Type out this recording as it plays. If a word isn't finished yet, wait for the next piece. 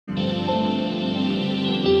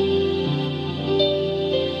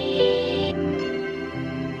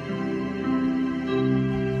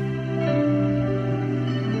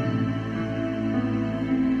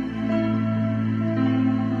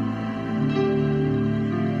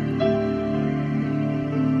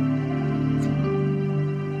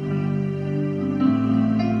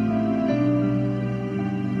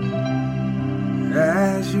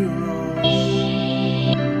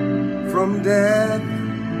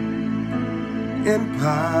in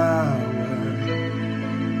power,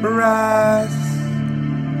 rise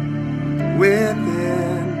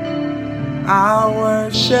within our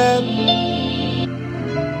worship,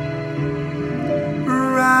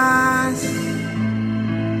 rise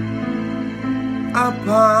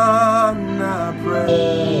upon our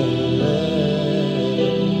praise,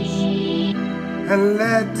 and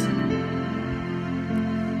let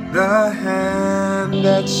the hand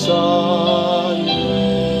that saw you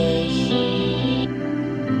raise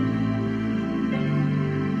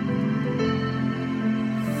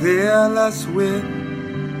fill us with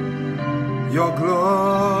your glory.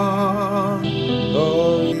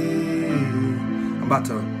 I'm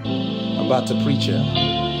about to preach it.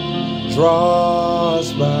 Draw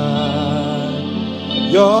us by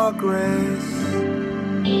your grace.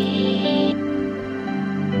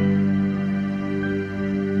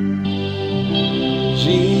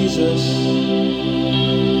 Jesus,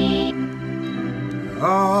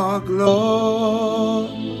 all glorious.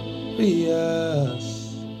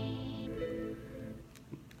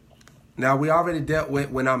 Now, we already dealt with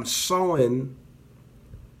when I'm sowing,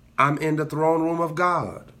 I'm in the throne room of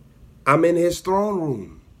God. I'm in his throne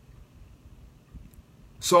room.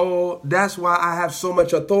 So that's why I have so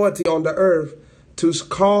much authority on the earth to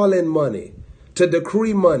call in money, to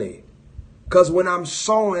decree money. Because when I'm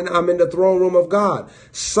sowing, I'm in the throne room of God.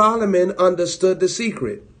 Solomon understood the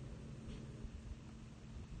secret.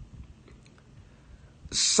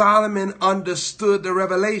 Solomon understood the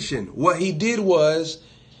revelation. What he did was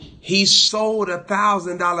he sold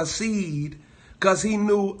 $1,000 seed because he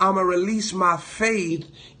knew I'm going to release my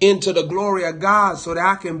faith into the glory of God so that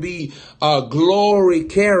I can be a glory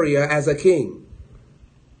carrier as a king.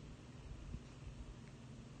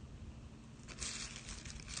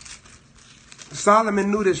 Solomon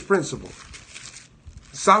knew this principle.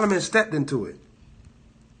 Solomon stepped into it.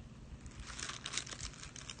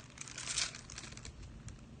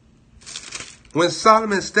 When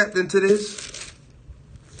Solomon stepped into this,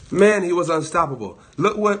 man, he was unstoppable.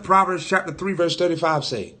 Look what Proverbs chapter 3 verse 35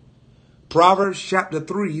 say. Proverbs chapter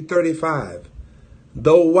 3, 35.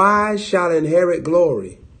 The wise shall inherit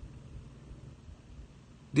glory.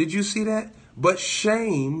 Did you see that? But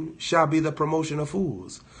shame shall be the promotion of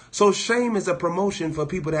fools. So shame is a promotion for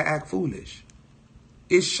people that act foolish.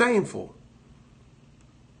 It's shameful.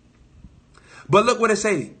 But look what it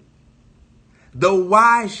say. The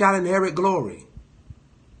wise shall inherit glory.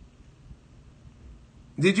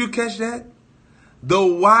 Did you catch that? The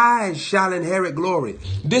wise shall inherit glory.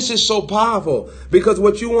 This is so powerful because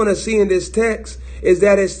what you want to see in this text is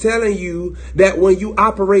that it's telling you that when you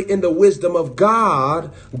operate in the wisdom of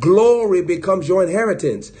God, glory becomes your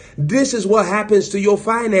inheritance. This is what happens to your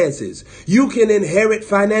finances. You can inherit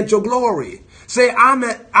financial glory. Say,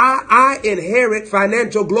 I inherit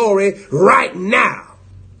financial glory right now.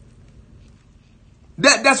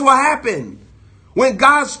 That's what happened. When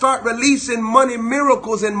God start releasing money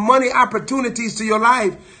miracles and money opportunities to your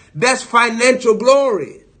life, that's financial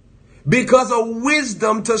glory because of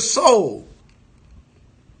wisdom to sow.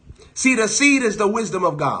 See, the seed is the wisdom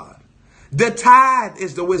of God. The tithe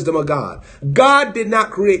is the wisdom of God. God did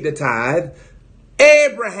not create the tithe.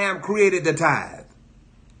 Abraham created the tithe.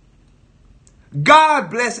 God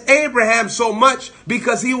blessed Abraham so much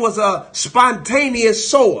because he was a spontaneous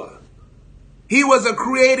sower. He was a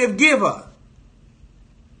creative giver.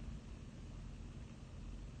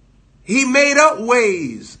 He made up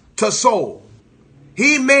ways to sow.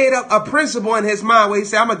 He made up a principle in his mind where he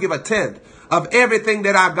said, I'm going to give a tenth of everything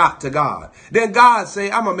that I got to God. Then God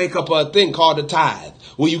said, I'm going to make up a thing called a tithe.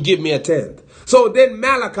 Will you give me a tenth? So then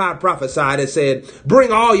Malachi prophesied and said,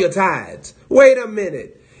 bring all your tithes. Wait a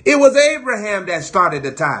minute. It was Abraham that started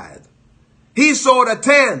the tithe. He sowed a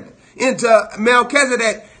tenth into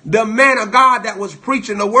Melchizedek, the man of God that was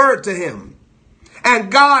preaching the word to him.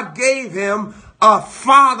 And God gave him a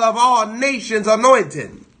father of all nations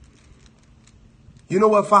anointing. You know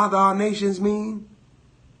what father of all nations mean?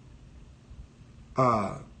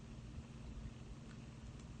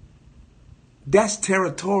 That's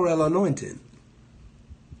territorial anointing.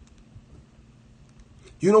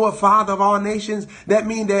 You know what father of all nations? That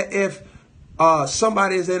means that if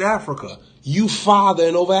somebody is in Africa, you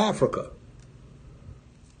fathering over Africa.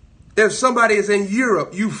 If somebody is in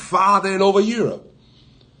Europe, you fathering over Europe.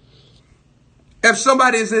 If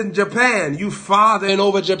somebody is in Japan, you fathering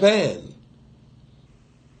over Japan.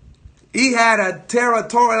 He had a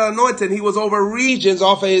territorial anointing. He was over regions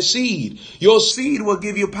off of his seed. Your seed will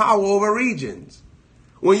give you power over regions.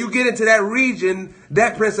 When you get into that region,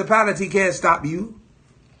 that principality can't stop you.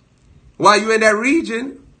 While you're in that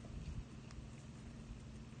region,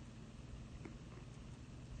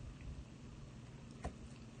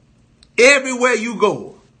 Everywhere you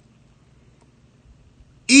go,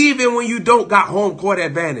 even when you don't got home court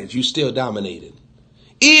advantage, you still dominated.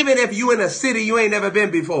 Even if you in a city you ain't never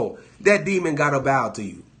been before, that demon got to bow to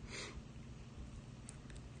you.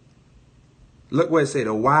 Look where it said,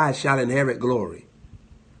 the wise shall inherit glory.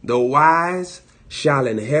 The wise shall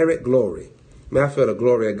inherit glory. Man, I feel the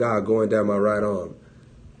glory of God going down my right arm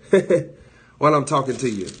while I'm talking to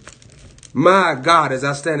you. My God, as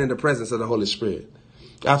I stand in the presence of the Holy Spirit,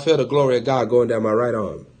 I feel the glory of God going down my right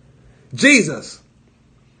arm. Jesus.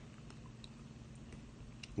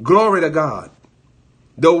 Glory to God.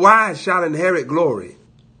 The wise shall inherit glory.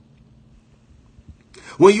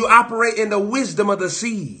 When you operate in the wisdom of the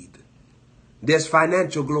seed, there's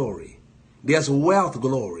financial glory. There's wealth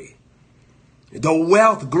glory. The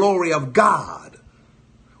wealth glory of God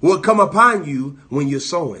will come upon you when you're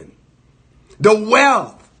sowing. The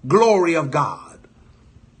wealth glory of God.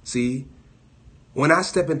 See, when I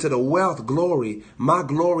step into the wealth glory,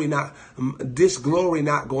 this glory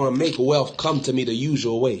not going to make wealth come to me the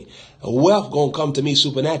usual way. Wealth going to come to me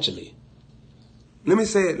supernaturally. Let me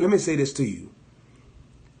say this to you.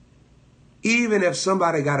 Even if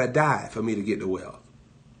somebody got to die for me to get the wealth.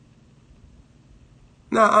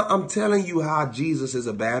 Now, I'm telling you how Jesus is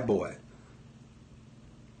a bad boy.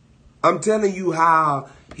 I'm telling you how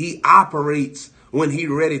he operates when he's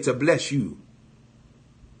ready to bless you.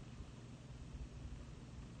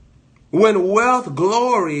 When wealth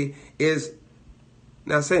glory is...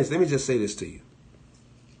 Now, saints, let me just say this to you.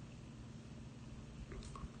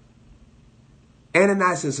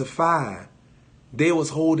 Ananias and Sapphira, they was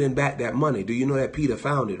holding back that money. Do you know that Peter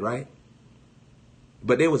found it, right?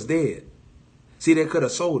 But they was dead. See, they could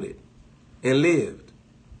have sold it and lived.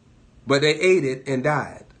 But they ate it and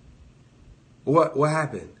died. What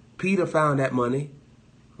happened? Peter found that money.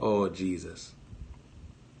 Oh, Jesus.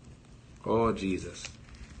 Oh, Jesus.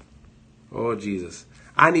 Oh, Jesus.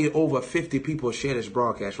 I need over 50 people to share this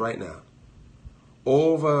broadcast right now.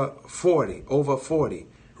 Over 40.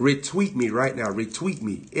 Retweet me right now. Retweet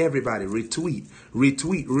me. Everybody, retweet.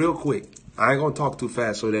 Retweet real quick. I ain't going to talk too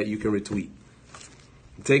fast so that you can retweet.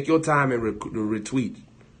 Take your time and retweet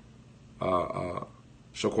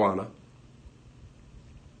Shaquana.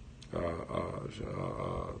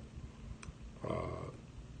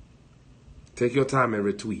 Take your time and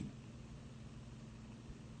retweet.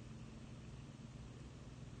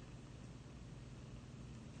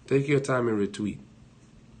 Take your time and retweet.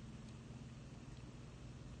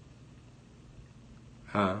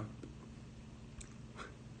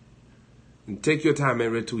 And take your time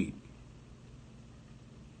and retweet.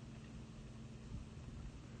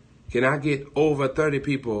 Can I get over 30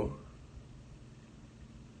 people?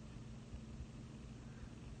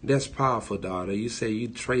 That's powerful, daughter. You say you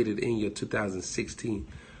traded in your 2016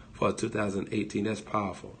 for 2018. That's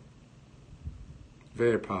powerful.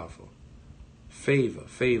 Very powerful. Favor,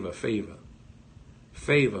 favor, favor.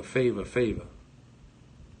 Favor, favor, favor.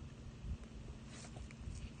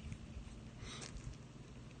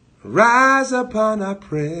 Rise upon our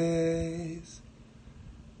praise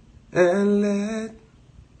and let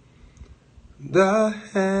the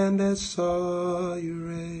hand that saw you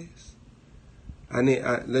raise.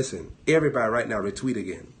 Listen, everybody right now retweet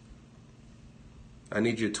again. I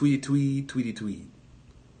need you to tweet.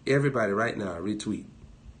 Everybody right now retweet.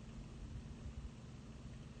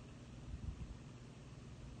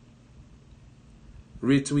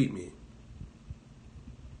 Retweet me.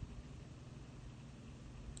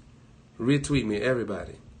 Retweet me,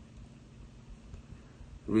 everybody.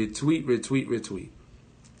 Retweet.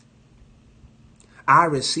 I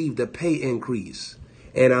received a pay increase,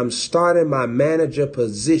 and I'm starting my manager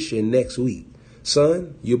position next week.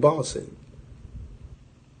 Son, you bossing.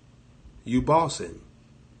 You bossing.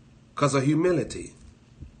 Because of humility.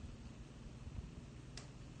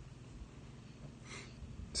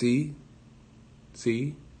 See?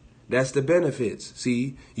 That's the benefits.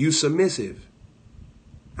 See? You submissive.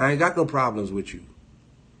 I ain't got no problems with you.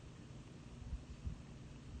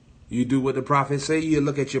 You do what the prophet say, you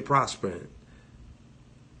look at your prospering.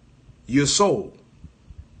 Your soul.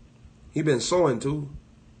 He been sowing too.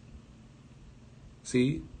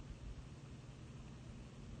 See?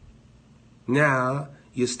 Now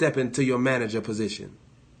you step into your manager position.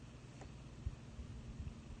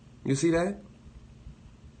 You see that?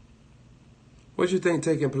 What you think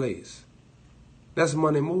taking place? That's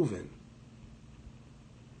money moving.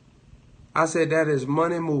 I said that is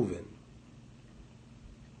money moving.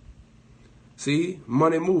 See?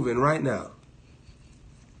 Money moving right now.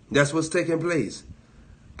 That's what's taking place.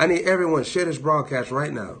 I need everyone share this broadcast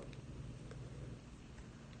right now.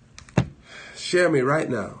 Share me right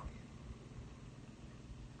now.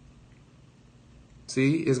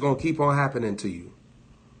 See, it's going to keep on happening to you.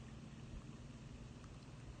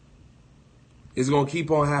 It's going to keep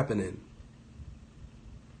on happening.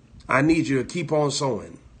 I need you to keep on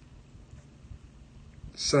sowing,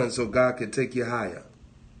 son, so God can take you higher.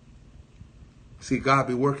 See, God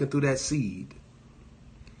be working through that seed.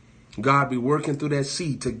 God be working through that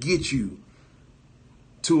seed to get you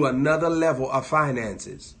to another level of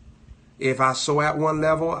finances. If I sow at one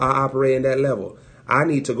level, I operate in that level. I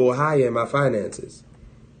need to go higher in my finances.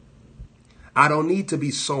 I don't need to be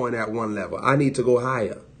sowing at one level. I need to go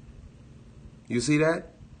higher. You see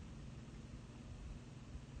that?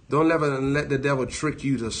 Don't ever let the devil trick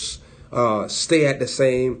you to stay at the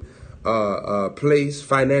same place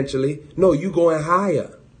financially. No, you going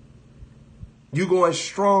higher. You going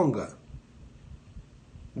stronger.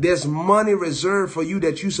 There's money reserved for you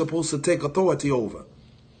that you're supposed to take authority over.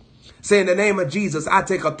 Say, in the name of Jesus, I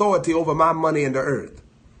take authority over my money in the earth.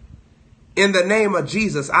 In the name of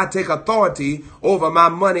Jesus, I take authority over my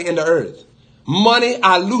money in the earth. Money,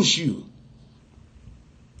 I loose you.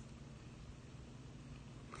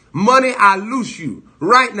 Money, I loose you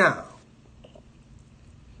right now.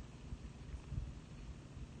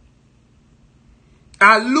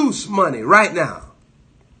 I loose money right now.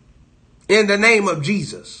 In the name of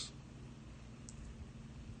Jesus.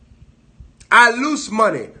 I loose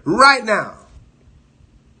money right now.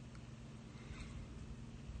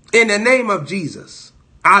 In the name of Jesus.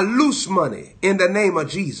 I loose money in the name of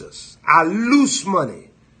Jesus. I loose money.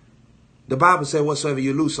 The Bible said whatsoever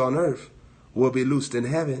you loose on earth will be loosed in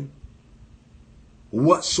heaven.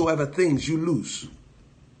 Whatsoever things you loose.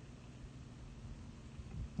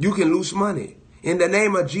 You can loose money. In the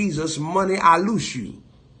name of Jesus, money, I loose you.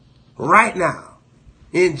 Right now.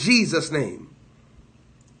 In Jesus' name.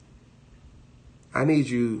 I need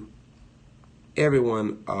you,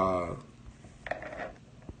 everyone,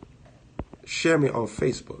 share me on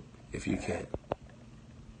Facebook if you can.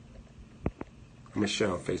 I'm going to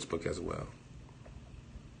share on Facebook as well.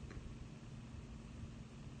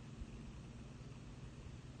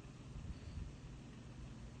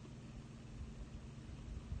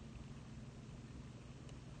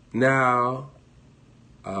 Now,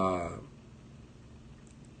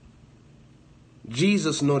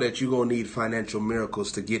 Jesus know that you're going to need financial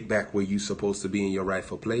miracles to get back where you're supposed to be in your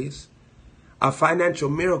rightful place. A financial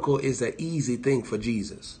miracle is an easy thing for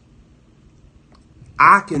Jesus.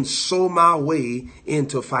 I can sow my way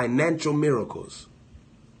into financial miracles.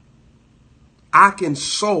 I can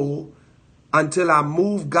sow until I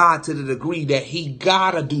move God to the degree that he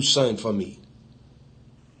gotta do something for me.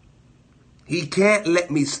 He can't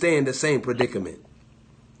let me stay in the same predicament.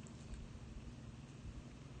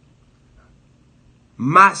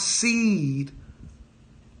 My seed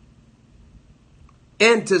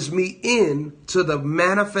enters me into the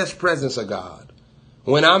manifest presence of God.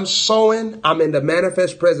 When I'm sowing, I'm in the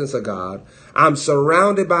manifest presence of God. I'm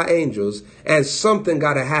surrounded by angels, and something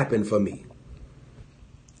got to happen for me.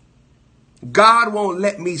 God won't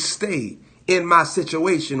let me stay in my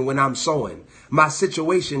situation when I'm sowing. My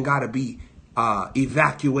situation got to be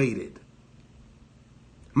evacuated.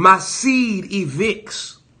 My seed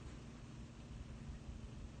evicts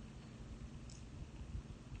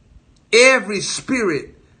every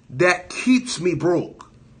spirit that keeps me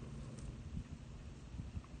broke.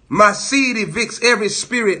 My seed evicts every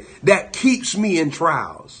spirit that keeps me in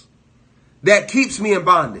trials, that keeps me in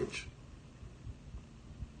bondage.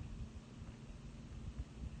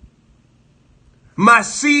 My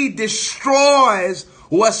seed destroys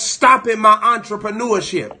what's stopping my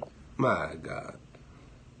entrepreneurship. My God.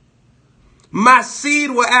 My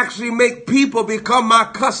seed will actually make people become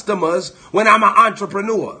my customers when I'm an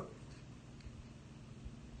entrepreneur.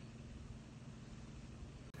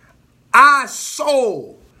 I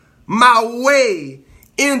sold my way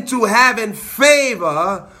into having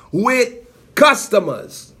favor with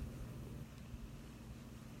customers.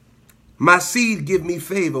 My seed give me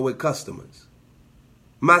favor with customers.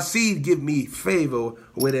 My seed give me favor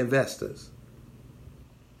with investors.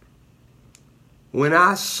 When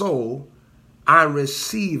I sow, I'm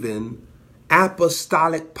receiving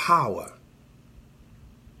apostolic power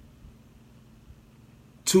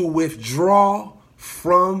to withdraw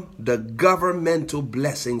from the governmental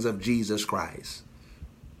blessings of Jesus Christ.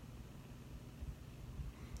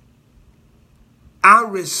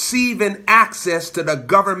 I'm receiving access to the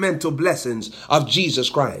governmental blessings of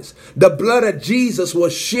Jesus Christ. The blood of Jesus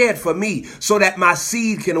was shed for me so that my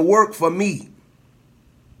seed can work for me.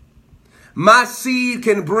 My seed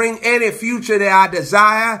can bring any future that I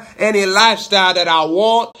desire, any lifestyle that I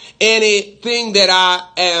want, anything that I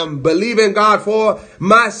am believing God for.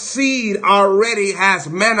 My seed already has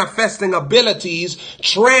manifesting abilities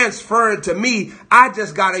transferred to me. I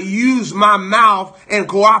just got to use my mouth and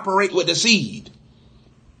cooperate with the seed.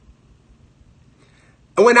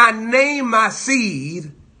 When I name my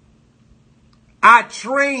seed, I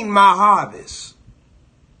train my harvest.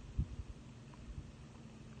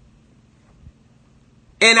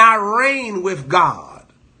 And I reign with God.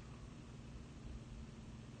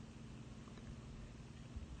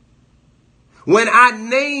 When I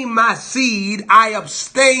name my seed, I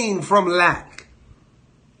abstain from lack.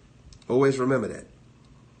 Always remember that.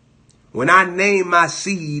 When I name my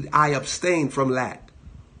seed, I abstain from lack.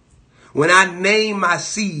 When I name my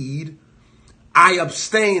seed, I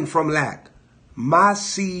abstain from lack. My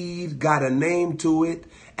seed got a name to it,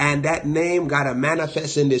 and that name got to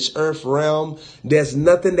manifest in this earth realm. There's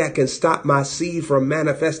nothing that can stop my seed from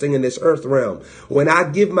manifesting in this earth realm. When I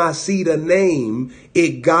give my seed a name,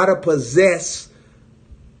 it got to possess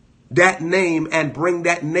that name and bring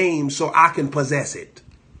that name so I can possess it.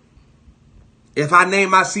 If I name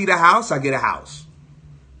my seed a house, I get a house.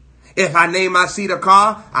 If I name my seed a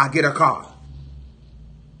car, I get a car.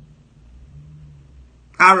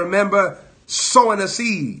 I remember sowing a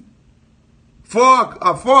seed for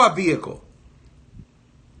a vehicle.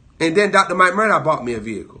 And then Dr. Mike Murdoch bought me a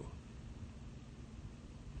vehicle.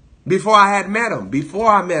 Before I met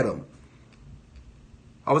him,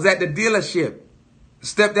 I was at the dealership,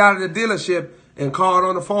 stepped out of the dealership and called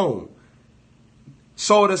on the phone.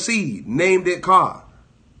 Sowed a seed, named it car.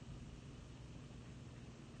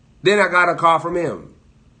 Then I got a car from him.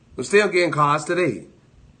 I'm still getting cars today.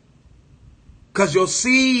 Because your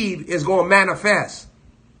seed is going to manifest.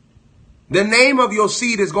 The name of your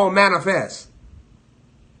seed is going to manifest.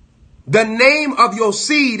 The name of your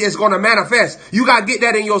seed is going to manifest. You got to get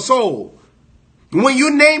that in your soul. When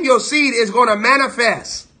you name your seed, it's going to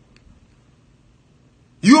manifest.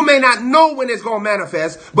 You may not know when it's going to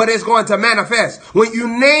manifest, but it's going to manifest. When you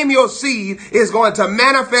name your seed, it's going to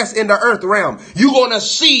manifest in the earth realm. You're going to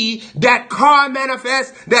see that car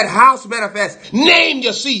manifest, that house manifest. Name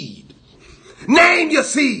your seed. Name your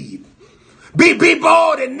seed. Be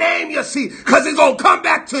bold and name your seed, because it's going to come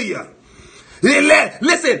back to you.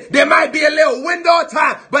 Listen, there might be a little window of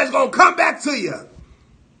time, but it's going to come back to you.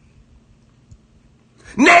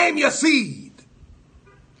 Name your seed.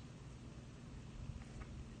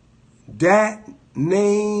 That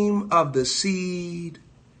name of the seed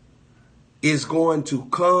is going to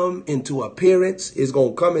come into appearance. It's going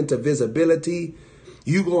to come into visibility.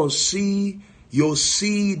 You're going to see your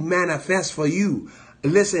seed manifest for you.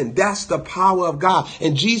 Listen, that's the power of God.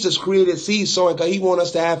 And Jesus created seed sowing because he wants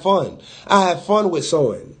us to have fun. I have fun with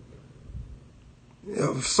sowing.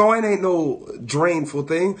 Sowing ain't no drainful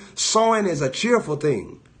thing. Sowing is a cheerful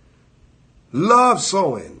thing. Love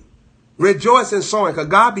sowing. Rejoice in sowing, because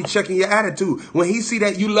God be checking your attitude. When he see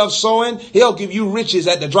that you love sowing, he'll give you riches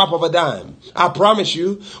at the drop of a dime. I promise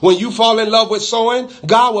you, when you fall in love with sowing,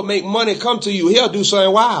 God will make money come to you. He'll do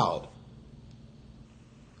something wild.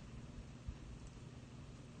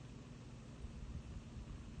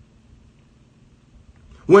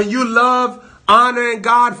 When you love honoring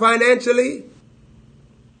God financially,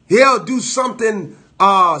 he'll do something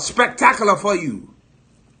spectacular for you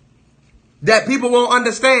that people won't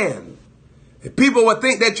understand. People will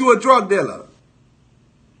think that you're a drug dealer.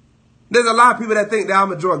 There's a lot of people that think that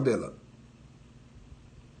I'm a drug dealer.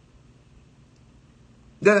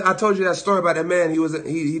 Then I told you that story about that man.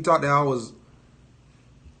 He thought that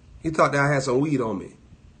I had some weed on me.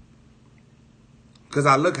 Because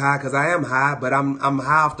I look high, because I am high, but I'm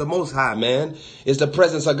high off the most high, man. It's the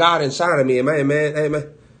presence of God inside of me, man. Hey,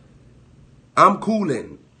 man. I'm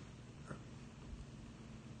cooling.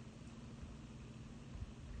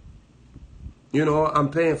 You know, I'm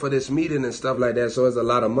paying for this meeting and stuff like that, so it's a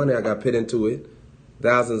lot of money I got put into it.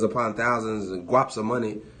 Thousands upon thousands and guaps of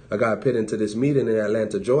money I got put into this meeting in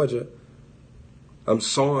Atlanta, Georgia. I'm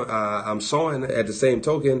sowing at the same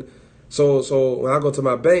token. So when I go to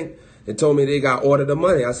my bank, they told me they got to order the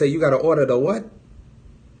money. I say, you got to order the what?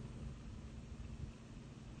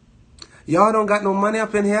 Y'all don't got no money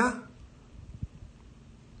up in here?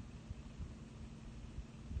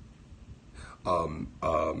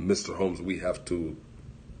 Mr. Holmes, we have to.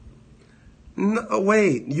 No,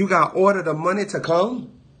 wait, you got to order the money to come?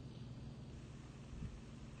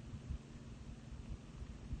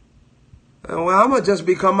 Well, I'm going to just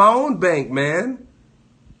become my own bank, man.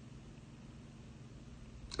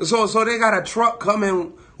 So they got a truck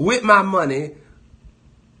coming with my money.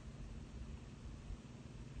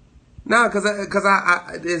 Now, because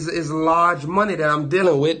it's large money that I'm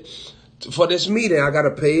dealing with for this meeting. I got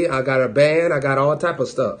to pay. I got a band. I got all type of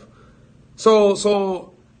stuff.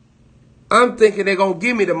 So I'm thinking they're going to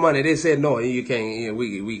give me the money. They said, no, you can't.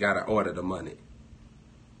 We got to order the money.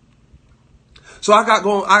 So I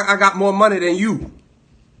got more money than you.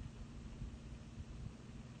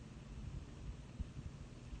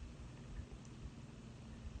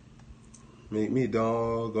 Make me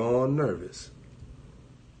doggone nervous.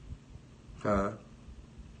 Huh?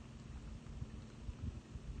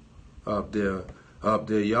 Up there,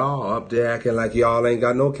 y'all. Up there acting like y'all ain't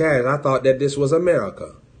got no cash. I thought that this was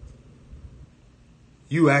America.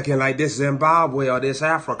 You acting like this Zimbabwe or this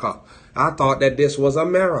Africa. I thought that this was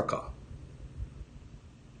America.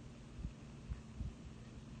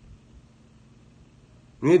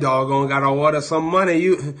 You doggone gotta order some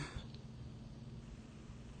money.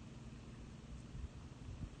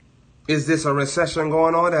 Is this a recession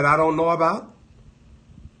going on that I don't know about?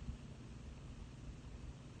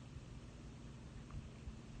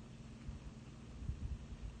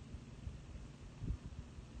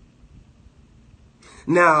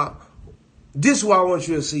 Now, this is what I want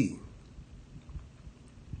you to see.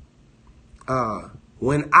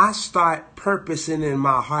 When I start purposing in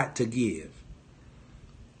my heart to give,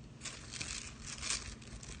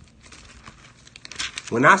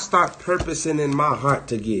 when I start purposing in my heart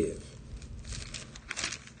to give,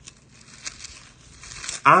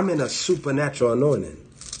 I'm in a supernatural anointing.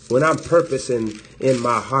 When I'm purposing in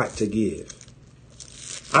my heart to give,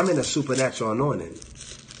 I'm in a supernatural anointing.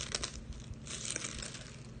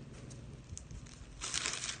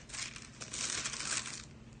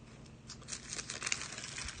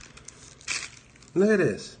 Look at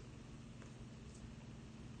this.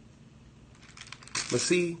 But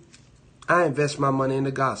see, I invest my money in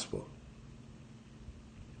the gospel.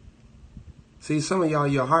 See, some of y'all,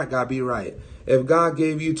 your heart got to be right. If God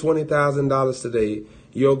gave you $20,000 today,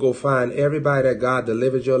 you'll go find everybody that God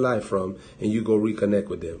delivered your life from, and you go reconnect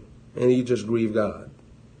with them. And you just grieve God.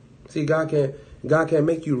 See, God can't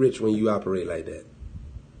make you rich when you operate like that.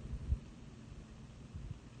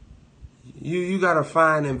 You got to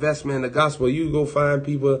find investment in the gospel. You go find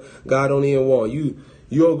people God don't even want.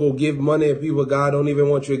 You'll go give money to people God don't even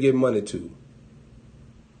want you to give money to.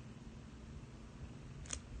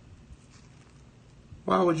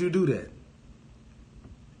 Why would you do that?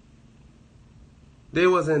 They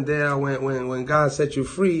wasn't there when God set you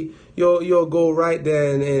free. You'll go right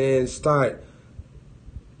there and start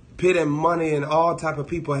putting money in all type of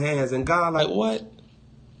people's hands. And God like, what?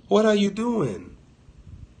 What are you doing?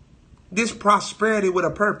 This prosperity with a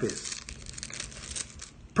purpose.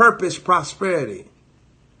 Purpose, prosperity.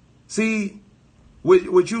 See,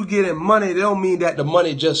 with you getting money, they don't mean that the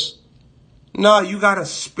money just... No, you got to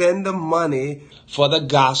spend the money for the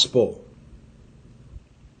gospel.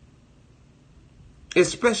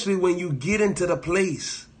 Especially when you get into the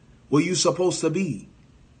place where you're supposed to be.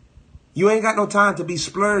 You ain't got no time to be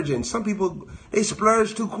splurging. Some people, they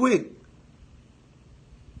splurge too quick.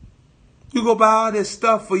 You go buy all this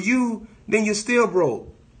stuff for you, then you're still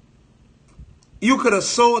broke. You could have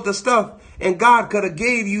sold the stuff and God could have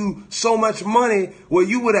gave you so much money where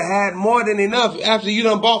you would have had more than enough. After you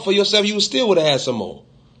done bought for yourself, you still would have had some more.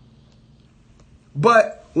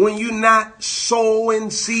 But when you're not sowing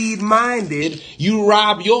seed minded, you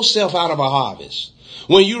rob yourself out of a harvest.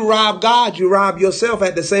 When you rob God, you rob yourself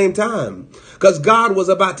at the same time. Because God was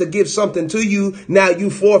about to give something to you. Now you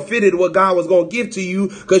forfeited what God was going to give to you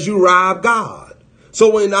because you robbed God.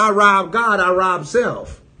 So when I rob God, I rob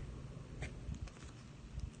self.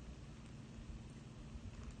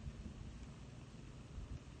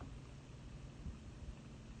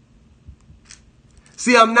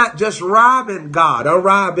 See, I'm not just robbing God. I'm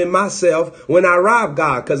robbing myself when I rob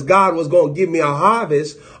God, because God was going to give me a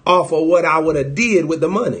harvest off of what I would have did with the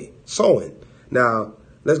money, sowing. Now,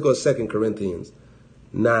 let's go to 2 Corinthians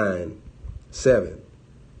 9:7.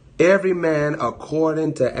 Every man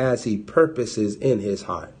according to as he purposes in his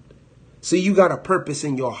heart. See, you got a purpose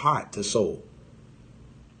in your heart to sow.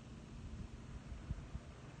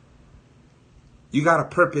 You got a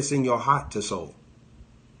purpose in your heart to sow.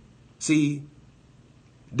 See,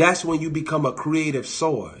 that's when you become a creative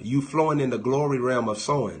sower. You flowing in the glory realm of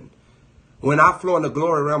sowing. When I flow in the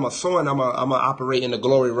glory realm of sowing, I'm going to operate in the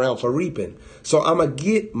glory realm for reaping. So I'm going to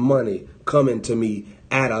get money coming to me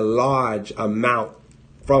at a large amount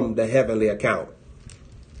from the heavenly account.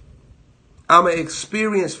 I'm going to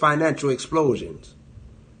experience financial explosions.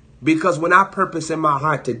 Because when I purpose in my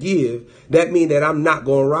heart to give, that means that I'm not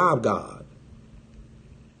going to rob God.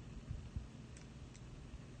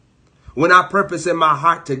 When I purpose in my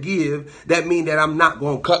heart to give, that means that I'm not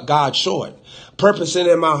going to cut God short. Purposing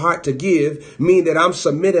in my heart to give means that I'm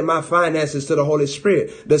submitting my finances to the Holy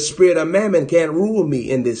Spirit. The spirit of mammon can't rule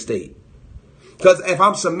me in this state. Because if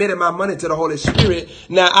I'm submitting my money to the Holy Spirit,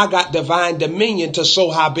 now I got divine dominion to sow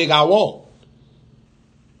how big I want.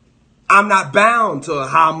 I'm not bound to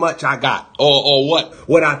how much I got or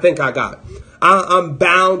what I think I got. I'm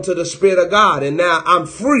bound to the Spirit of God, and now I'm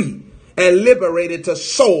free and liberated to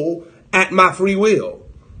sow at my free will.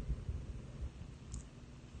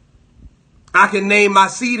 I can name my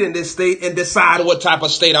seed in this state and decide what type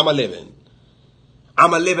of state I'm going to live in. I'm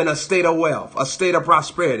going to live in a state of wealth, a state of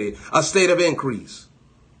prosperity, a state of increase.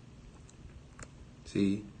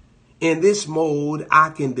 See, in this mode, I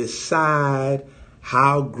can decide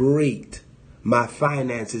how great my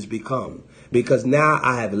finances become, because now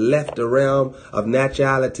I have left the realm of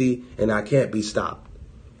naturality and I can't be stopped.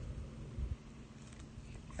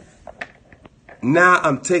 Now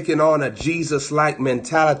I'm taking on a Jesus-like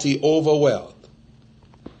mentality over wealth.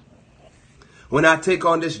 When I take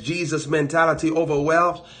on this Jesus mentality over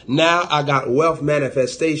wealth, now I got wealth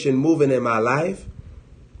manifestation moving in my life.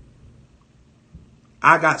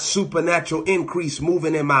 I got supernatural increase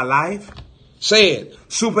moving in my life. Say it.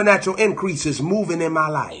 Supernatural increase is moving in my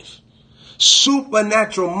life.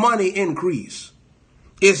 Supernatural money increase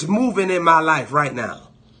is moving in my life right now.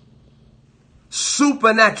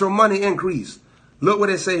 Supernatural money increase. Look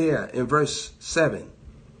what it say here in verse 7.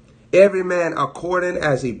 Every man according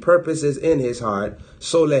as he purposes in his heart,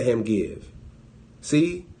 so let him give.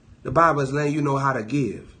 See, the Bible is letting you know how to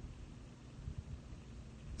give.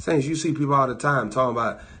 Saints, you see people all the time talking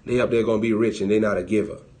about they up there going to be rich and they not a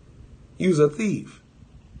giver. You's a thief.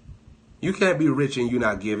 You can't be rich and you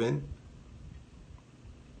not giving.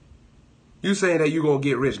 You saying that you're going to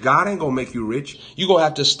get rich. God ain't going to make you rich. You're going to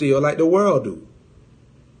have to steal like the world do.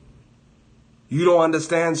 You don't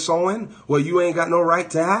understand sowing? Well, you ain't got no right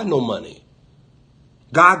to have no money.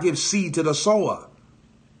 God gives seed to the sower.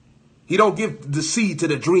 He don't give the seed to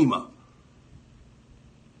the dreamer.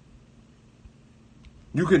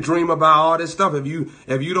 You can dream about all this stuff. If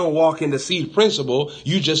you don't walk in the seed principle,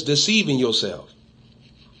 you just deceiving yourself.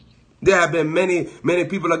 There have been many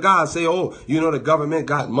people of God say, oh, the government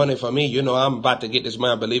got money for me. I'm about to get this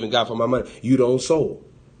money. I believe in God for my money. You don't sow.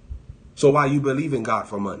 So why you believe in God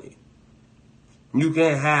for money? You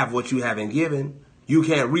can't have what you haven't given. You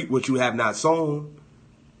can't reap what you have not sown.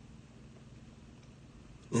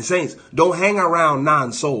 And saints, don't hang around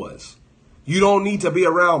non-sowers. You don't need to be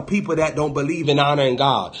around people that don't believe in honoring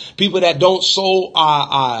God. People that don't sow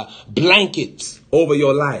are blankets over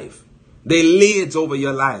your life. They lids over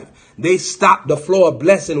your life. They stop the flow of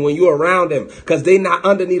blessing when you're around them because they're not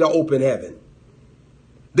underneath an open heaven.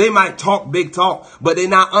 They might talk big talk, but they're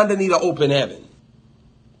not underneath an open heaven.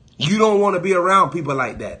 You don't want to be around people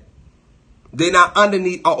like that. They're not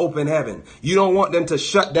underneath an open heaven. You don't want them to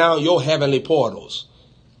shut down your heavenly portals.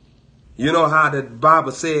 You know how the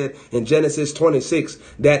Bible said in Genesis 26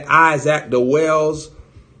 that Isaac, the wells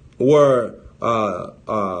were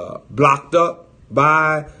blocked up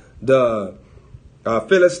by the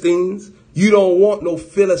Philistines. You don't want no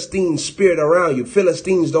Philistine spirit around you.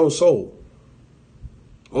 Philistines don't sow.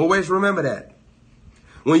 Always remember that.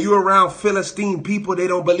 When you're around Philistine people, they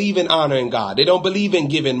don't believe in honoring God. They don't believe in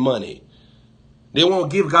giving money. They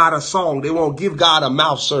won't give God a song. They won't give God a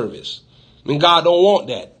mouth service. God don't want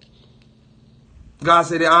that. God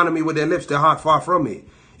said they honor me with their lips, their heart far from me.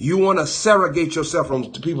 You want to segregate yourself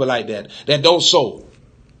from people like that don't sow.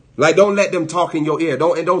 Like, don't let them talk in your ear.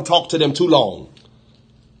 Don't talk to them too long.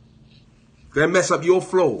 They mess up your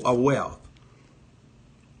flow of wealth.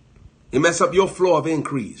 It mess up your flow of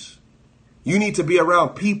increase. You need to be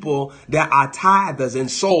around people that are tithers and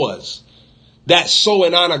sowers, that sow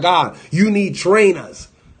and honor God. You need trainers.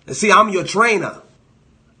 And see, I'm your trainer.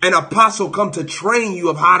 An apostle come to train you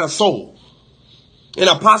of how to sow. An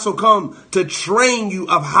apostle come to train you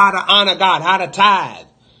of how to honor God, how to tithe.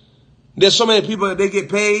 There's so many people that they get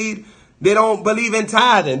paid. They don't believe in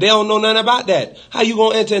tithing. They don't know nothing about that. How you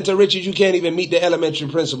going to enter into riches? You can't even meet the elementary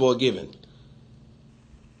principle of giving.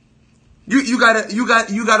 You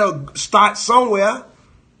gotta start somewhere.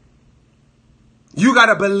 You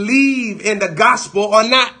gotta believe in the gospel or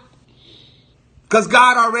not. Because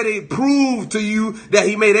God already proved to you that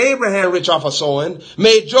he made Abraham rich off of sowing,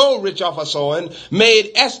 made Job rich off of sowing,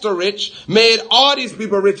 made Esther rich, made all these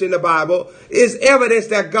people rich in the Bible. Is evidence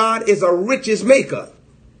that God is a riches maker.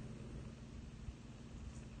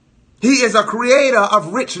 He is a creator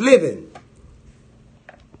of rich living.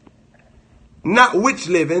 Not witch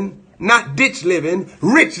living, not ditch living,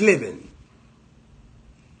 rich living.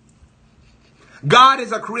 God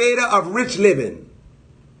is a creator of rich living.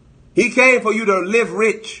 He came for you to live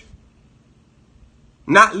rich,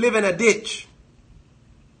 not live in a ditch.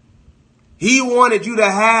 He wanted you to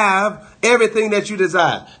have everything that you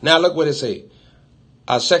desire. Now look what it says.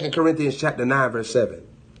 2 Corinthians chapter 9, verse 7.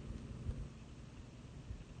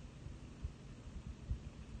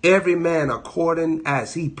 Every man according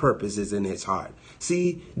as he purposes in his heart.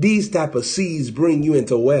 See, these type of seeds bring you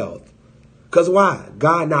into wealth. Because why?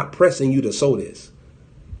 God not pressing you to sow this.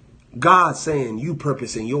 God saying you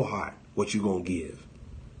purpose in your heart what you going to give.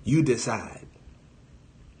 You decide.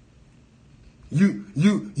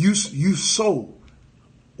 You sow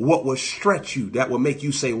what will stretch you, that will make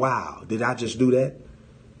you say, wow, did I just do that?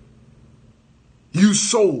 You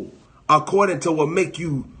sow according to what make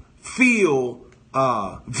you feel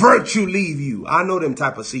virtue leave you. I know them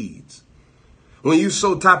type of seeds. When you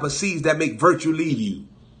sow type of seeds that make virtue leave you.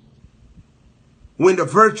 When the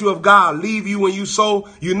virtue of God leave you when you sow,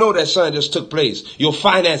 you know that something just took place. Your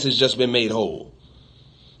finances just been made whole.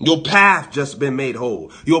 Your path just been made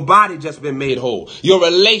whole. Your body just been made whole. Your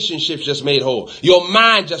relationships just made whole. Your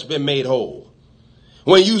mind just been made whole.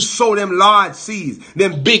 When you sow them large seeds,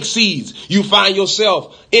 them big seeds, you find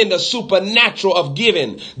yourself in the supernatural of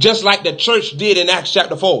giving, just like the church did in Acts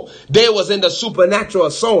chapter 4. They was in the supernatural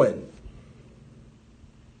of sowing.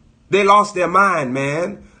 They lost their mind,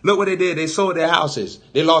 man. Look what they did. They sold their houses.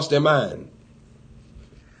 They lost their mind.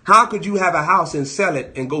 How could you have a house and sell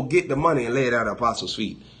it and go get the money and lay it at the apostles'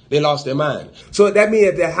 feet? They lost their mind. So that means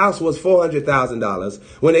if their house was $400,000,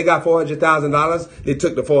 when they got $400,000, they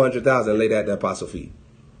took the $400,000 and laid it at the apostles' feet.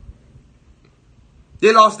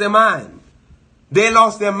 They lost their mind. They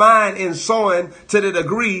lost their mind in sowing to the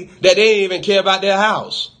degree that they didn't even care about their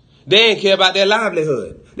house. They didn't care about their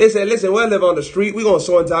livelihood. They said, listen, we'll live on the street. We're going to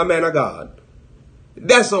sow into our man of God.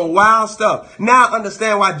 That's some wild stuff. Now I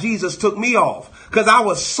understand why Jesus took me off. Because I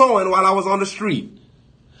was sowing while I was on the street.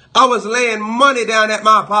 I was laying money down at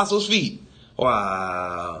my apostles' feet.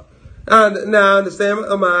 Wow. Now I understand.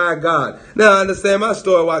 Oh my God. Now I understand my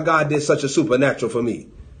story why God did such a supernatural for me.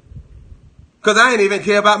 Because I didn't even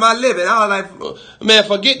care about my living. I was like, man,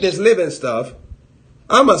 forget this living stuff.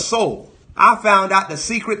 I'm a soul. I found out the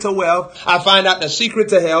secret to wealth. I found out the secret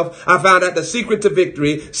to health. I found out the secret to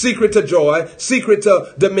victory, secret to joy, secret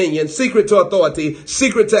to dominion, secret to authority,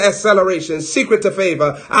 secret to acceleration, secret to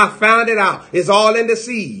favor. I found it out. It's all in the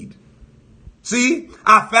seed. See,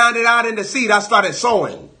 I found it out in the seed. I started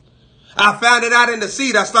sowing. I found it out in the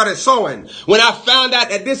seed. I started sowing. When I found out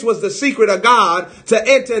that this was the secret of God to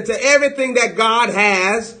enter into everything that God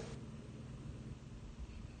has.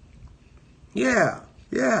 Yeah.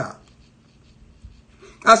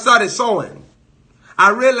 I started sowing.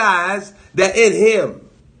 I realized that in him,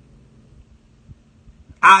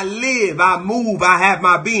 I live, I move, I have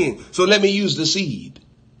my being. So let me use the seed.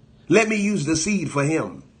 Let me use the seed for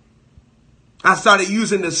him. I started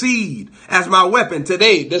using the seed as my weapon.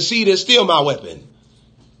 Today, the seed is still my weapon.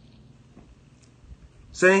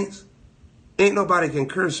 Saints, ain't nobody can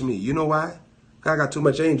curse me. You know why? I got too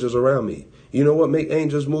much angels around me. You know what make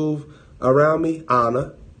angels move around me?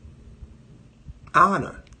 Honor.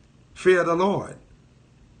 Honor. Fear of the Lord.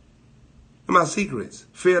 My secrets.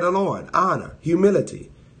 Fear of the Lord. Honor.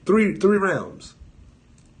 Humility. Three realms.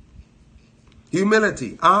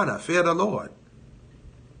 Humility. Honor. Fear of the Lord.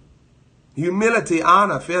 Humility.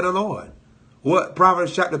 Honor. Fear of the Lord. What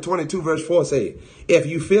Proverbs chapter 22 verse 4 say? If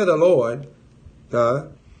you fear the Lord,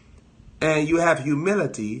 and you have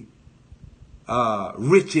humility,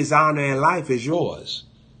 riches, honor, and life is yours.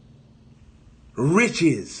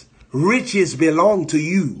 Riches belong to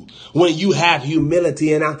you when you have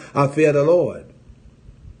humility and I fear the Lord.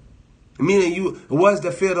 Meaning what's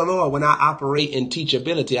the fear of the Lord? When I operate in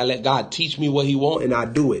teachability, I let God teach me what he wants and I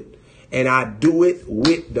do it. And I do it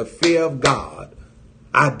with the fear of God.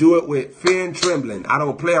 I do it with fear and trembling. I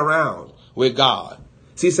don't play around with God.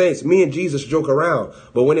 See, saints, me and Jesus joke around.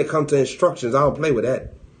 But when it comes to instructions, I don't play with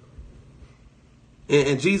that.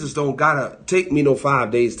 And Jesus don't gotta take me no 5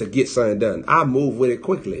 days to get something done. I move with it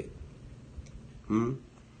quickly.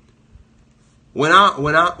 When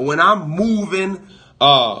I'm moving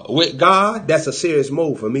with God, that's a serious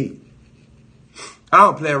move for me. I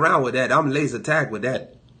don't play around with that. I'm laser tag with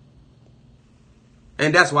that.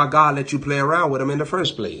 And that's why God let you play around with him in the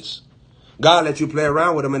first place. God let you play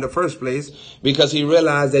around with him in the first place because he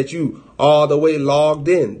realized that you all the way logged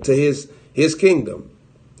in to his kingdom,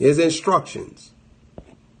 his instructions.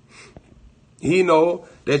 He know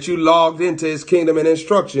that you logged into his kingdom and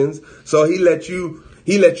instructions. So he let you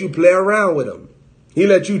play around with him. He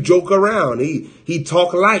let you joke around. He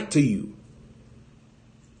talk light to you.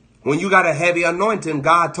 When you got a heavy anointing,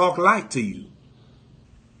 God talk light to you.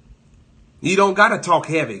 You don't got to talk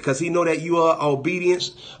heavy because he know that you are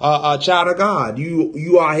obedience, a child of God.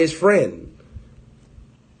 You are his friend.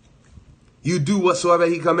 You do whatsoever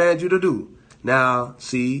he commands you to do. Now,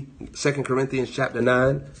 see, 2 Corinthians chapter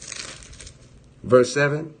 9, verse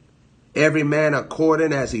 7. Every man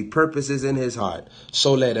according as he purposes in his heart,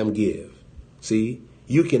 so let him give. See,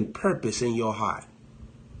 you can purpose in your heart.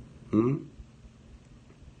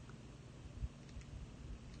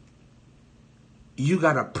 You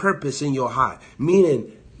got a purpose in your heart,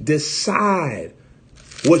 meaning decide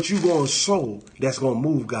what you're going to sow that's going to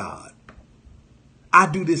move God. I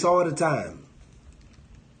do this all the time.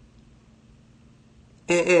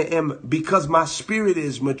 And because my spirit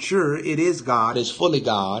is mature, it is God, it's fully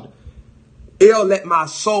God, it'll let my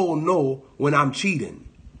soul know when I'm cheating.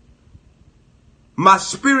 My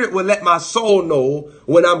spirit will let my soul know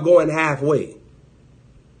when I'm going halfway.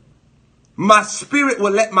 My spirit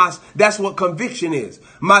will let that's what conviction is.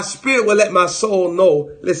 My spirit will let my soul know,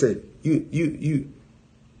 listen, you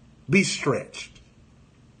be stretched.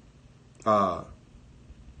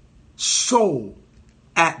 Sow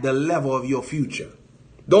at the level of your future.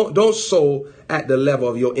 Don't sow at the level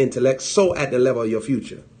of your intellect. Sow at the level of your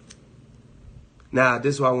future. Now,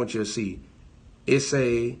 this is what I want you to see. It's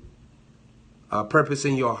a purpose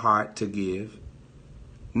in your heart to give,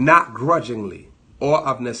 not grudgingly or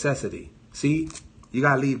of necessity. See, you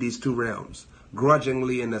got to leave these two realms,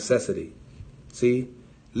 grudgingly and necessity. See,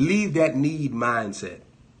 leave that need mindset.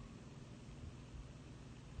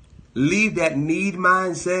 Leave that need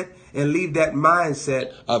mindset and leave that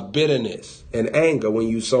mindset of bitterness and anger when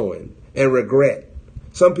you sowing and regret.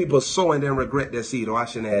 Some people sow and then regret their seed. Oh, I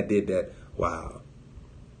shouldn't have did that. Wow.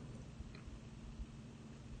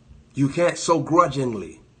 You can't sow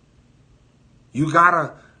grudgingly. You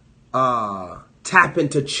got to tap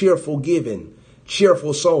into cheerful giving,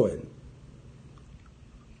 cheerful sowing.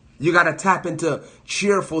 You got to tap into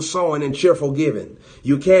cheerful sowing and cheerful giving.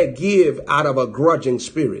 You can't give out of a grudging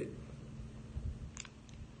spirit.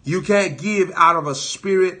 You can't give out of a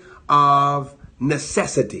spirit of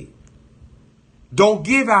necessity. Don't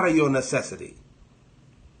give out of your necessity.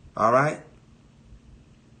 All right?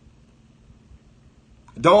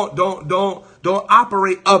 Don't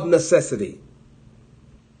operate of necessity.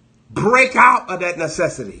 Break out of that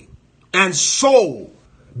necessity and sow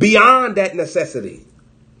beyond that necessity.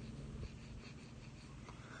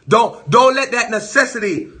 Don't let that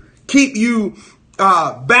necessity keep you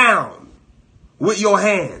bound with your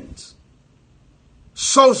hands.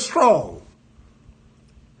 So strong.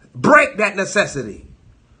 Break that necessity.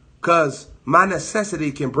 Because my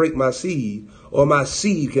necessity can break my seed, or my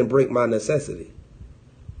seed can break my necessity.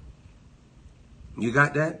 You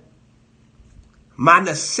got that? My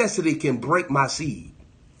necessity can break my seed,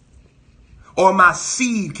 or my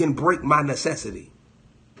seed can break my necessity.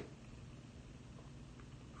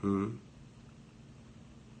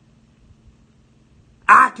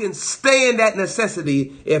 I can stay in that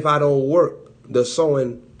necessity if I don't work the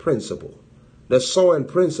sowing principle. The sowing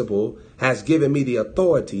principle has given me the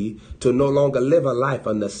authority to no longer live a life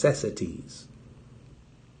of necessities,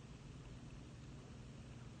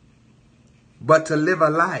 but to live a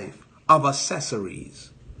life of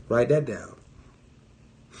accessories. Write that down.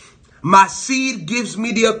 My seed gives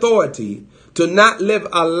me the authority to not live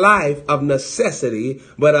a life of necessity,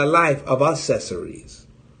 but a life of accessories.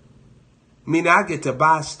 Meaning I get to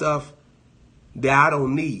buy stuff that I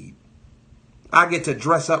don't need. I get to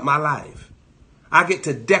dress up my life. I get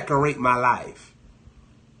to decorate my life.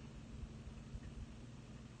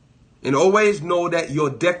 And always know that your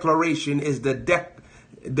declaration is the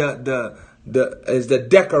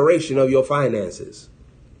decoration of your finances.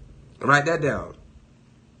 Write that down.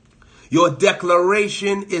 Your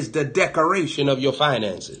declaration is the decoration of your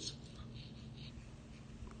finances.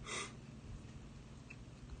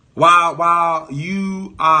 While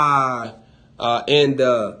you are in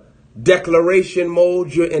the declaration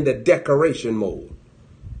mode, you're in the decoration mode.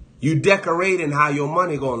 You decorating how your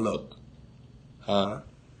money gonna look.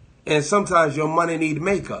 And sometimes your money need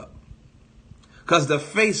makeup. Because the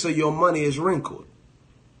face of your money is wrinkled.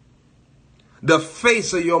 The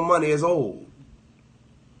face of your money is old.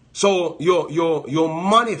 So your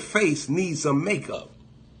money face needs some makeup.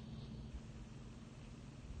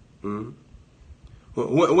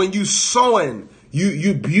 When you sowing,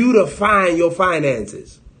 you beautifying your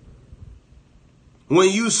finances. When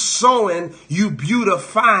you sowing, you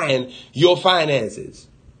beautifying your finances.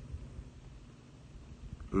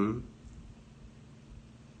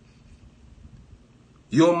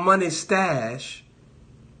 Your money stash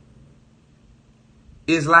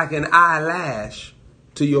is like an eyelash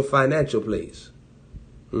to your financial place.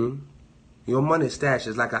 Your money stash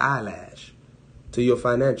is like an eyelash to your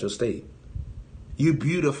financial state. You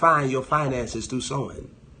beautifying your finances through sowing.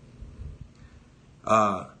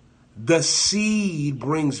 The seed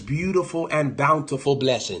brings beautiful and bountiful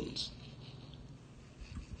blessings.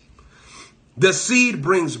 The seed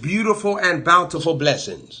brings beautiful and bountiful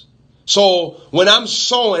blessings. So when I'm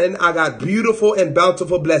sowing, I got beautiful and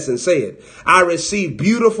bountiful blessings. Say it. I receive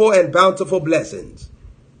beautiful and bountiful blessings.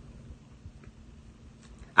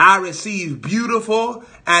 I receive beautiful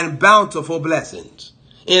and bountiful blessings.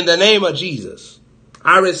 In the name of Jesus,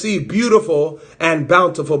 I receive beautiful and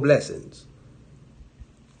bountiful blessings.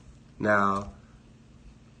 Now,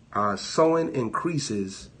 our sowing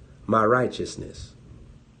increases my righteousness.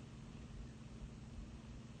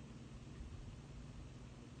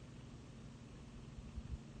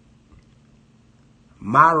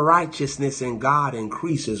 My righteousness in God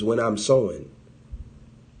increases when I'm sowing.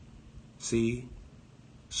 See,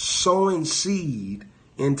 sowing seed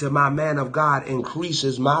into my man of God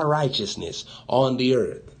increases my righteousness on the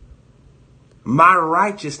earth. My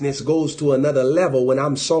righteousness goes to another level when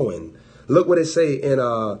I'm sowing. Look what it say in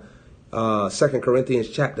 2 Corinthians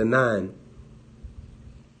chapter 9,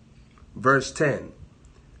 verse 10.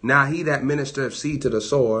 Now he that ministereth seed to the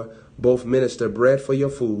sower, both minister bread for your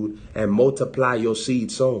food and multiply your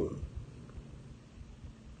seed sown.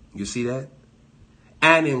 You see that?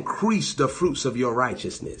 And increase the fruits of your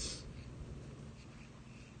righteousness.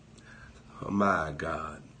 Oh my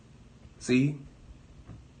God. See?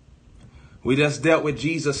 We just dealt with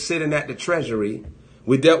Jesus sitting at the treasury.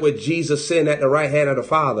 We dealt with Jesus sitting at the right hand of the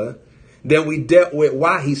Father. Then we dealt with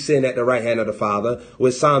why he's sitting at the right hand of the Father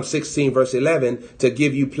with Psalm 16 verse 11 to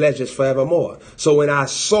give you pleasures forevermore. So when I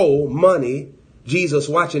sow money, Jesus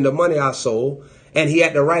watching the money I sow, and he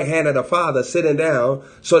at the right hand of the Father sitting down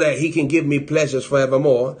so that he can give me pleasures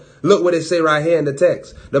forevermore. Look what it say right here in the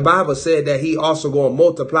text. The Bible said that he also going to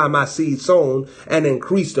multiply my seed sown and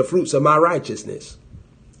increase the fruits of my righteousness.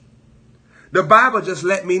 The Bible just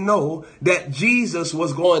let me know that Jesus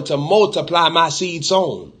was going to multiply my seed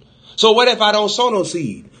sown. So what if I don't sow no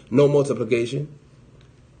seed? No multiplication.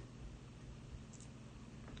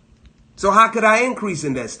 So how could I increase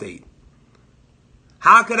in that state?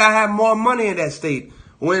 How could I have more money in that state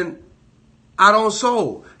when I don't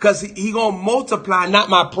sow? Because he going to multiply not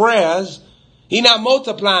my prayers. He not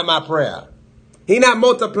multiplying my prayer. He not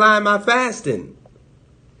multiplying my fasting.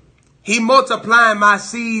 He multiplying my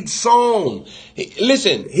seed sown.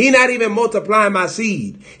 Listen, he not even multiplying my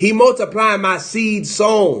seed. He multiplying my seed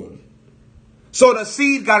sown. So the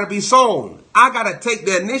seed got to be sown. I got to take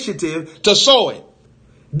the initiative to sow it.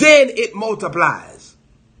 Then it multiplies.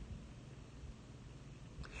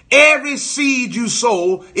 Every seed you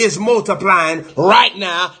sow is multiplying right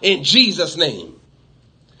now in Jesus' name.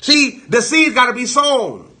 See, the seed got to be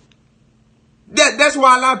sown. That's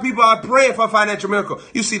why a lot of people are praying for a financial miracle.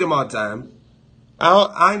 You see them all the time.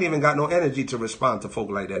 I ain't even got no energy to respond to folk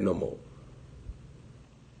like that no more.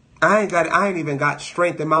 I ain't even got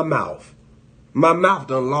strength in my mouth. My mouth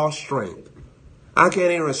done lost strength. I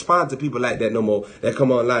can't even respond to people like that no more that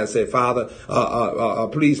come online and say, Father,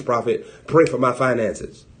 please, prophet, pray for my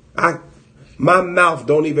finances. My mouth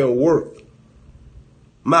don't even work.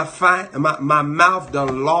 My mouth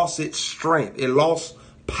done lost its strength. It lost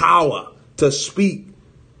power to speak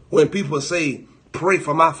when people say, pray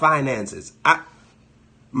for my finances.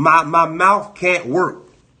 My mouth can't work.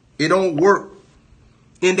 It don't work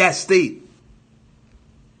in that state.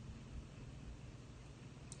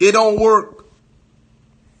 It don't work.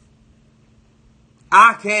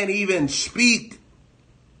 I can't even speak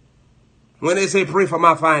when they say pray for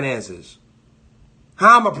my finances.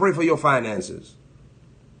 How am I pray for your finances?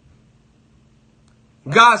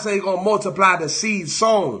 God say he's going to multiply the seed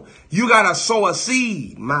sown. You got to sow a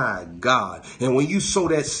seed. My God. And when you sow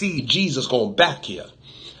that seed, Jesus going to back you.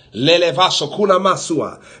 Man,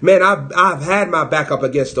 I've had my back up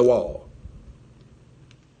against the wall.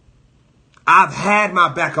 I've had my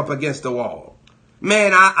back up against the wall.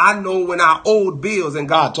 Man, I know when I owed bills and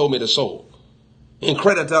God told me to sow. And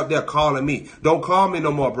creditor up there calling me. Don't call me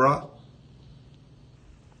no more, bro.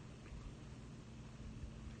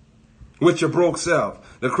 With your broke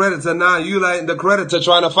self. The creditor now, you like the creditor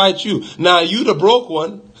trying to fight you. Now you the broke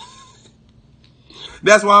one.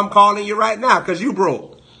 That's why I'm calling you right now, because you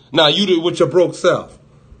broke. Now you do it with your broke self.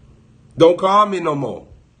 Don't call me no more.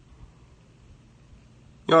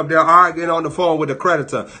 You know, they're arguing on the phone with the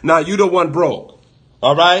creditor. Now you the one broke.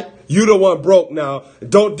 All right? You the one broke now.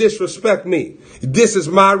 Don't disrespect me. This is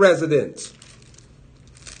my residence.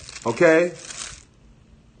 Okay?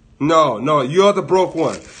 No, you're the broke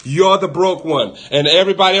one. You're the broke one. And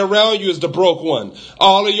everybody around you is the broke one.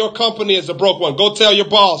 All of your company is the broke one. Go tell your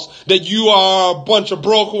boss that you are a bunch of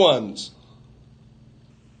broke ones.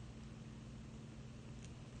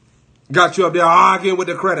 Got you up there arguing with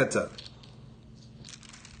the creditor.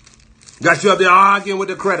 Got you up there arguing with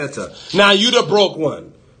the creditor. Now you the broke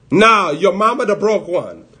one. Now your mama the broke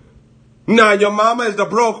one. Now your mama is the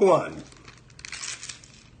broke one.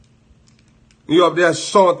 You up there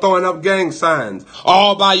throwing up gang signs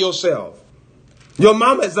all by yourself. Your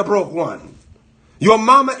mama is the broke one. Your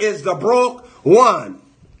mama is the broke one.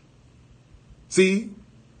 See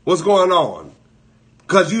what's going on?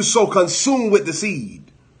 Because you so consumed with the seed.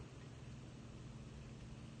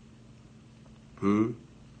 You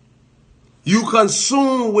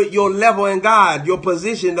consumed with your level in God. Your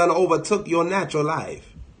position done overtook your natural life.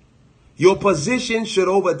 Your position should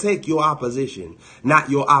overtake your opposition,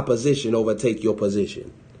 not your opposition overtake your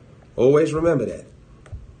position. Always remember that.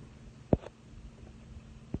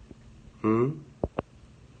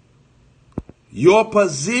 Your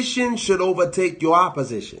position should overtake your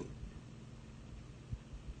opposition,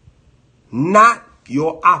 not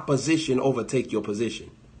your opposition overtake your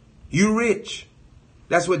position. You rich.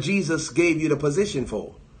 That's what Jesus gave you the position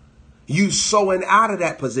for. You sowing out of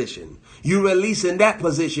that position. You releasing that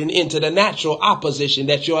position into the natural opposition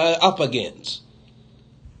that you're up against.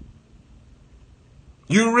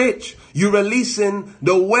 You rich. You releasing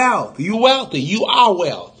the wealth. You wealthy. You are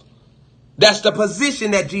wealth. That's the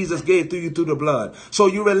position that Jesus gave to you through the blood. So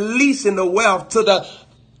you're releasing the wealth to the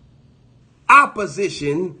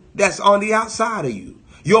opposition that's on the outside of you.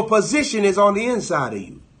 Your position is on the inside of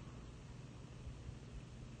you.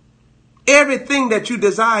 Everything that you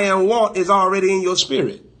desire and want is already in your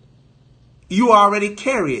spirit. You already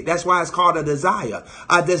carry it. That's why it's called a desire.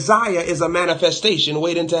 A desire is a manifestation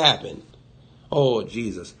waiting to happen. Oh,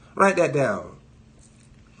 Jesus. Write that down.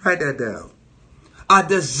 Write that down. A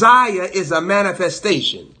desire is a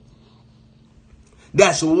manifestation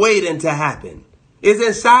that's waiting to happen. It's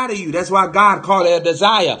inside of you. That's why God called it a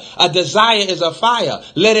desire. A desire is a fire.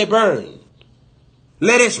 Let it burn.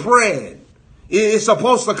 Let it spread. It's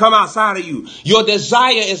supposed to come outside of you. Your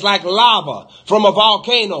desire is like lava from a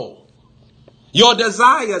volcano. Your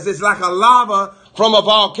desires is like a lava from a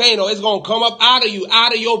volcano. It's going to come up out of you,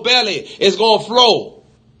 out of your belly. It's going to flow.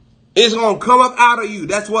 It's going to come up out of you.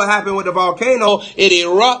 That's what happened with the volcano. It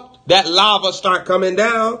erupts. That lava start coming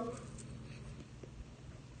down.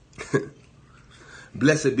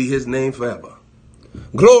 Blessed be his name forever.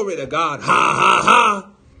 Glory to God. Ha, ha, ha.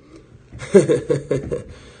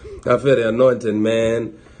 I feel the anointing,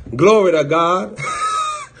 man. Glory to God.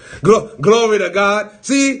 Glory to God.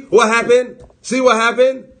 See what happened? See what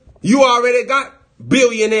happened? You already got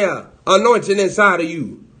billionaire anointing inside of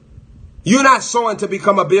you. You're not sowing to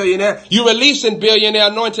become a billionaire. You're releasing billionaire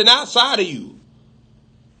anointing outside of you.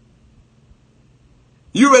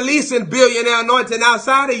 You're releasing billionaire anointing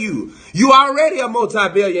outside of you. You already a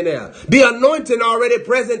multi-billionaire. The anointing already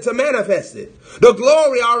present to manifest it. The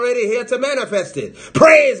glory already here to manifest it.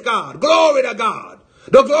 Praise God. Glory to God.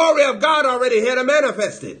 The glory of God already here to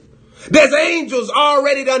manifest it. There's angels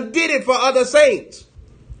already done did it for other saints.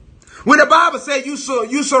 When the Bible says you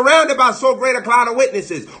surrounded by so great a cloud of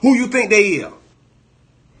witnesses, who you think they are?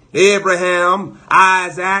 Abraham,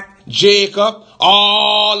 Isaac, Jacob,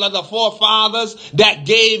 all of the forefathers that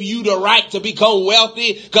gave you the right to become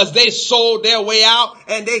wealthy because they sold their way out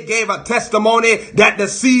and they gave a testimony that the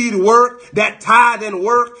seed worked, that tithing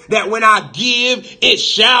worked, that when I give, it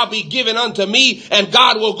shall be given unto me, and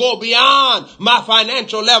God will go beyond my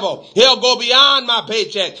financial level. He'll go beyond my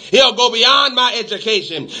paycheck. He'll go beyond my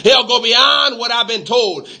education. He'll go beyond what I've been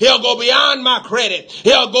told. He'll go beyond my credit.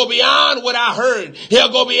 He'll go beyond what I heard.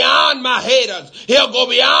 He'll go beyond my haters. He'll go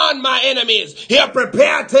beyond my enemies. He'll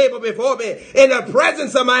prepare a table before me in the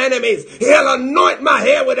presence of my enemies. He'll anoint my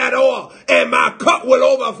head with that oil and my cup will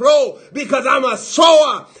overflow because I'm a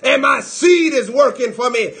sower and my seed is working for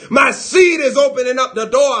me. My seed is opening up the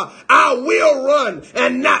door. I will run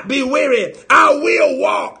and not be weary. I will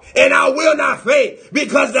walk and I will not faint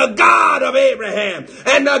because the God of Abraham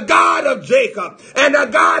and the God of Jacob and the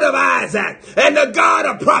God of Isaac and the God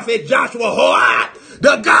of Prophet Joshua,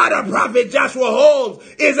 the God of Prophet Joshua Holmes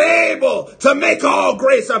is able to make all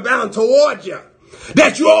grace abound toward you,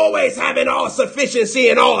 that you always have in all sufficiency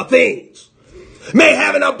in all things, may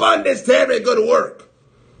have an abundance to every good work.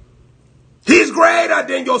 He's greater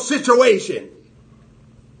than your situation.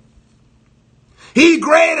 He's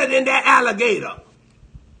greater than that alligator.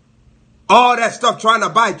 All that stuff trying to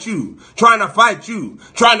bite you, trying to fight you,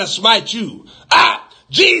 trying to smite you.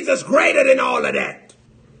 Jesus greater than all of that.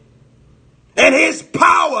 And his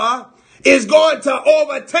power is going to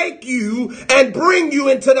overtake you and bring you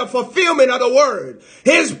into the fulfillment of the word.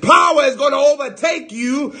 His power is going to overtake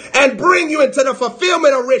you and bring you into the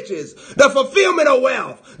fulfillment of riches, the fulfillment of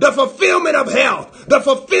wealth, the fulfillment of health, the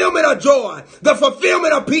fulfillment of joy, the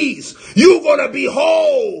fulfillment of peace. You're going to be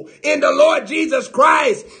whole in the Lord Jesus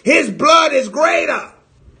Christ. His blood is greater.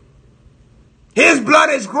 His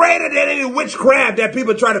blood is greater than any witchcraft that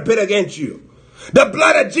people try to pit against you. The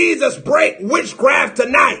blood of Jesus break witchcraft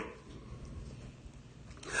tonight.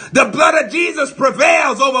 The blood of Jesus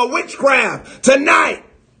prevails over witchcraft tonight.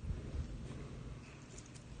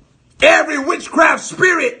 Every witchcraft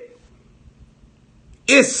spirit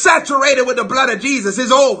is saturated with the blood of Jesus.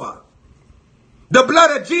 It's over. The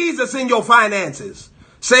blood of Jesus in your finances.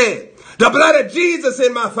 Say it. The blood of Jesus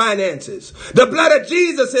in my finances. The blood of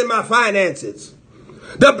Jesus in my finances.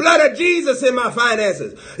 The blood of Jesus in my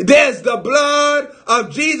finances. There's the blood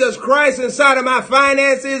of Jesus Christ inside of my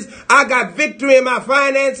finances. I got victory in my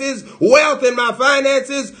finances, wealth in my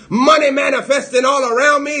finances, money manifesting all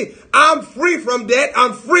around me. I'm free from debt.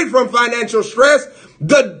 I'm free from financial stress.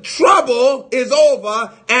 The trouble is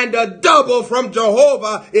over and the double from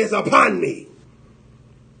Jehovah is upon me.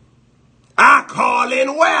 I call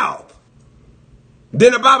in wealth.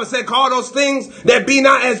 Then the Bible said, call those things that be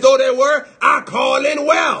not as though they were. I call in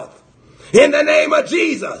wealth. In the name of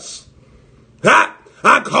Jesus. I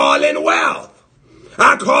call in wealth.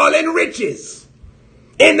 I call in riches.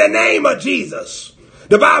 In the name of Jesus.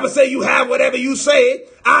 The Bible says you have whatever you say.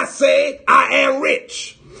 I say I am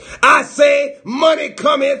rich. I say money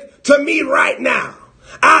cometh to me right now.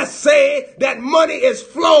 I say that money is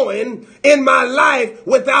flowing in my life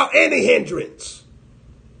without any hindrance.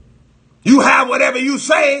 You have whatever you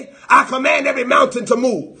say. I command every mountain to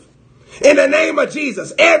move. In the name of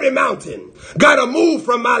Jesus, every mountain got to move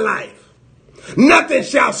from my life. Nothing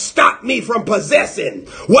shall stop me from possessing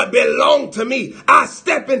what belongs to me. I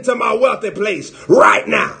step into my wealthy place right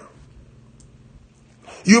now.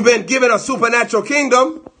 You've been given a supernatural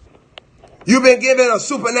kingdom. You've been given a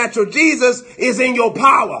supernatural Jesus is in your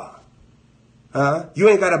power. You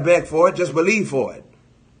ain't got to beg for it. Just believe for it.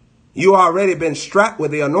 You already been strapped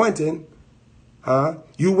with the anointing.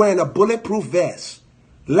 You wearing a bulletproof vest.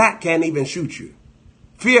 Lack can't even shoot you.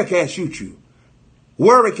 Fear can't shoot you.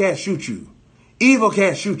 Worry can't shoot you. Evil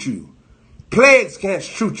can't shoot you. Plagues can't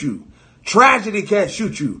shoot you. Tragedy can't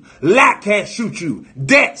shoot you. Lack can't shoot you.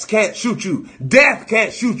 Debts can't shoot you. Death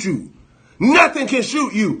can't shoot you. Nothing can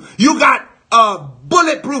shoot you. You got a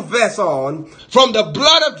bulletproof vest on from the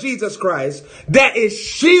blood of Jesus Christ that is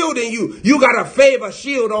shielding you. You got a favor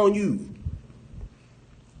shield on you.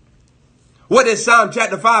 What does Psalm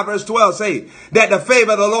chapter 5 verse 12 say? That the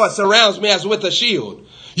favor of the Lord surrounds me as with a shield.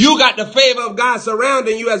 You got the favor of God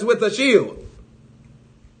surrounding you as with a shield.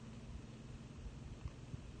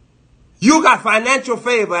 You got financial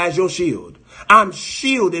favor as your shield. I'm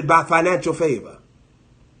shielded by financial favor.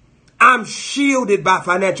 I'm shielded by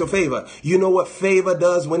financial favor. You know what favor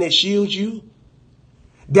does when it shields you?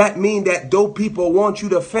 That means that though people want you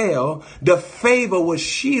to fail, the favor will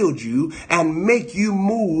shield you and make you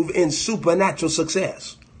move in supernatural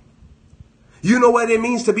success. You know what it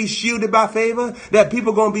means to be shielded by favor? That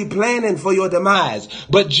people going to be planning for your demise,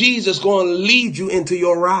 but Jesus going to lead you into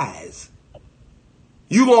your rise.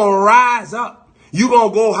 You're going to rise up. You're going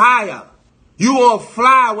to go higher. You're going to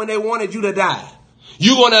fly when they wanted you to die.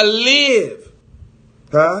 You're going to live.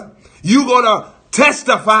 You're going to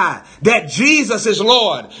testify that Jesus is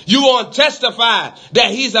Lord. You're going to testify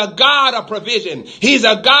that he's a God of provision. He's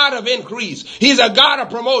a God of increase. He's a God of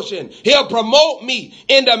promotion. He'll promote me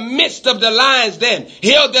in the midst of the lions den.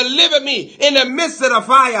 He'll deliver me in the midst of the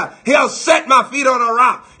fire. He'll set my feet on a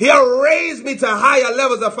rock. He'll raise me to higher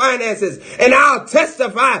levels of finances. And I'll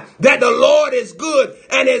testify that the Lord is good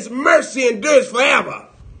and his mercy endures forever.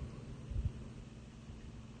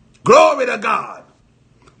 Glory to God.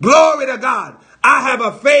 Glory to God. I have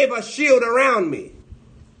a favor shield around me.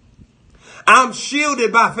 I'm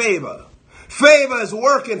shielded by favor. Favor is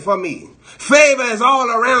working for me. Favor is all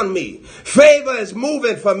around me. Favor is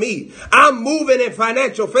moving for me. I'm moving in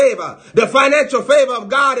financial favor. The financial favor of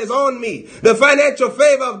God is on me. The financial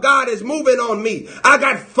favor of God is moving on me. I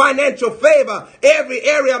got financial favor every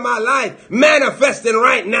area of my life manifesting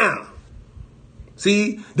right now.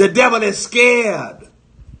 See, the devil is scared.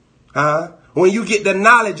 When you get the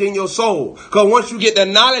knowledge in your soul. Because once you get the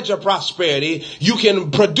knowledge of prosperity, you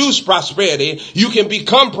can produce prosperity. You can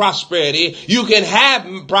become prosperity. You can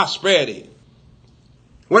have prosperity.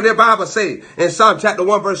 What did the Bible say in Psalm chapter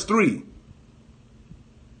 1 verse 3?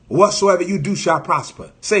 Whatsoever you do shall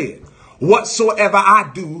prosper. Say it. Whatsoever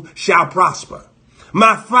I do shall prosper.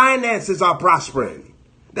 My finances are prospering.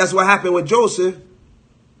 That's what happened with Joseph.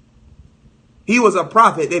 He was a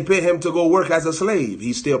prophet. They paid him to go work as a slave.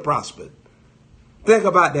 He still prospered. Think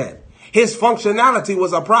about that. His functionality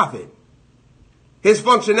was a prophet. His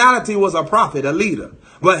functionality was a prophet, a leader.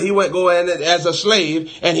 But he went go in as a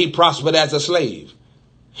slave and he prospered as a slave.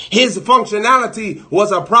 His functionality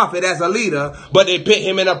was a prophet as a leader, but they put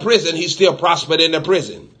him in a prison. He still prospered in the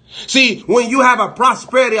prison. See, when you have a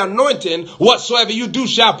prosperity anointing, whatsoever you do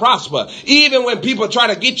shall prosper. Even when people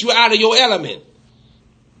try to get you out of your element.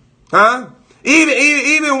 Huh?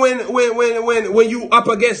 Even when you up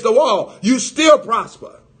against the wall, you still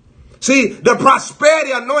prosper. See, the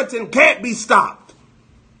prosperity anointing can't be stopped.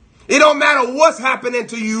 It don't matter what's happening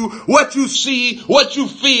to you, what you see, what you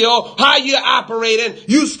feel, how you're operating.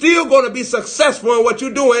 You still going to be successful in what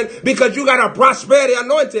you're doing because you got a prosperity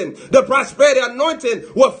anointing. The prosperity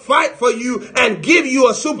anointing will fight for you and give you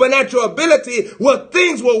a supernatural ability where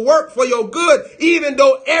things will work for your good. Even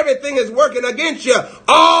though everything is working against you,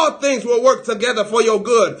 all things will work together for your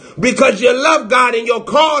good because you love God and you're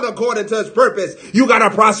called according to his purpose. You got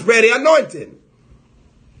a prosperity anointing.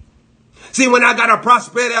 See, when I got a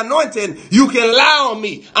prosperity anointing, you can lie on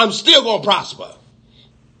me. I'm still going to prosper.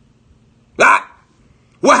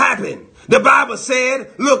 What happened? The Bible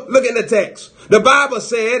said, look in the text. The Bible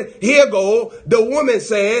said, here go, the woman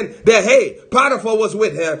saying that, hey, Potiphar was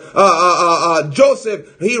with her.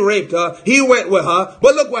 Joseph, he raped her. He went with her.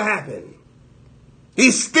 But look what happened.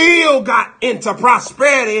 He still got into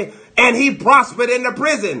prosperity and he prospered in the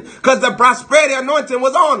prison because the prosperity anointing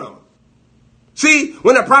was on him. See,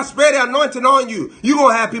 when the prosperity anointing on you, you're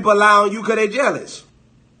going to have people lie on you because they're jealous.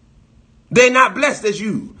 They're not blessed as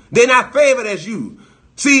you. They're not favored as you.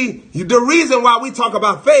 See, the reason why we talk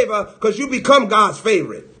about favor, because you become God's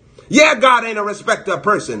favorite. Yeah, God ain't a respecter of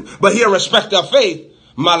person, but he a respecter of faith.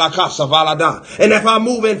 Malakasa valada. And if I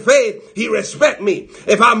move in faith, he respect me.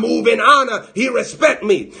 If I move in honor, he respect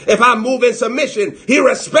me. If I move in submission, he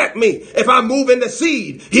respect me. If I move in the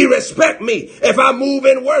seed, he respect me. If I move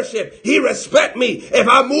in worship, he respect me. If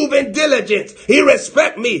I move in diligence, he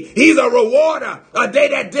respect me. He's a rewarder. They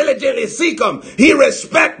that diligently seek him. He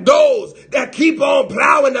respect those that keep on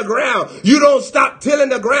plowing the ground. You don't stop tilling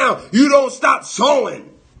the ground. You don't stop sowing.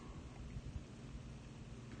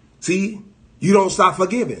 See? You don't stop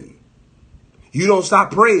forgiving. You don't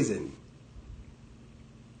stop praising.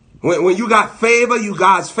 When you got favor, you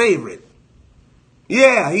God's favorite.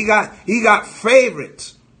 Yeah, he got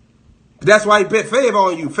favorites. That's why he put favor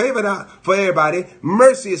on you. Favor not for everybody.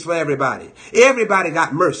 Mercy is for everybody. Everybody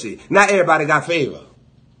got mercy. Not everybody got favor.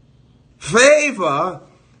 Favor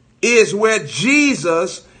is where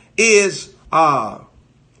Jesus is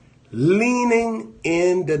leaning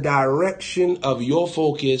in the direction of your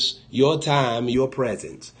focus, your time, your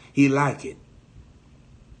presence. He like it.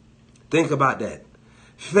 Think about that.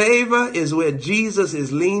 Favor is where Jesus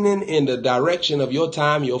is leaning in the direction of your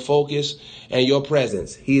time, your focus, and your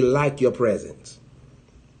presence. He like your presence.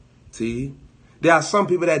 See? There are some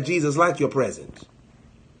people that Jesus like your presence.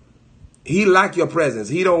 He like your presence.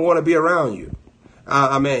 He don't want to be around you.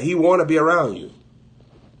 He want to be around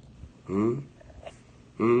you.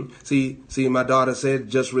 See, my daughter said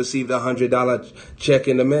just received a $100 check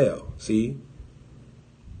in the mail. See?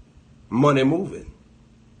 Money moving.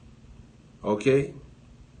 Okay?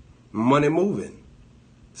 Money moving.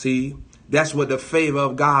 See? That's what the favor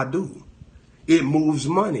of God do. It moves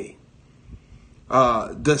money.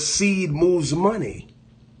 The seed moves money.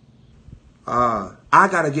 I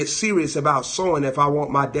got to get serious about sowing if I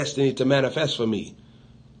want my destiny to manifest for me.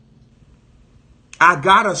 I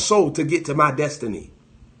got to sow to get to my destiny.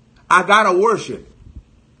 I got to worship.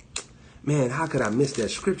 Man, how could I miss that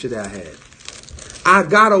scripture that I had? I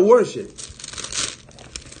got to worship.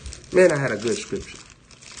 Man, I had a good scripture.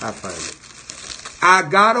 I find it. I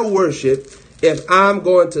got to worship if I'm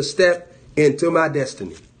going to step into my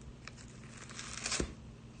destiny.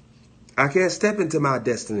 I can't step into my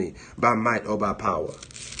destiny by might or by power.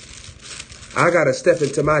 I got to step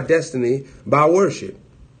into my destiny by worship.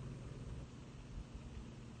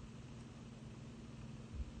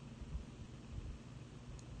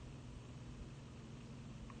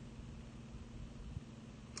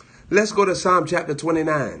 Let's go to Psalm chapter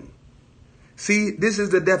 29. See, this is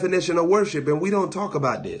the definition of worship, and we don't talk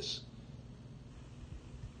about this.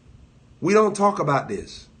 We don't talk about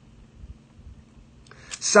this.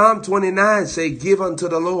 Psalm 29 say, give unto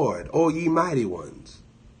the Lord, O ye mighty ones.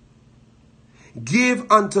 Give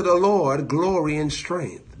unto the Lord glory and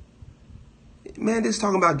strength. Man, this is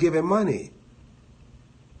talking about giving money.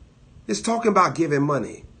 It's talking about giving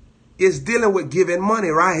money. It's dealing with giving money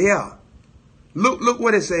right here. Look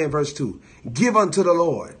what it says in verse 2. Give unto the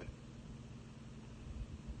Lord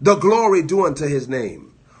the glory due unto his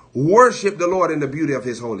name. Worship the Lord in the beauty of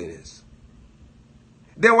his holiness.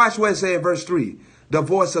 Then watch what it says in verse 3. The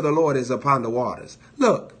voice of the Lord is upon the waters.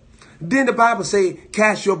 Look, didn't the Bible say,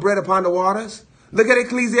 cast your bread upon the waters? Look at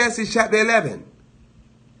Ecclesiastes chapter 11.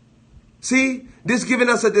 See, this giving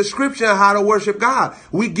us a description of how to worship God.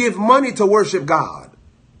 We give money to worship God.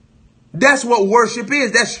 That's what worship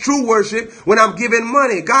is. That's true worship when I'm giving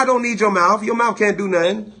money. God don't need your mouth. Your mouth can't do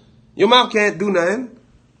nothing. Your mouth can't do nothing.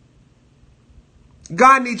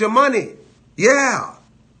 God needs your money. Yeah.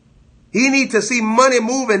 He needs to see money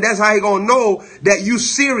moving. That's how he going to know that you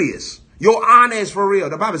serious. Your honor is for real.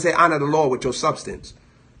 The Bible says honor the Lord with your substance.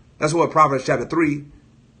 That's what Proverbs chapter 3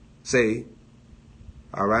 say.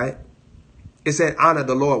 All right. It said honor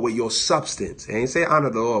the Lord with your substance. It ain't say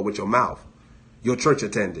honor the Lord with your mouth, your church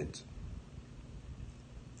attendance.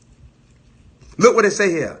 Look what it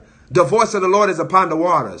say here. The voice of the Lord is upon the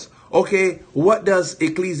waters. Okay, what does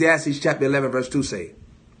Ecclesiastes chapter 11 verse 2 say?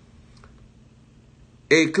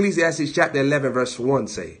 Ecclesiastes chapter 11 verse 1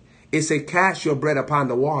 say. It say, cast your bread upon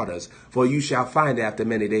the waters, for you shall find it after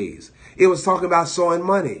many days. It was talking about sowing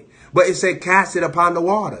money, but it said cast it upon the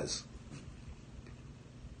waters.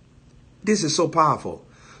 This is so powerful.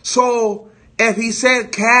 So if he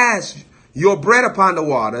said cast your bread upon the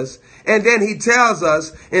waters, and then he tells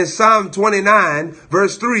us in Psalm 29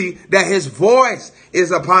 verse 3 that his voice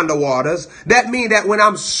is upon the waters, that means that when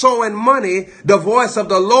I'm sowing money, the voice of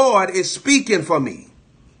the Lord is speaking for me.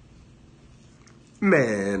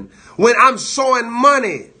 Man, when I'm sowing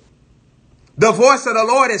money, the voice of the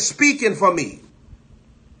Lord is speaking for me.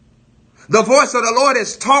 The voice of the Lord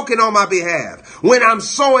is talking on my behalf. When I'm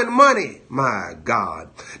sowing money, my God.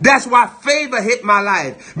 That's why favor hit my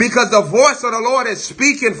life. Because the voice of the Lord is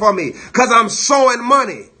speaking for me. Because I'm sowing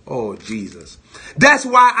money. Oh, Jesus. That's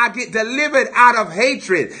why I get delivered out of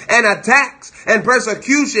hatred and attacks and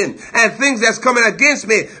persecution and things that's coming against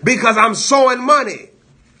me. Because I'm sowing money.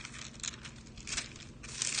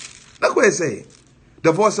 Look what it says.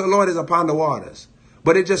 The voice of the Lord is upon the waters.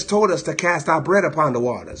 But it just told us to cast our bread upon the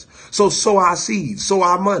waters. So sow our seeds, sow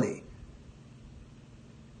our money.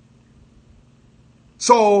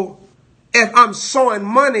 So if I'm sowing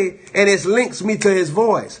money and it links me to his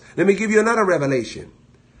voice, let me give you another revelation.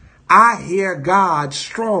 I hear God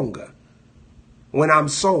stronger when I'm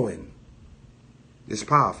sowing. It's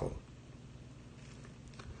powerful.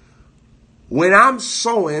 When I'm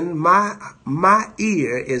sowing, my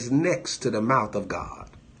ear is next to the mouth of God.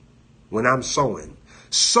 When I'm sowing.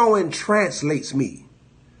 Sowing translates me.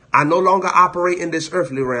 I no longer operate in this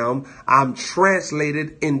earthly realm. I'm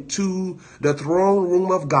translated into the throne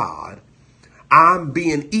room of God. I'm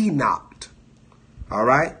being Enoched. All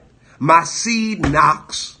right. My seed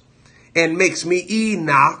knocks and makes me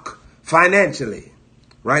Enoch financially.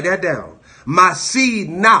 Write that down. My seed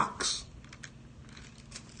knocks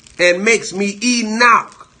and makes me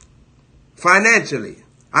Enoch financially.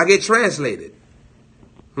 I get translated.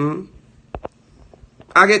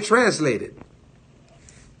 I get translated.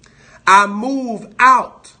 I move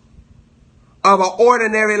out of an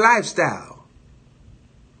ordinary lifestyle.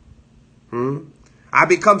 I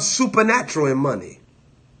become supernatural in money.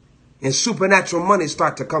 And supernatural money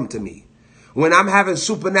start to come to me. When I'm having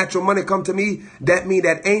supernatural money come to me, that means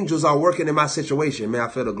that angels are working in my situation. Man, I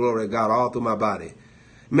feel the glory of God all through my body.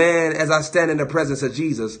 Man, as I stand in the presence of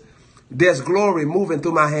Jesus, there's glory moving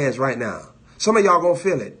through my hands right now. Some of y'all gonna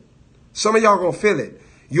feel it. Some of y'all gonna feel it.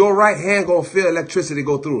 Your right hand gonna feel electricity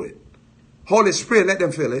go through it. Holy Spirit, let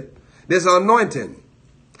them feel it. There's an anointing.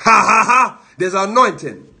 Ha ha ha. There's an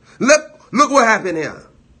anointing. Look what happened here.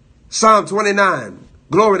 Psalm 29.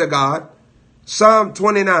 Glory to God. Psalm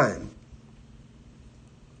 29.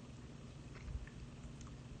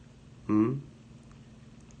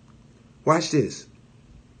 Watch this.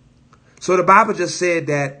 So the Bible just said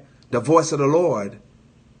that the voice of the Lord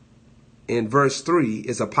in verse 3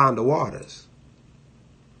 is upon the waters.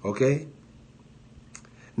 Okay.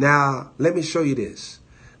 Now, let me show you this.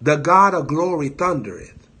 The God of glory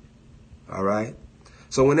thundereth. All right.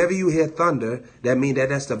 So whenever you hear thunder, that means that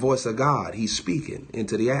that's the voice of God. He's speaking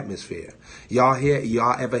into the atmosphere. Y'all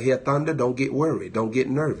ever hear thunder? Don't get worried. Don't get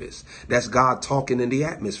nervous. That's God talking in the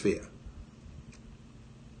atmosphere.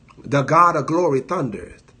 The God of glory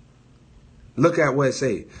thundereth. Look at what it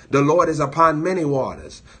says. The Lord is upon many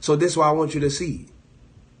waters. So this is what I want you to see.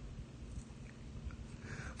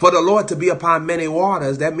 For the Lord to be upon many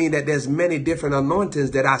waters, that means that there's many different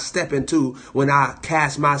anointings that I step into when I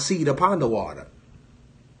cast my seed upon the water.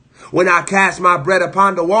 When I cast my bread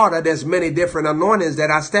upon the water, there's many different anointings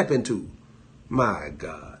that I step into. My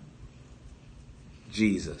God.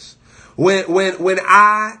 Jesus. When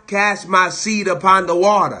I cast my seed upon the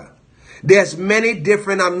water, there's many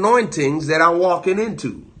different anointings that I'm walking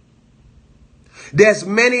into. There's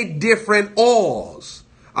many different oils,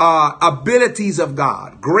 abilities of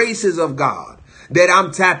God, graces of God that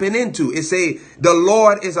I'm tapping into. It say the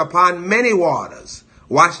Lord is upon many waters.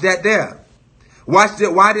 Watch that there. Watch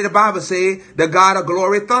that. Why did the Bible say the God of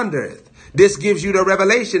glory thundereth? This gives you the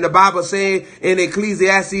revelation. The Bible say in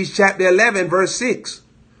Ecclesiastes chapter 11, verse 6,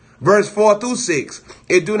 verse 4 through 6.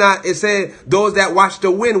 It said those that watch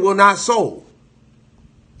the wind will not sow.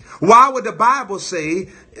 Why would the Bible say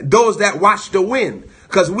those that watch the wind?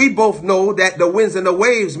 Because we both know that the winds and the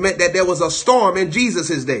waves meant that there was a storm in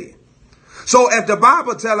Jesus' day. So if the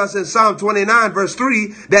Bible tells us in Psalm 29 verse 3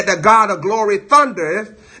 that the God of glory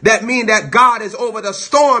thundereth, that means that God is over the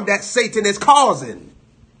storm that Satan is causing.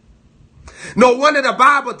 No wonder the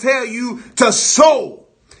Bible tell you to sow.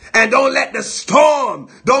 And don't let the storm,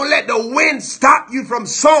 don't let the wind stop you from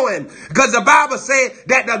sowing. Because the Bible says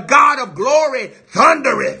that the God of glory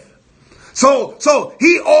thundereth. So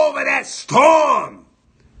he over that storm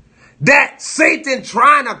that Satan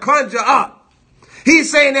trying to conjure up.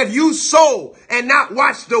 He's saying if you sow and not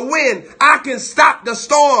watch the wind, I can stop the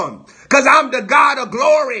storm. Because I'm the God of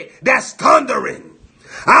glory that's thundering.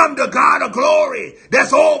 I'm the God of glory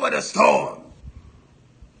that's over the storm.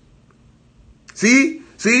 See,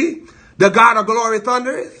 the God of glory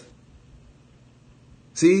thundereth.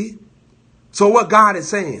 See, so what God is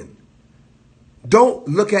saying, don't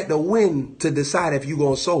look at the wind to decide if you're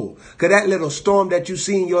going to sow. Because that little storm that you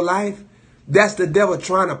see in your life, that's the devil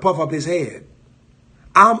trying to puff up his head.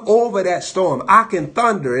 I'm over that storm. I can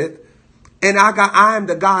thunder it, and I am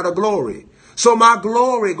the God of glory. So my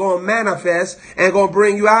glory going to manifest and going to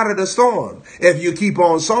bring you out of the storm if you keep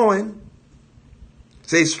on sowing.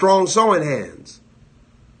 Say strong sowing hands.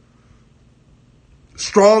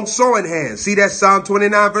 Strong sowing hands. See that Psalm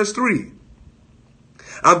 29 verse 3.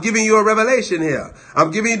 I'm giving you a revelation here.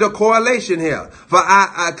 I'm giving you the correlation here for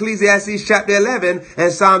Ecclesiastes chapter 11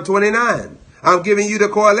 and Psalm 29. I'm giving you the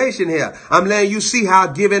correlation here. I'm letting you see how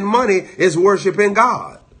giving money is worshiping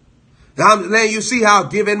God. I'm letting you see how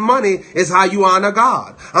giving money is how you honor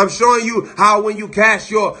God. I'm showing you how when you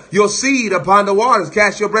cast your seed upon the waters,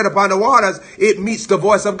 cast your bread upon the waters, it meets the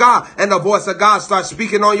voice of God. And the voice of God starts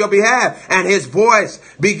speaking on your behalf. And his voice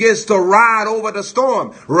begins to ride over the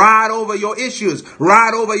storm, ride over your issues,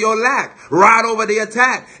 ride over your lack, ride over the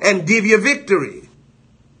attack, and give you victory.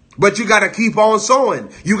 But you got to keep on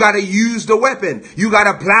sowing. You got to use the weapon. You got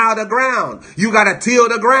to plow the ground. You got to till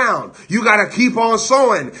the ground. You got to keep on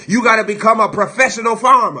sowing. You got to become a professional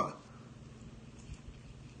farmer.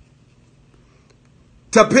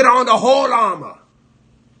 To put on the whole armor.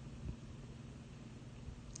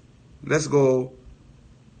 Let's go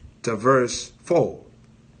to verse 4.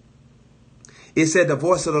 It said the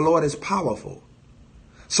voice of the Lord is powerful.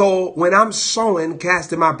 So when I'm sowing,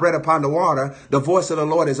 casting my bread upon the water, the voice of the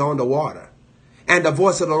Lord is on the water. And the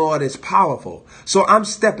voice of the Lord is powerful. So I'm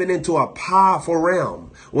stepping into a powerful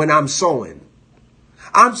realm when I'm sowing.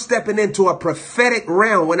 I'm stepping into a prophetic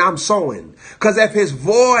realm when I'm sowing. Because if his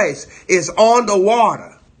voice is on the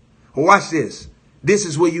water, watch this. This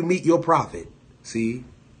is where you meet your prophet. See?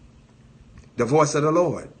 The voice of the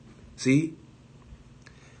Lord. See?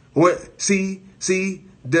 See,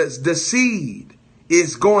 the seed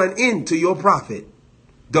is going into your prophet,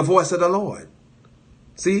 the voice of the Lord.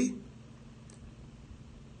 See?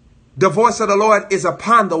 The voice of the Lord is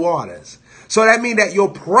upon the waters. So that means that your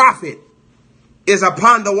prophet is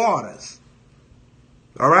upon the waters.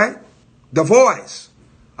 All right? The voice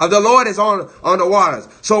of the Lord is on the waters.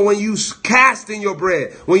 So when you casting your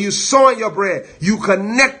bread, when you sowing your bread, you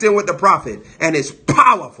connecting with the prophet, and it's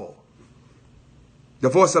powerful. The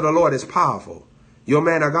voice of the Lord is powerful. Your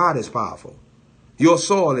man of God is powerful. Your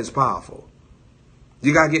soul is powerful.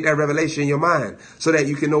 You got to get that revelation in your mind so that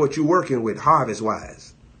you can know what you're working with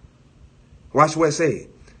harvest-wise. Watch what it say.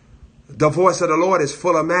 The voice of the Lord is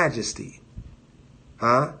full of majesty.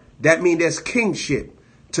 That means there's kingship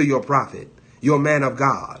to your prophet, your man of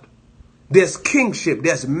God. There's kingship,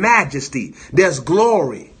 there's majesty, there's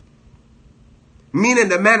glory. Meaning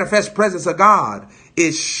the manifest presence of God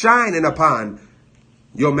is shining upon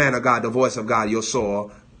your man of God, the voice of God, your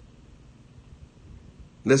soul.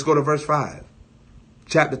 Let's go to verse 5.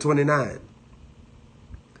 Chapter 29.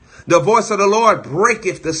 The voice of the Lord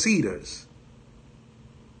breaketh the cedars.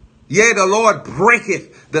 Yea, the Lord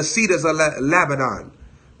breaketh the cedars of Lebanon.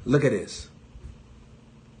 Look at this.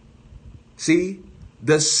 See?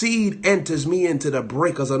 The seed enters me into the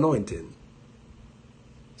breaker's anointing.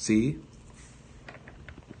 See?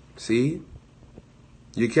 See?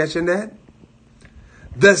 You catching that?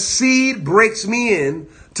 The seed breaks me in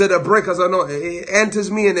to the breaker's anointing. It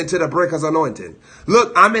enters me in into the breaker's anointing.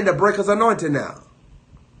 Look, I'm in the breaker's anointing now.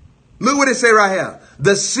 Look what it say right here.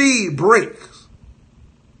 The seed breaks.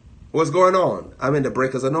 What's going on? I'm in the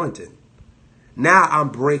breaker's anointing. Now I'm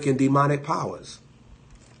breaking demonic powers.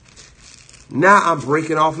 Now I'm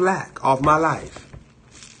breaking off lack off my life.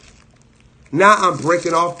 Now I'm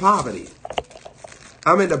breaking off poverty.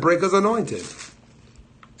 I'm in the breaker's anointing.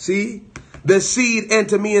 See? The seed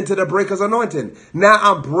enter me into the breaker's anointing. Now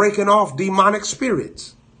I'm breaking off demonic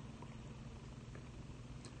spirits.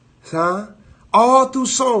 Huh? All through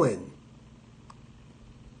sowing.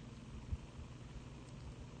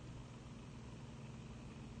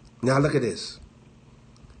 Now look at this.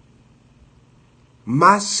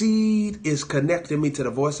 My seed is connecting me to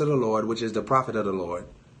the voice of the Lord, which is the prophet of the Lord.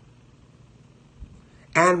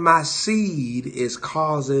 And my seed is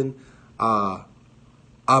causing a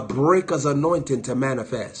breaker's anointing to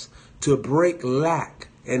manifest, to break lack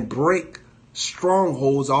and break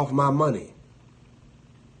strongholds off my money.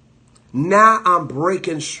 Now I'm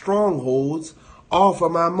breaking strongholds off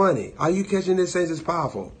of my money. Are you catching this? Saints? It's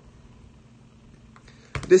powerful.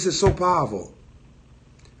 This is so powerful.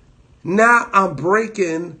 Now I'm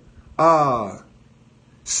breaking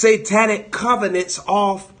satanic covenants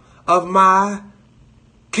off of my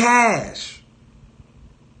cash,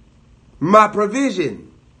 my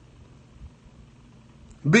provision.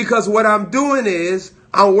 Because what I'm doing is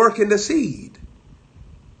I'm working the seed.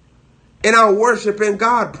 And I'm worshiping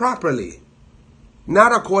God properly.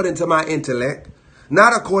 Not according to my intellect.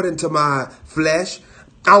 Not according to my flesh.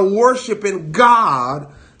 I'm worshiping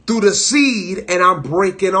God through the seed, and I'm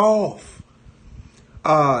breaking off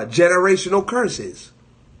generational curses.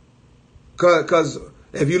 Because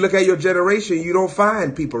if you look at your generation, you don't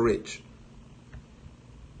find people rich.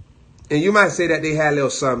 And you might say that they had a little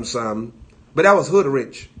something, but that was hood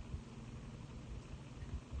rich.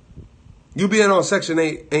 You being on Section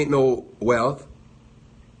 8 ain't no wealth.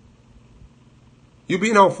 You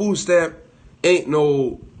being on food stamp ain't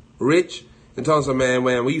no rich. And telling some man,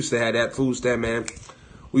 we used to have that food stamp, man.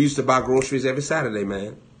 We used to buy groceries every Saturday,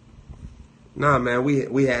 man. Nah, man,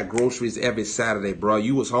 we had groceries every Saturday, bro.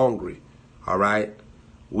 You was hungry, all right?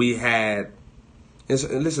 We had,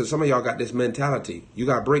 and listen, some of y'all got this mentality. You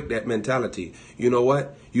got to break that mentality. You know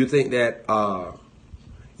what? You think that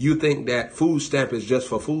food stamp is just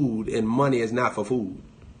for food and money is not for food.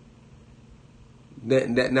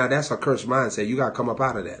 Now that's a cursed mindset. You got to come up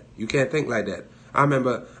out of that. You can't think like that. I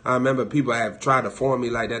remember people have tried to form me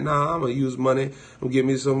like that. Nah, I'm gonna use money. Give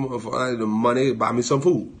me some money, buy me some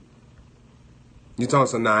food. You talking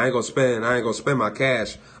some? Nah, I ain't gonna spend my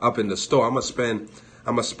cash up in the store. I'm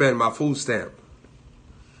gonna spend my food stamp.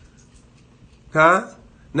 Huh?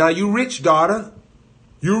 Now you rich, daughter.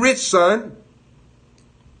 You rich, son.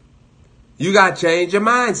 You gotta change your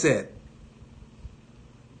mindset.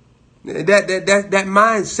 That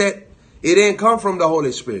mindset, it didn't come from the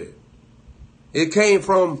Holy Spirit. It came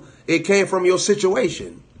from your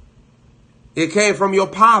situation. It came from your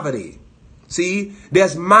poverty. See,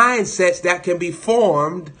 there's mindsets that can be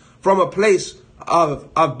formed from a place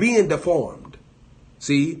of being deformed.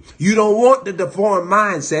 See, you don't want the deformed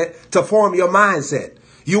mindset to form your mindset.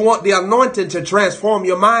 You want the anointing to transform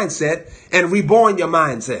your mindset and reborn your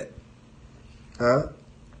mindset. Huh?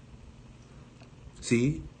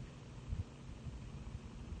 See?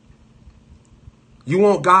 You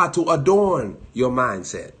want God to adorn your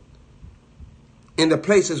mindset in the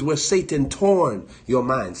places where Satan torn your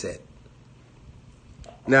mindset.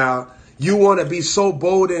 Now, you want to be so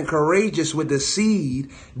bold and courageous with the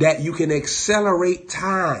seed that you can accelerate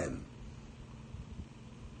time.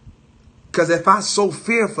 Because if I sow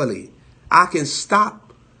fearfully, I can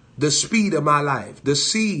stop the speed of my life. The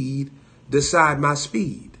seed decide my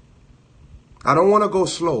speed. I don't want to go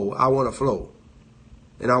slow. I want to flow.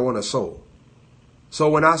 And I want to sow. So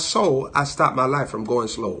when I sow, I stop my life from going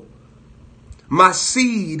slow. My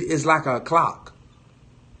seed is like a clock.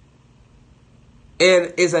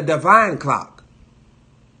 And it's a divine clock.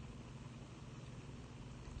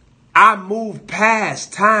 I move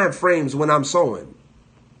past time frames when I'm sowing.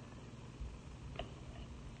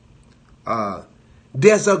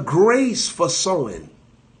 There's a grace for sowing.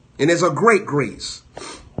 And there's a great grace.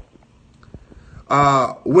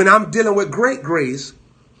 When I'm dealing with great grace,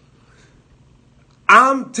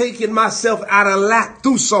 I'm taking myself out of lack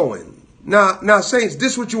through sowing. Now, saints,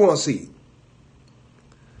 this is what you want to see.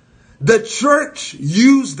 The church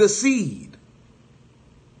used the seed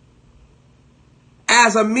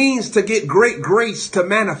as a means to get great grace to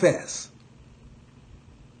manifest.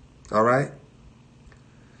 All right?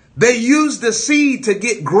 They used the seed to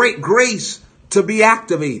get great grace to be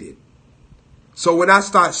activated. So when I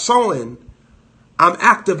start sowing, I'm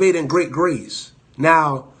activating great grace.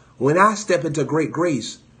 Now, when I step into great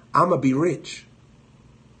grace, I'm going to be rich.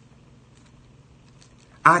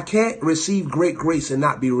 I can't receive great grace and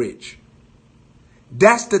not be rich.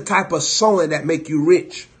 That's the type of sowing that make you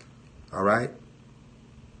rich. All right.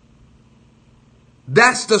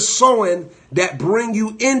 That's the sowing that bring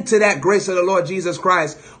you into that grace of the Lord Jesus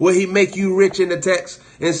Christ, where he make you rich in the text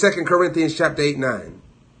in 2 Corinthians chapter 8-9.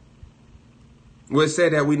 Where it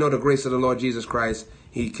said that we know the grace of the Lord Jesus Christ.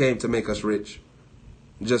 He came to make us rich.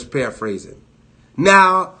 Just paraphrasing.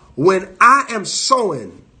 Now, when I am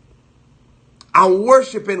sowing, I'm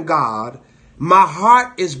worshiping God. My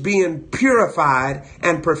heart is being purified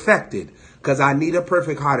and perfected, because I need a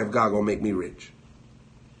perfect heart if God gonna make me rich.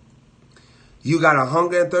 You got a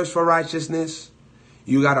hunger and thirst for righteousness.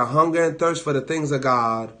 You got a hunger and thirst for the things of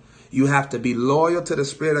God. You have to be loyal to the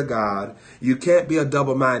Spirit of God. You can't be a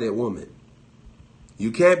double-minded woman.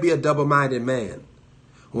 You can't be a double-minded man.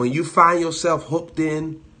 When you find yourself hooked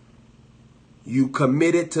in, you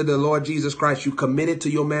committed to the Lord Jesus Christ. You committed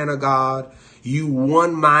to your man of God. You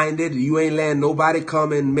one-minded. You ain't letting nobody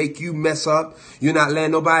come and make you mess up. You're not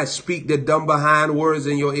letting nobody speak the dumb behind words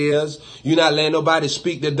in your ears. You're not letting nobody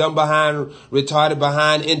speak the dumb behind, retarded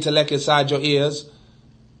behind intellect inside your ears.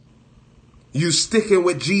 You sticking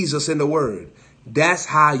with Jesus in the word. That's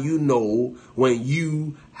how you know when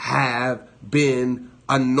you have been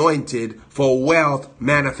anointed for wealth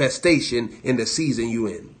manifestation in the season you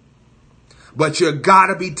in. But you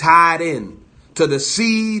gotta be tied in to the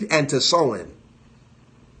seed and to sowing,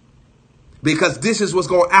 because this is what's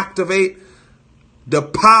going to activate the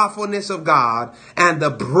powerfulness of God and the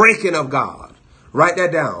breaking of God. Write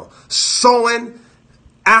that down. Sowing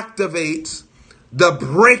activates the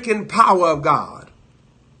breaking power of God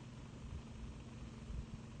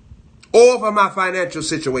over my financial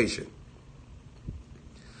situation.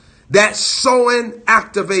 That sowing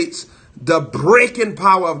activates the breaking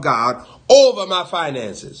power of God over my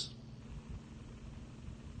finances.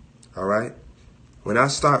 All right? When I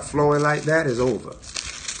start flowing like that, it's over.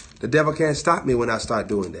 The devil can't stop me when I start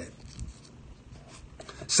doing that.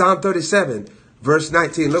 Psalm 37, verse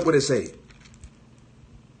 19, look what it says.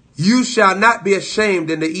 You shall not be ashamed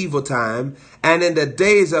in the evil time, and in the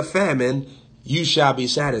days of famine, you shall be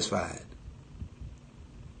satisfied.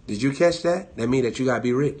 Did you catch that? That means that you got to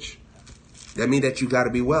be rich. That means that you got to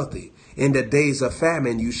be wealthy. In the days of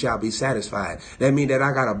famine, you shall be satisfied. That means that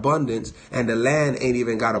I got abundance, and the land ain't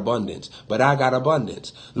even got abundance, but I got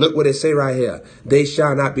abundance. Look what it say right here. They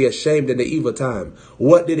shall not be ashamed in the evil time.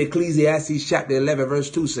 What did Ecclesiastes chapter 11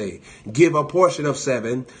 verse 2 say? Give a portion of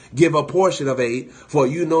 7, give a portion of 8, for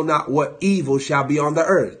you know not what evil shall be on the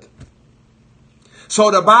earth.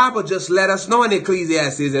 So the Bible just let us know in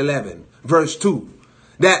Ecclesiastes 11 verse 2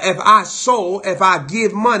 that if I sow, if I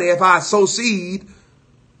give money, if I sow seed,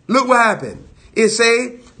 look what happened. It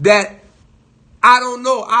say that I don't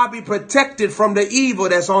know, I'll be protected from the evil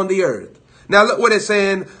that's on the earth. Now look what it's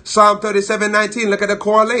saying, Psalm 37:19. Look at the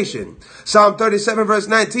correlation. Psalm 37 verse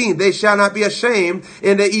 19. They shall not be ashamed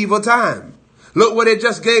in the evil time. Look what it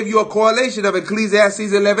just gave you a correlation of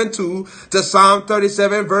Ecclesiastes 11:2 to Psalm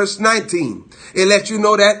 37 verse 19. It lets you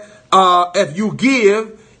know that if you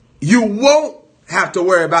give, you won't have to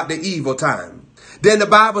worry about the evil time. Then the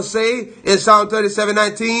Bible say in Psalm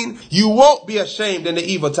 37:19, you won't be ashamed in the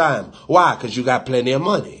evil time. Why? Because you got plenty of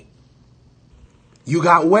money. You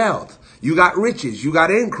got wealth. You got riches. You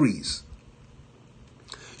got increase.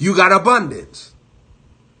 You got abundance.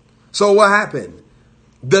 So what happened?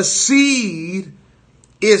 The seed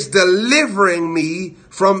is delivering me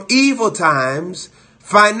from evil times,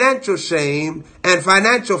 financial shame, and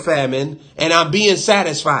financial famine, and I'm being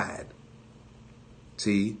satisfied.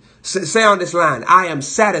 See? Say on this line, I am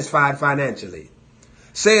satisfied financially.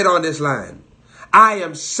 Say it on this line. I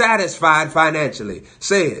am satisfied financially.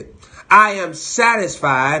 Say it. I am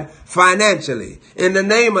satisfied financially. In the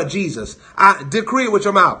name of Jesus, I decree it with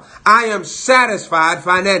your mouth. I am satisfied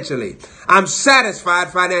financially. I'm satisfied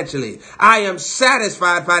financially. I am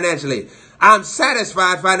satisfied financially. I'm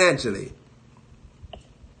satisfied financially.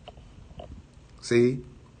 See?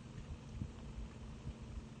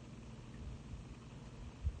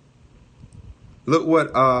 Look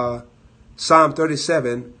what Psalm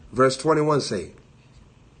 37 verse 21 say.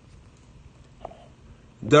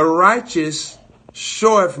 The righteous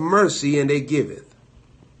showeth mercy, and they giveth.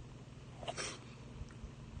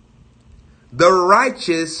 The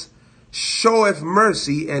righteous showeth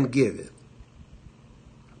mercy and giveth.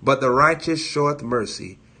 But the righteous showeth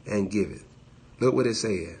mercy and giveth. Look what it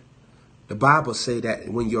say here. The Bible say that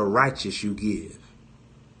when you're righteous, you give.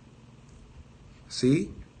 See?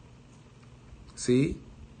 See?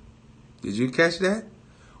 Did you catch that?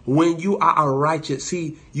 When you are a righteous,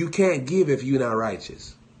 see, you can't give if you're not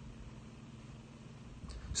righteous.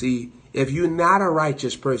 See, if you're not a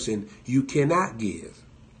righteous person, you cannot give.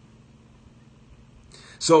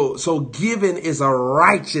 So giving is a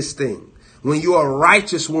righteous thing. When you're a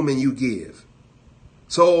righteous woman, you give.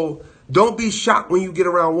 So don't be shocked when you get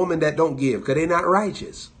around women that don't give, because they're not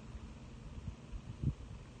righteous.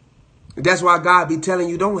 That's why God be telling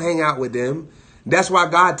you don't hang out with them. That's why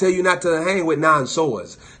God tell you not to hang with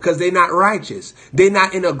non-sowers, because they're not righteous. They're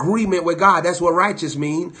not in agreement with God. That's what righteous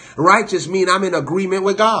mean. Righteous mean I'm in agreement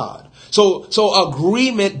with God. So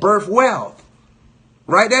agreement birth wealth.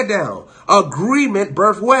 Write that down. Agreement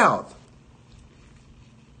birth wealth.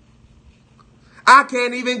 I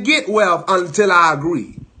can't even get wealth until I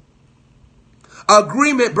agree.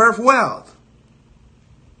 Agreement birth wealth.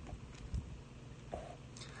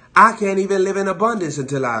 I can't even live in abundance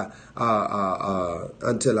until I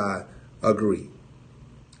agree.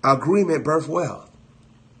 Agreement birth wealth.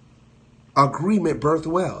 Agreement birth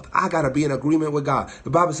wealth. I got to be in agreement with God. The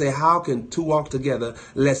Bible says, how can two walk together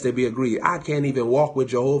lest they be agreed? I can't even walk with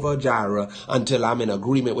Jehovah Jireh until I'm in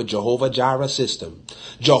agreement with Jehovah Jireh's system.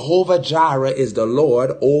 Jehovah Jireh is the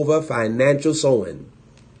Lord over financial sowing.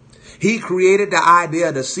 He created the idea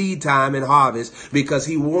of the seed time and harvest because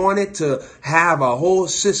he wanted to have a whole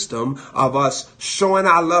system of us showing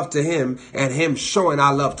our love to him and him showing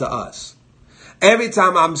our love to us. Every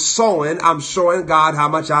time I'm sowing, I'm showing God how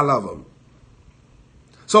much I love him.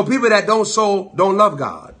 So people that don't sow don't love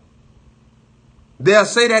God. They'll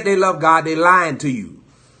say that they love God. They're lying to you.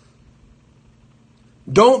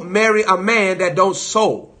 Don't marry a man that don't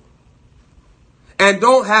sow. And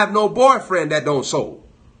don't have no boyfriend that don't sow.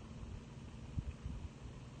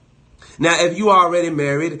 Now, if you are already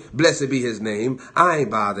married, blessed be his name. I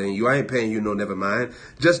ain't bothering you. I ain't paying you no never mind.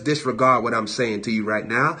 Just disregard what I'm saying to you right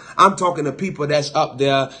now. I'm talking to people that's up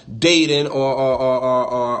there dating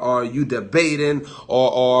or you debating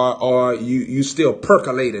or you still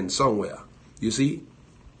percolating somewhere. You see?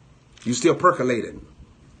 You still percolating.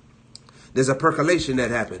 There's a percolation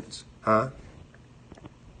that happens. Huh?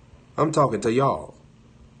 I'm talking to y'all.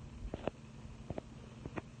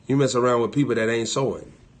 You mess around with people that ain't sowing.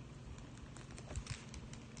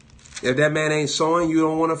 If that man ain't sowing, you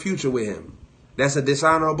don't want a future with him. That's a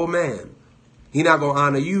dishonorable man. He not going to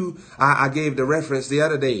honor you. I gave the reference the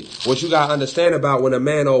other day. What you got to understand about when a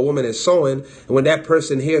man or a woman is sowing, and when that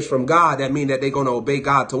person hears from God, that means that they're going to obey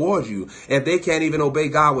God towards you. If they can't even obey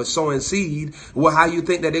God with sowing seed, well, how you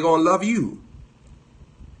think that they're going to love you?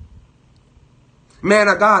 Man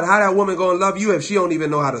of God, how that woman going to love you if she don't even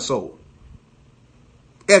know how to sow?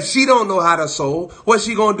 If she don't know how to sow, what's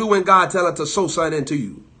she going to do when God tell her to sow something into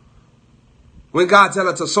you? When God tell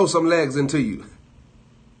her to sow some legs into you.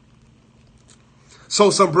 Sow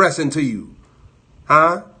some breasts into you.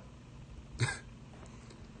 Huh?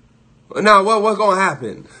 Now, what's going to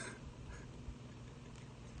happen?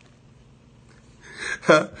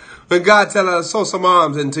 When God tell her to sow some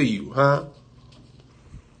arms into you. Huh?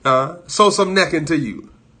 Sow some neck into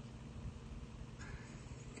you.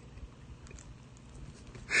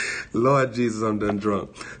 Lord Jesus, I'm done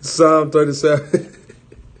drunk. Psalm 37.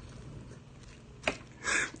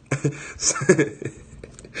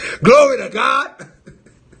 Glory to God.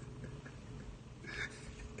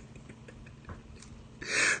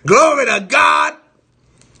 Glory to God.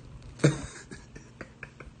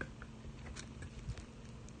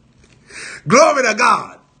 Glory to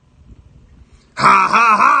God. Ha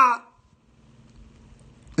ha ha.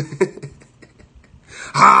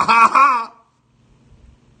 Ha ha ha.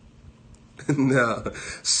 No.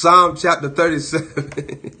 Psalm chapter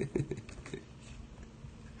 37.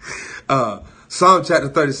 Psalm chapter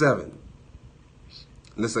 37.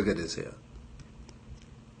 Let's look at this here.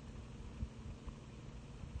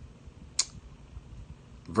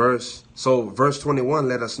 Verse 21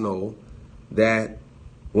 let us know that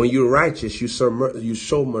when you're righteous, you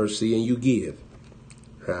show mercy and you give.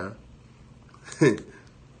 Huh?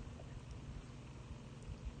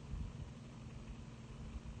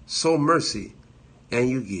 Sow mercy and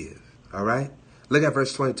you give. All right? Look at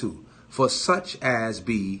verse 22. For such as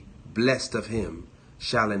be blessed of him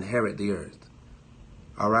shall inherit the earth.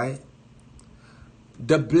 All right?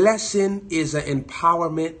 The blessing is an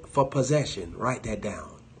empowerment for possession. Write that down.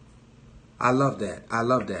 I love that. I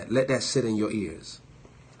love that. Let that sit in your ears.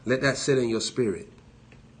 Let that sit in your spirit.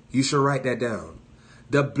 You should write that down.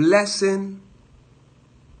 The blessing,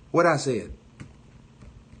 what I said.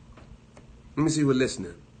 Let me see who's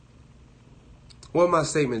listening. What was my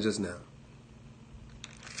statement just now?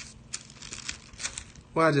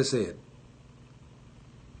 What I just said.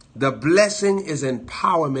 The blessing is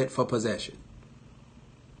empowerment for possession.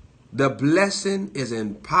 The blessing is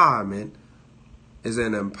an empowerment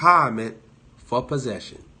for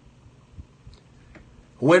possession.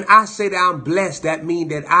 When I say that I'm blessed, that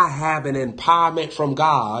means that I have an empowerment from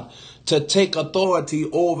God to take authority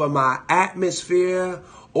over my atmosphere,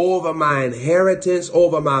 over my inheritance,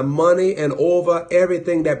 over my money, and over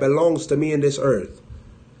everything that belongs to me in this earth.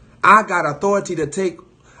 I got power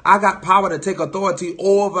to take authority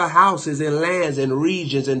over houses and lands and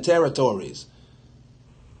regions and territories.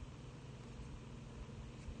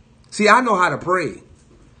 See, I know how to pray.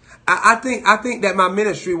 I think that my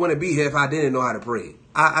ministry wouldn't be here if I didn't know how to pray.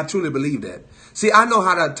 I truly believe that. See, I know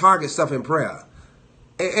how to target stuff in prayer.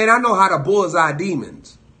 And I know how to bullseye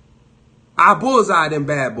demons. I bullseye them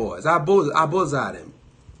bad boys. I bullseye them.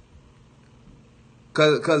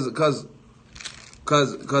 Cause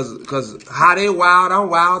how they wild, I'm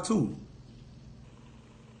wild too.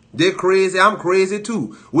 They're crazy, I'm crazy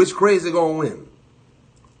too. Which crazy gonna win?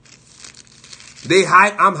 They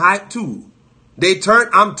hype, I'm hyped too.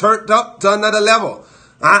 I'm turned up to another level.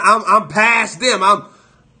 I'm past them.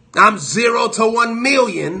 I'm 0 to 1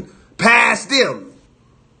 million past them.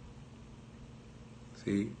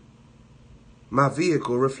 See, my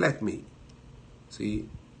vehicle reflect me. See,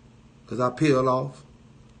 because I peel off.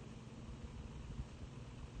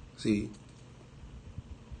 See,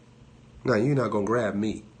 now you're not gonna grab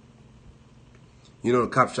me. You know the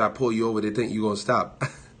cops try to pull you over, they think you're gonna stop.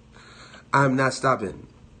 I'm not stopping.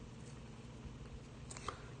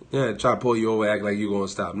 Yeah, try to pull you over, act like you're going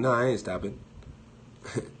to stop. No, I ain't stopping.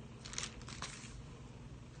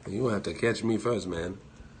 You're going to have to catch me first, man.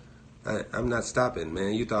 I'm not stopping,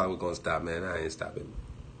 man. You thought I was going to stop, man. I ain't stopping.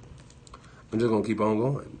 I'm just going to keep on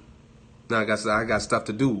going. Now, I got stuff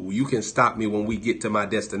to do. You can stop me when we get to my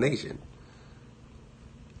destination.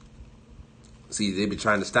 See, they be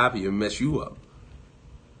trying to stop you and mess you up.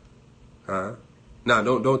 Huh? Now,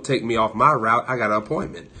 don't take me off my route. I got an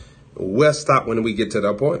appointment. We'll stop when we get to the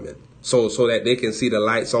appointment. So that they can see the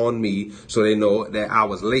lights on me, so they know that I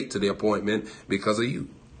was late to the appointment because of you.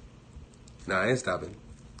 Nah, I ain't stopping.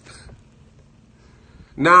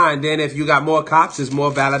 Nah, and then if you got more cops, it's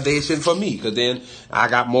more validation for me, because then I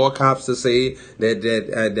got more cops to say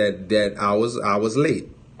that I was late.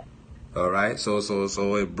 All right, so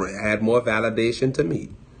it had more validation to me.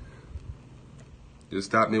 Just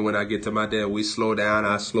stop me when I get to my day. We slow down,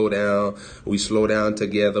 I slow down. We slow down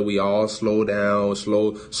together. We all slow down.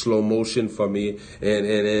 Slow motion for me.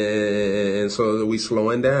 And so we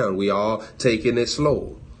slowing down. We all taking it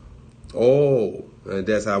slow. Oh, and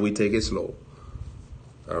that's how we take it slow.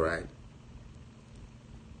 All right.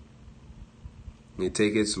 We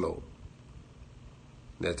take it slow.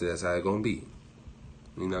 That's how it's gonna be.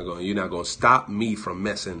 You're not gonna stop me from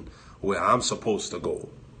messing where I'm supposed to go.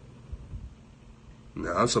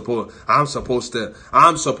 Now, I'm supposed to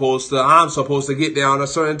get there on a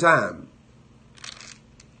certain time.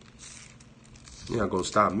 You're not gonna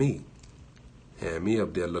stop me. Have me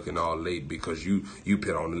up there looking all late because you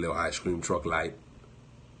put on the little ice cream truck light.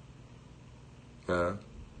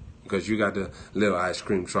 Because you got the little ice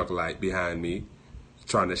cream truck light behind me,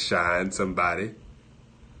 trying to shine somebody.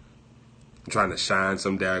 Trying to shine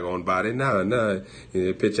some daggone body. No,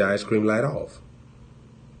 you put your ice cream light off.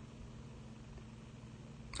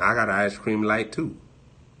 I got an ice cream light too.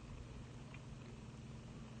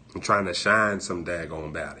 I'm trying to shine some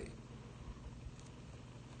daggone body.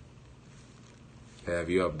 Have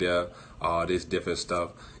you up there all this different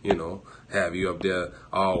stuff, have you up there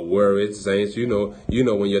all worried, saints, you know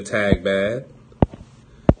when you're tagged bad,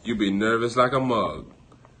 you be nervous like a mug.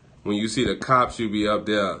 When you see the cops, you be up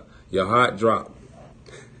there, your heart drop.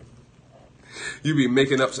 You be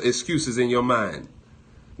making up excuses in your mind.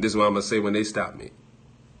 This is what I'm going to say when they stop me.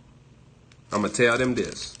 I'm going to tell them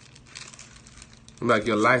this. Like,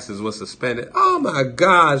 your license was suspended. Oh, my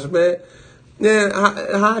gosh, man. Man,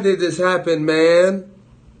 how did this happen, man?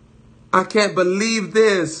 I can't believe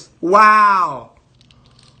this. Wow.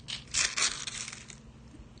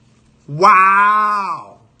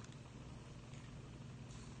 Wow.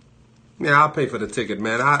 Yeah, I'll pay for the ticket,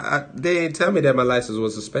 man. They ain't tell me that my license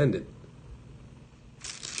was suspended.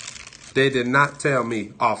 They did not tell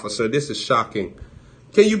me, officer. This is shocking.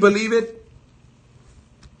 Can you believe it?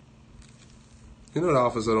 You know the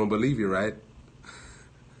officer don't believe you, right?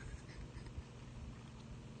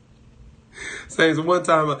 Saints, one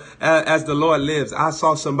time, as the Lord lives, I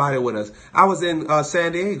saw somebody with us. I was in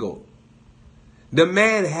San Diego. The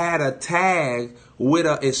man had a tag with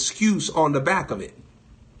an excuse on the back of it.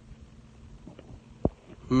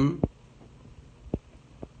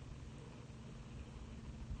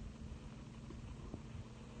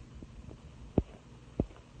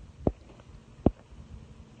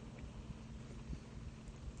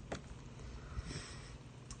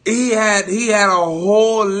 He had a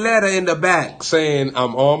whole letter in the back saying,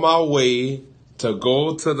 I'm on my way to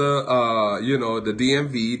go to the, the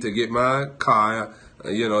DMV to get my car,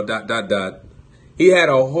 dot. He had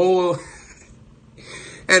a whole,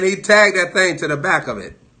 and he tagged that thing to the back of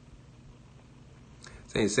it.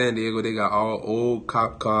 Saying San Diego, they got all old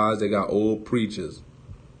cop cars, they got old preachers.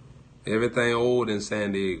 Everything old in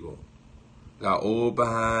San Diego. Got old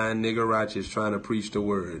behind niggerachas trying to preach the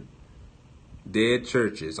word. Dead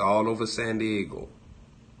churches all over San Diego.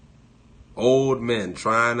 Old men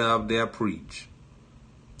trying to up there preach.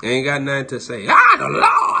 Ain't got nothing to say. The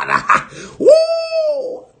Lord!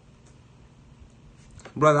 Woo!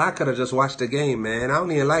 Brother, I could have just watched the game, man. I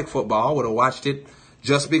don't even like football. I would have watched it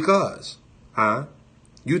just because. Huh?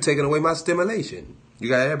 You taking away my stimulation. You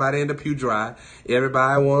got everybody in the pew dry.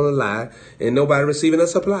 Everybody want to lie. And nobody receiving a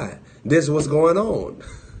supply. This is what's going on.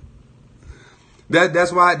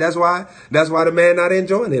 That's why the man not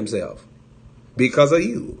enjoying himself. Because of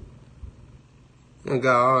you. And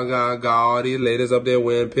got all these ladies up there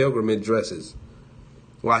wearing pilgrimage dresses.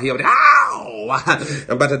 While he up there, ow!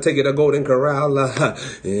 I'm about to take it to Golden Corral.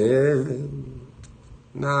 Yeah.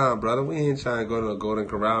 Nah, brother, we ain't trying to go to the Golden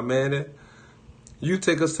Corral, man. You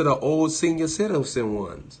take us to the old senior citizen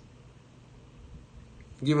ones.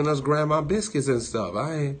 Giving us grandma biscuits and stuff.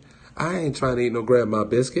 I ain't trying to eat no grandma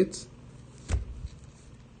biscuits.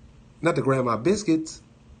 Not the grandma biscuits.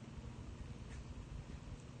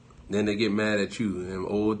 Then they get mad at you, them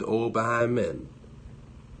old behind men.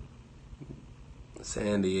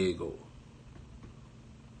 San Diego,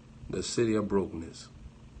 the city of brokenness.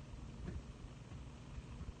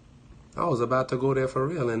 I was about to go there for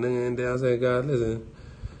real, and then I said, God, listen.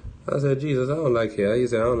 I said, Jesus, I don't like it. He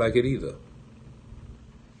said, I don't like it either.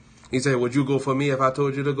 He said, would you go for me if I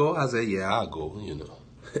told you to go? I said, yeah, I'll go,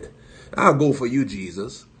 I'll go for you,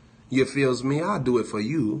 Jesus. You feels me, I'll do it for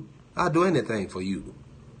you. I'll do anything for you.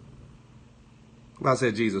 I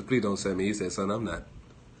said, Jesus, please don't send me. He said, son, I'm not.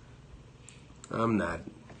 I'm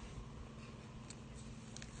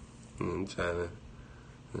trying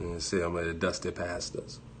to see how many dusty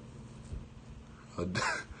pastors.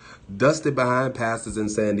 Dusty behind pastors in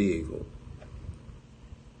San Diego.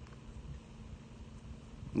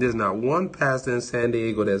 There's not one pastor in San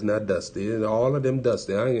Diego that's not dusty. All of them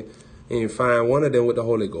dusty. I ain't find one of them with the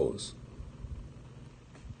Holy Ghost.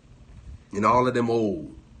 And all of them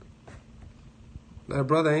old. Now,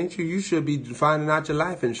 brother, ain't you? You should be finding out your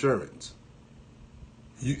life insurance.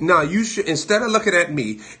 You should, instead of looking at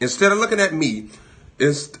me,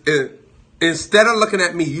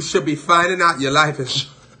 you should be finding out your life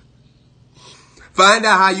insurance. Find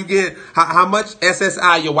out how much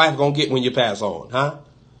SSI your wife gonna get when you pass on, huh?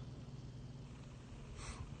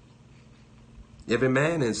 Every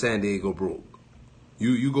man in San Diego broke.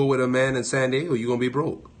 You go with a man in San Diego, you gonna be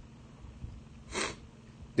broke.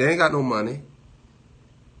 They ain't got no money.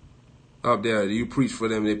 Up there, you preach for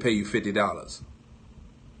them, they pay you $50.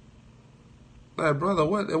 Like, brother,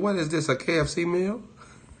 what is this, a KFC meal?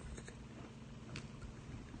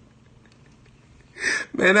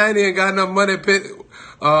 Man, I ain't even got enough money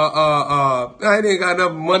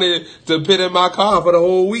to put in my car for the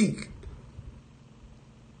whole week.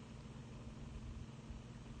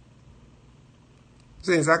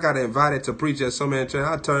 Since I got invited to preach at so many churches,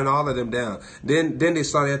 I turned all of them down. Then they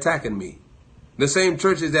started attacking me. The same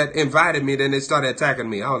churches that invited me, then they started attacking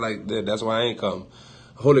me. I was like, that's why I ain't come.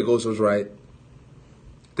 Holy Ghost was right.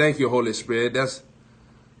 Thank you, Holy Spirit. That's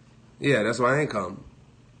why I ain't come.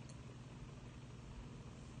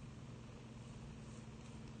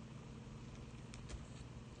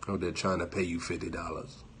 Oh, they're trying to pay you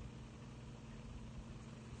 $50.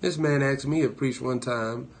 This man asked me to preach one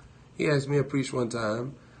time. He asked me to preach one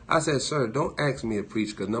time. I said, sir, don't ask me to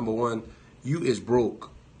preach because, number one, you is broke.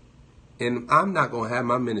 And I'm not going to have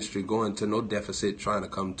my ministry going to no deficit trying to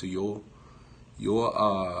come to your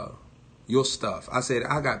stuff. I said,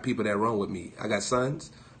 I got people that run with me. I got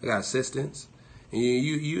sons. I got assistants. And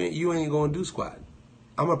you ain't going to do squat.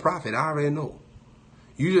 I'm a prophet. I already know.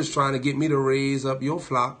 You just trying to get me to raise up your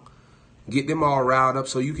flock, get them all riled up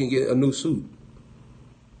so you can get a new suit.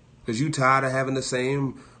 Because you tired of having the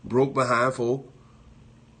same broke behind folk.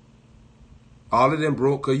 All of them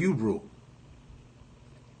broke because you broke.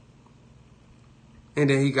 And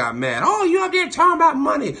then he got mad. Oh, you up there talking about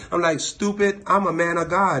money. I'm like, stupid, I'm a man of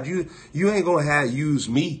God. You ain't going to use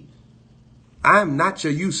me. I'm not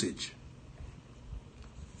your usage.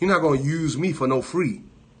 You're not going to use me for no free.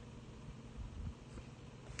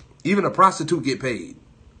 Even a prostitute get paid.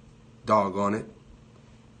 Doggone it.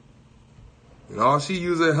 And all she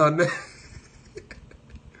using her name.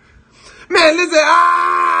 Man, listen.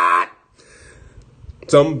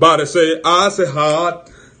 Somebody say, I say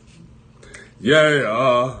hot.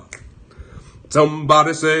 Yeah.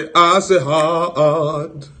 Somebody say, I say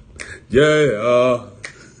hot. Yeah.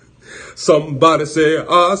 Somebody say,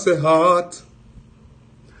 I say hot.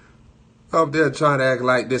 Up there trying to act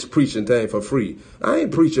like this preaching thing for free. I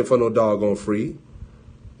ain't preaching for no doggone free.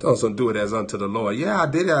 Don't do it as unto the Lord. Yeah, I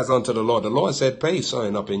did it as unto the Lord. The Lord said, pay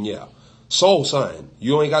sign up in here. Soul sign.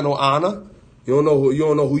 You ain't got no honor. You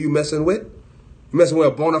don't know who you messing with. You messing with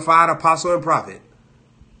a bona fide apostle and prophet.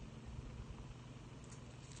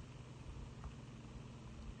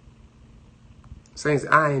 Saints,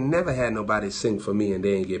 I ain't never had nobody sing for me and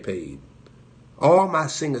they ain't get paid. All my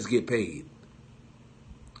singers get paid.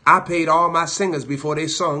 I paid all my singers before they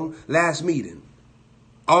sung last meeting.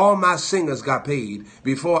 All my singers got paid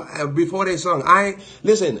before they sung.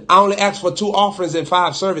 Listen, I only asked for 2 offerings and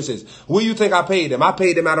 5 services. Where you think I paid them? I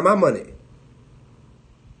paid them out of my money.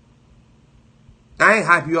 I ain't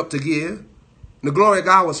hype you up to give. The glory of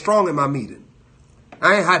God was strong in my meeting.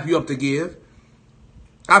 I ain't hype you up to give.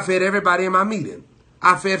 I fed everybody in my meeting.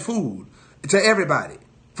 I fed food to everybody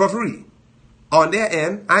for free. On their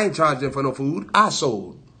end, I ain't charging them for no food. I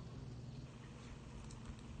sold.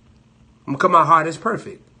 Because my heart is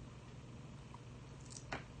perfect.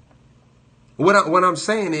 What I'm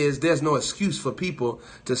saying is there's no excuse for people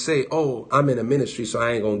to say, oh, I'm in a ministry, so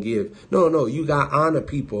I ain't going to give. No, you got to honor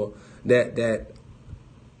people that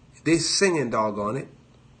they singing, doggone it.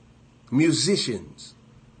 Musicians.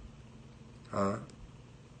 My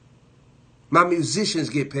musicians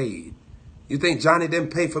get paid. You think Johnny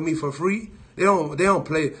didn't pay for me for free? They don't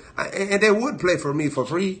play. And they would play for me for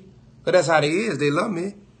free. But that's how they is. They love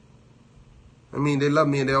me. I mean, they love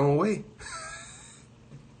me in their own way.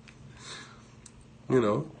 You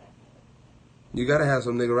know. You got to have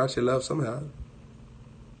some Niggurachi love somehow.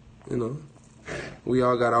 You know. We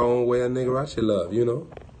all got our own way of Niggurachi love, you know.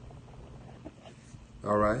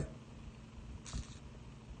 All right.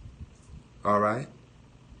 All right.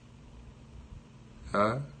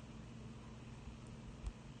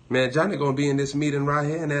 Man, Johnny gonna be in this meeting right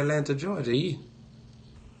here in Atlanta, Georgia. He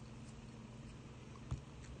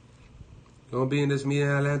gonna be in this meeting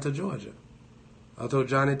in Atlanta, Georgia. I told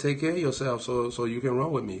Johnny, take care of yourself so you can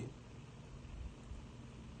run with me.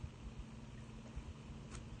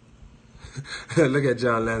 Look at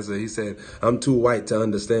John Lancer. He said, I'm too white to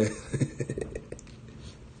understand.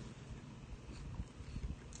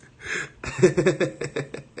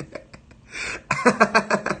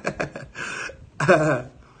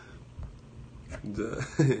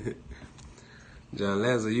 John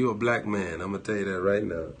Lancer, you a black man. I'm gonna tell you that right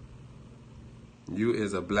now. You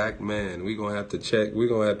is a black man. We're gonna have to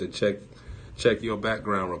check your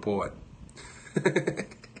background report.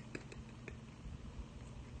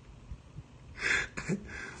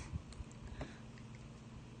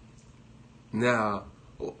 Now,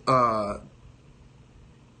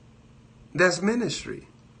 that's ministry.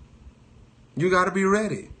 You got to be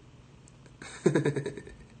ready.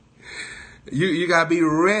 You got to be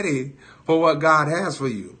ready for what God has for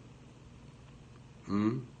you.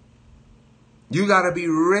 You got to be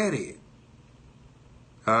ready.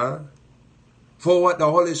 For what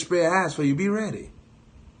the Holy Spirit has for you. Be ready.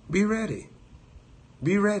 Be ready.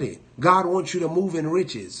 Be ready. God wants you to move in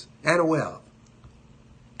riches and wealth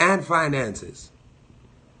and finances.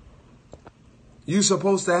 You're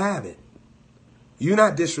supposed to have it. You're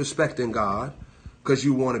not disrespecting God because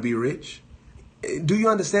you want to be rich. Do you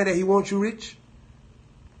understand that He wants you rich?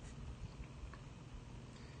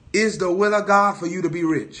 Is the will of God for you to be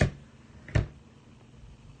rich?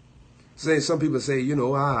 Some people say, you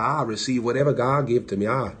know, I receive whatever God give to me.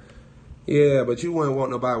 Yeah, but you wouldn't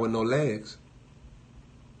want nobody with no legs.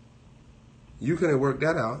 You couldn't work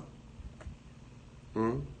that out.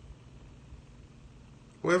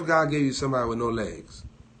 What if God gave you somebody with no legs?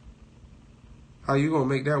 How you gonna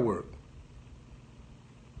make that work?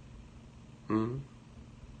 He'll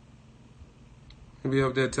be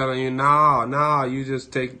up there telling you, no, you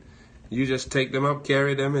just take them up,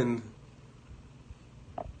 carry them, and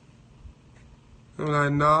I'm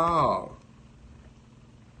like, no.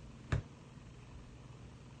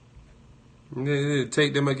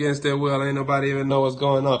 Take them against their will. Ain't nobody even know what's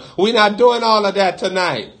going on. We not doing all of that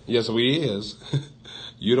tonight. Yes, we is.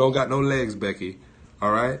 You don't got no legs, Becky.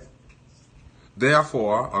 All right?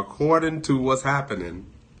 Therefore, according to what's happening,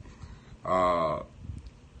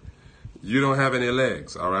 you don't have any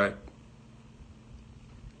legs, all right?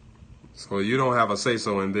 So you don't have a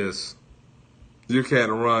say-so in this. You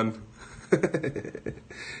can't run.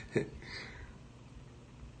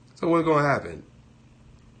 So what's going to happen?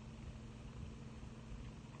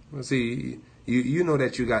 Well, see, You know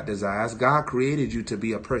that you got desires. God created you to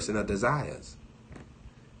be a person of desires.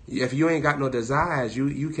 If you ain't got no desires,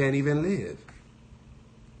 you can't even live.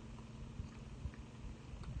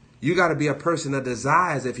 You got to be a person of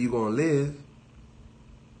desires if you're going to live.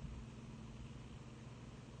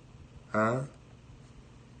 Huh?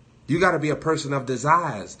 You got to be a person of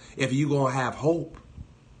desires if you're going to have hope.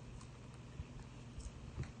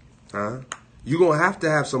 Huh? You're going to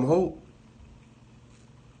have some hope.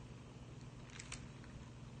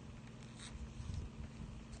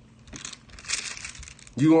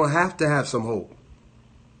 You're going to have some hope.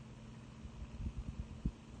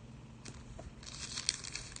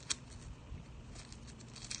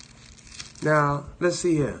 Now, let's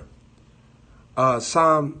see here.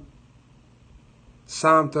 Psalm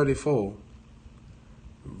 34,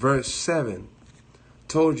 verse 7,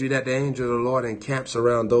 told you that the angel of the Lord encamps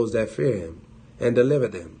around those that fear him and deliver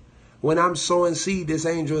them. When I'm sowing seed, this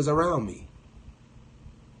angel is around me.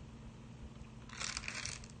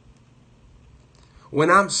 When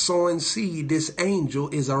I'm sowing seed, this angel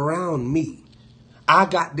is around me. I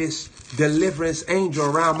got this deliverance angel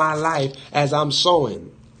around my life as I'm sowing.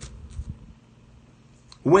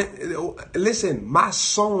 Listen, my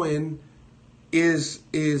sowing is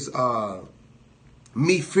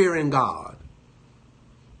me fearing God.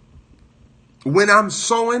 When I'm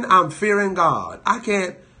sowing, I'm fearing God. I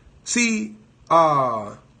can't see.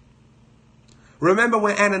 Remember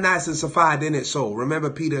when Ananias and Sapphira didn't sow? Remember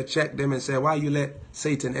Peter checked them and said, "Why you let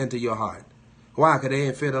Satan enter your heart?" Why? Because they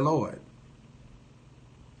didn't fear the Lord.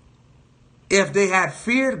 If they had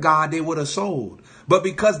feared God, they would have sowed. But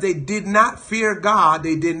because they did not fear God,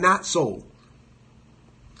 they did not sow.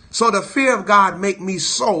 So the fear of God make me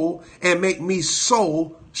sow and make me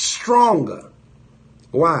sow stronger.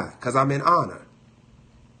 Why? Because I'm in honor.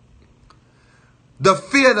 The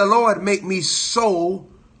fear of the Lord make me sow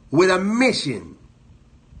with a mission.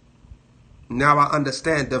 Now I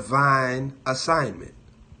understand divine assignment.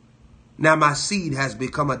 Now my seed has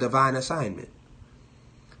become a divine assignment.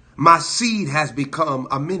 My seed has become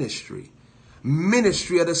a ministry.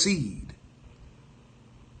 Ministry of the seed.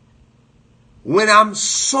 When I'm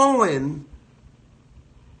sowing,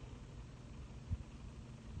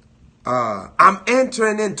 I'm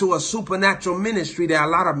entering into a supernatural ministry that a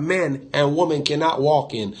lot of men and women cannot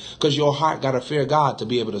walk in, because your heart got to fear God to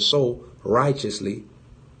be able to sow righteously.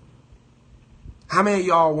 How many of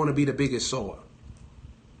y'all want to be the biggest sower?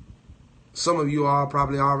 Some of you all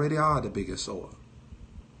probably already are the biggest sower.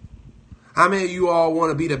 How many of you all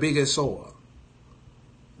want to be the biggest sower?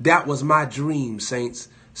 That was my dream, saints.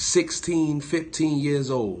 16, 15 years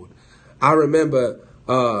old. I remember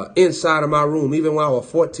inside of my room, even when I was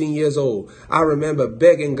 14 years old, I remember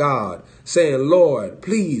begging God, saying, "Lord,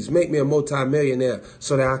 please make me a multimillionaire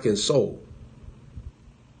so that I can sow."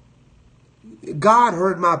 God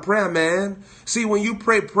heard my prayer, man. See, when you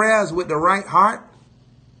pray prayers with the right heart,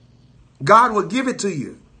 God will give it to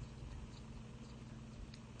you.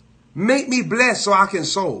 Make me blessed so I can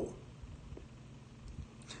sow.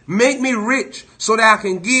 Make me rich so that I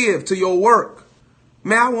can give to your work.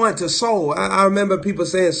 Man, I want to sow. I remember people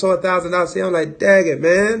saying sow $1,000. I'm like, dang it,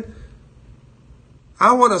 man.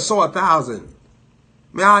 I want to sow 1,000.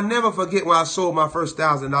 Man, I'll never forget when I sold my first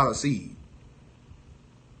 $1,000 seed.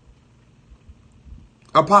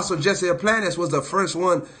 Apostle Jesse Aplantis was the first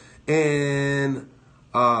one in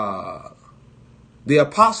the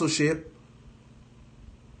apostleship.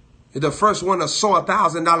 The first one to sow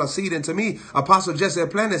 $1,000 seed into me. Apostle Jesse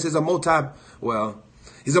Aplantis is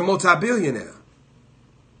he's a multi-billionaire.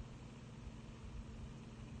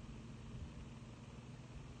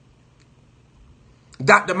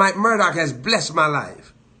 Dr. Mike Murdoch has blessed my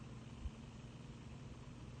life.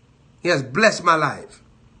 He has blessed my life.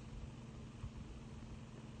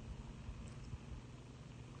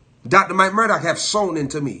 Dr. Mike Murdoch has sown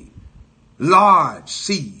into me large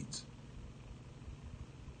seeds.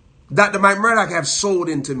 Dr. Mike Murdoch has sold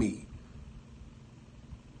into me.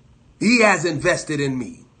 He has invested in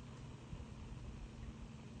me.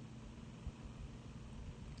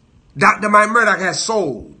 Dr. Mike Murdoch has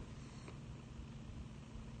sold.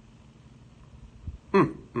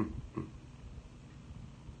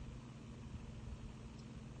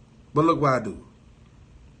 But look what I do.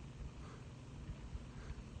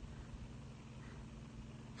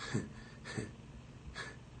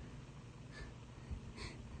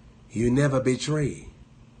 You never betray.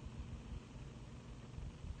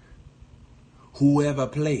 Whoever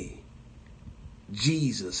play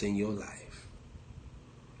Jesus in your life.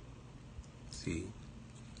 See?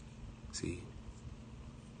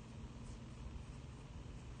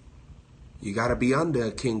 You got to be under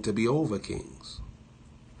a king to be over kings.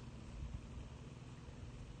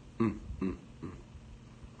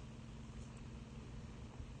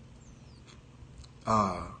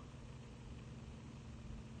 the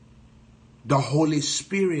Holy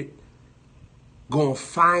Spirit gonna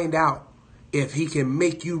find out if he can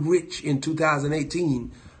make you rich in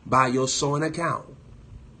 2018 by your sowing account.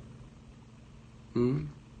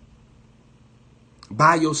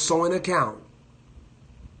 By your sowing account.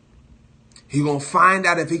 He gonna find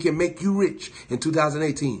out if he can make you rich in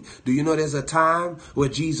 2018. Do you know there's a time where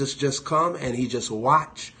Jesus just come and he just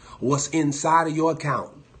watch what's inside of your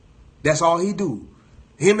account? That's all he do.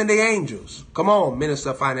 Him and the angels. Come on, Minister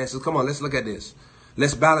of Finances. Come on, let's look at this.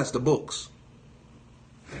 Let's balance the books.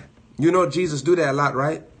 You know Jesus do that a lot,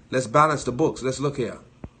 right? Let's balance the books. Let's look here.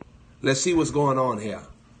 Let's see what's going on here.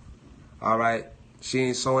 All right. She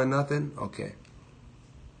ain't sowing nothing? Okay.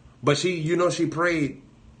 But she prayed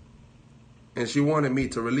and she wanted me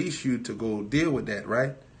to release you to go deal with that,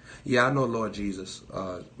 right? Yeah, I know, Lord Jesus.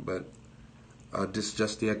 But this is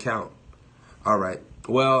just the account. All right.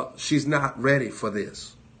 Well, she's not ready for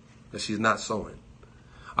this. She's not sowing.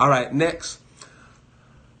 All right. Next.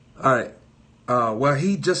 All right. Well,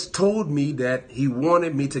 he just told me that he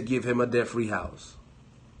wanted me to give him a debt-free house.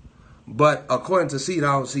 But according to seed,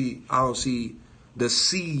 I don't see the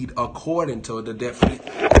seed according to the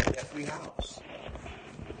debt-free house.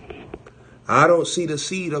 I don't see the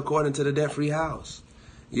seed according to the debt-free house.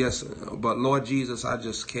 Yes, but Lord Jesus, I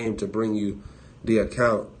just came to bring you the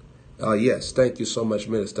account. Yes, thank you so much,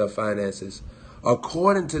 Minister of Finances.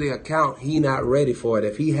 According to the account, he not ready for it.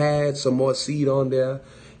 If he had some more seed on there,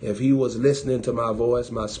 if he was listening to my voice,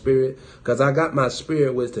 my spirit, because I got my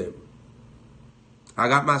spirit with him. I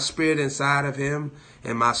got my spirit inside of him,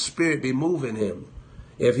 and my spirit be moving him.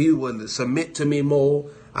 If he would submit to me more,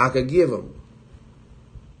 I could give him.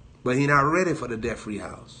 But he not ready for the debt-free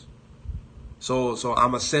house. So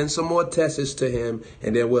I'm going to send some more tests to him,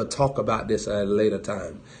 and then we'll talk about this at a later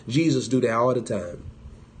time. Jesus do that all the time.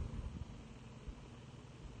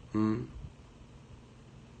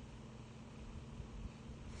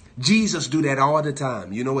 Jesus do that all the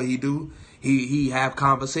time. You know what he do? He have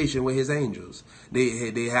conversation with his angels.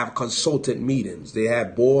 They have consultant meetings. They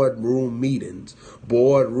have boardroom meetings.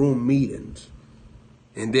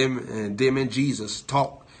 And them and Jesus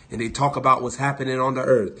talk. And they talk about what's happening on the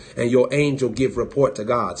earth. And your angel give report to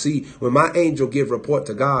God. See, when my angel give report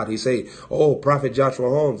to God, he say, oh, Prophet Joshua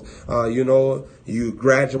Holmes, you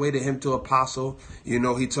graduated him to apostle.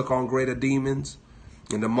 He took on greater demons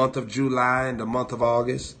in the month of July and the month of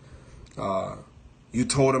August. You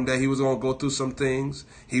told him that he was going to go through some things.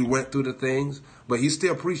 He went through the things, but he's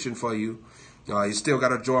still preaching for you. He's still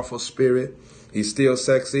got a joyful spirit. He's still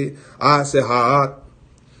sexy. I say,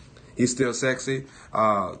 he's still sexy.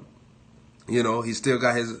 He still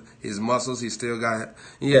got his muscles. He still got,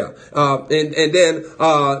 yeah. And then,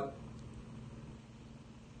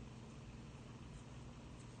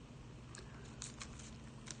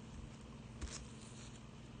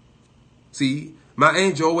 see, my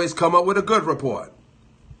angel always come up with a good report.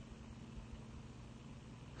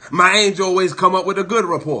 My angel always come up with a good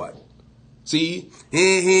report. See,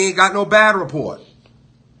 he ain't got no bad report.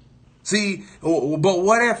 See, but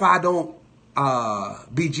what if I don't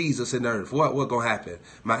be Jesus in the earth? What gonna happen?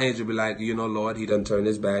 My angel be like, Lord, he done turned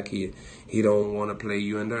his back. He don't want to play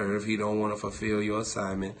you in the earth. He don't want to fulfill your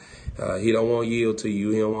assignment. He don't want to yield to you.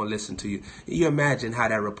 He don't want to listen to you. You imagine how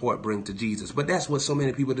that report bring to Jesus. But that's what so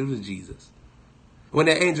many people do to Jesus. When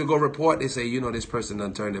the angel go report, they say, this person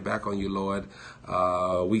done turned their back on you, Lord.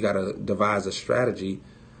 We got to devise a strategy.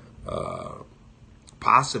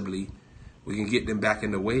 Possibly we can get them back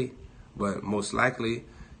in the way. But most likely,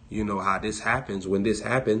 how this happens. When this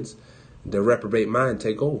happens, the reprobate mind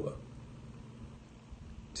take over.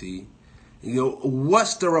 See,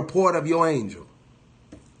 what's the report of your angel?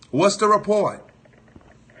 What's the report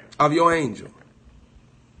of your angel?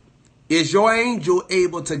 Is your angel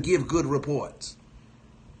able to give good reports?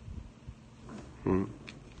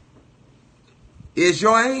 Is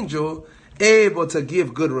your angel able to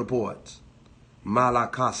give good reports?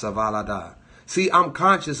 Malakasa valada. See, I'm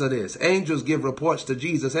conscious of this. Angels give reports to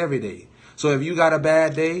Jesus every day. So if you got a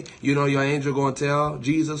bad day, your angel going to tell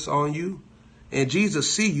Jesus on you. And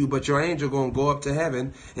Jesus see you, but your angel going to go up to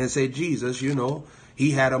heaven and say, Jesus,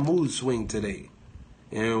 he had a mood swing today.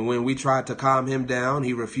 And when we tried to calm him down,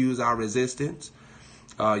 he refused our resistance.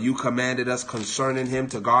 You commanded us concerning him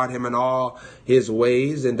to guard him in all his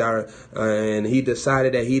ways. And he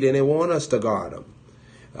decided that he didn't want us to guard him.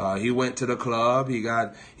 He went to the club.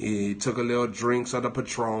 He took a little drinks of the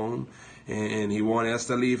Patron, and he wanted us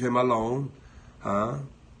to leave him alone.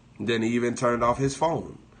 Then he even turned off his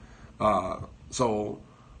phone. So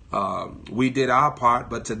we did our part,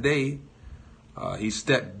 but today he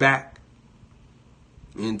stepped back,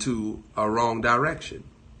 into a wrong direction.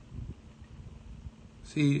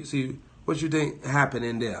 See what you think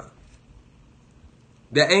happening there?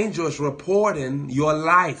 The angel is reporting your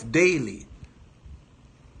life daily.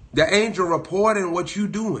 The angel reporting what you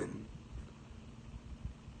doing.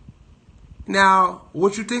 Now,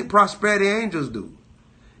 what you think prosperity angels do?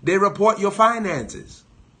 They report your finances.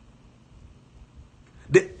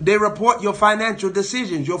 They report your financial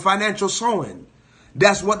decisions, your financial sowing.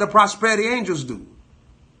 That's what the prosperity angels do.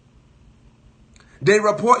 They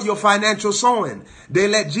report your financial sowing. They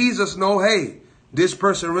let Jesus know, hey, this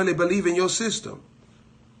person really believes in your system.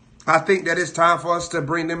 I think that it's time for us to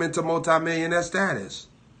bring them into multimillionaire status.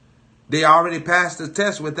 They already passed the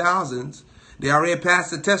test with thousands. They already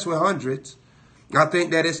passed the test with hundreds. I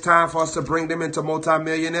think that it's time for us to bring them into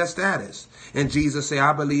multimillionaire status. And Jesus said,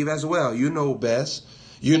 I believe as well. You know best.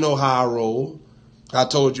 You know how I roll. I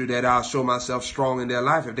told you that I'll show myself strong in their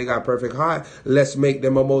life. If they got a perfect heart, let's make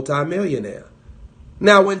them a multimillionaire.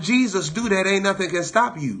 Now, when Jesus do that, ain't nothing can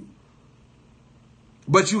stop you.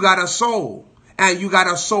 But you got to sow. And you got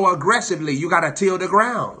to sow aggressively. You got to till the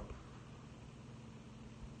ground.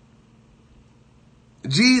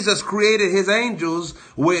 Jesus created his angels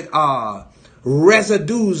with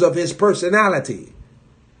residues of his personality.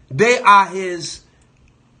 They are his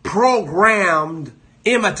programmed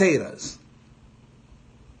imitators.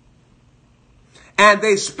 And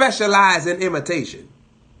they specialize in imitation.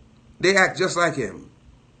 They act just like him.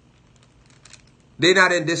 They're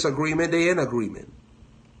not in disagreement. They're in agreement.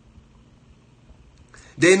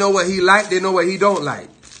 They know what he like. They know what he don't like.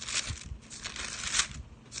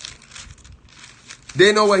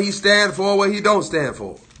 They know what he stand for, what he don't stand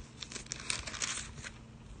for.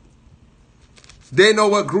 They know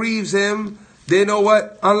what grieves him. They know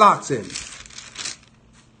what unlocks him.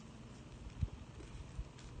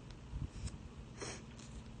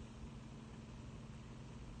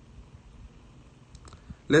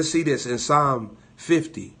 Let's see this in Psalm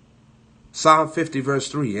 50. Psalm 50 verse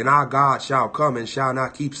 3. And our God shall come and shall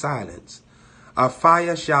not keep silence. A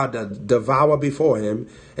fire shall devour before him,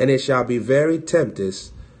 and it shall be very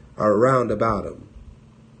tempest around about him.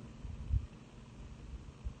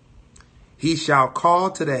 He shall call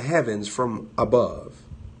to the heavens from above.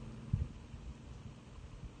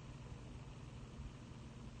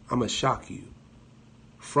 I'm going to shock you.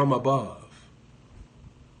 From above.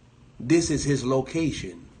 This is his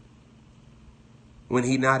location when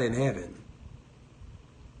he's not in heaven.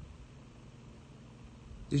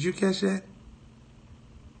 Did you catch that?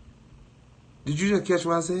 Did you just catch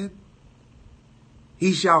what I said?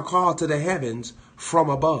 He shall call to the heavens from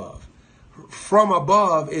above. From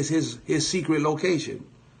above is his secret location.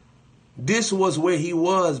 This was where he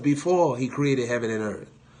was before he created heaven and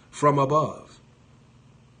earth. From above.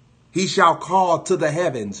 He shall call to the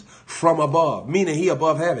heavens from above. Meaning he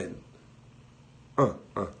above heaven.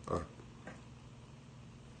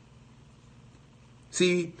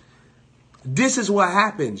 See, this is what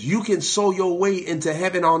happens. You can sow your way into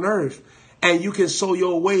heaven on earth. And you can sow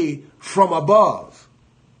your way from above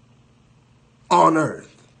on earth.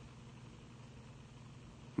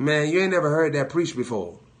 Man, you ain't never heard that preached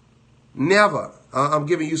before. Never. I'm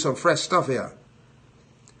giving you some fresh stuff here.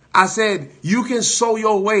 I said you can sow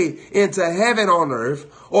your way into heaven on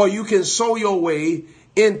earth, or you can sow your way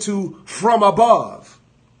into from above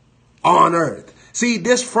on earth. See,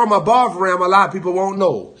 this from above realm, a lot of people won't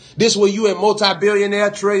know. This where you in multi-billionaire,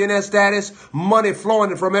 trillionaire status, money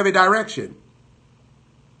flowing from every direction.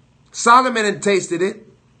 Solomon had tasted it.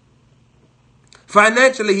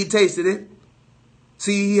 Financially, he tasted it.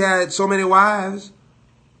 See, he had so many wives,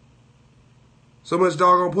 so much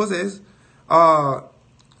doggone pussies,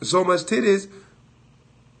 so much titties.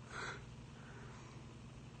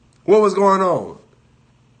 What was going on?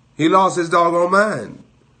 He lost his doggone mind.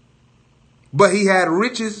 But he had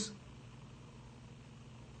riches.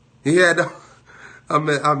 He had, I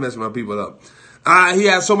mess my people up. He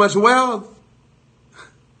had so much wealth.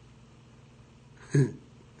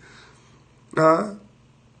 But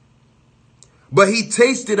he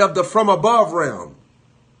tasted of the from above realm.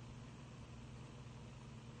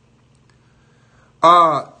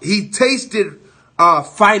 He tasted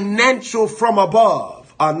financial from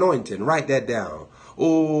above anointing. Write that down.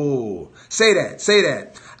 Oh, say that. Say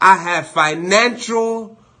that. I have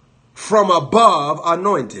financial from above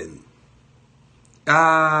anointing.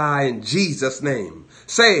 In Jesus' name.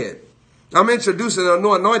 Say it. I'm introducing a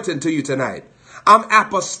new anointing to you tonight. I'm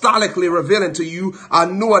apostolically revealing to you a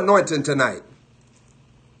new anointing tonight.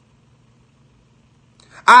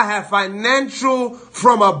 I have financial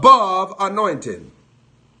from above anointing.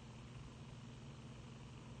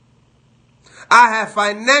 I have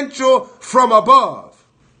financial from above.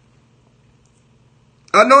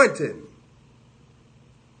 Anointing.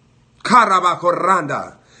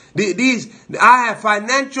 Karabakoranda. I have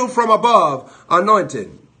financial from above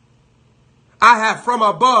anointing. I have from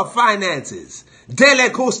above finances.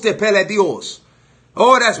 Delecoste pele Dios.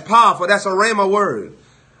 Oh, that's powerful. That's a rhema word.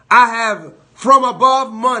 I have from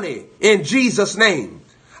above money in Jesus' name.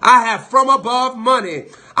 I have from above money.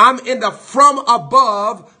 I'm in the from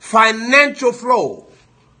above financial flow.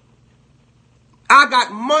 I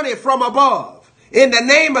got money from above in the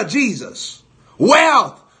name of Jesus.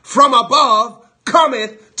 Wealth from above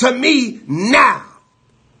cometh to me now.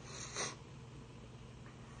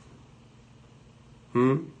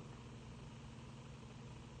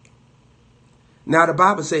 Now the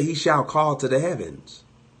Bible says he shall call to the heavens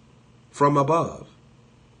from above.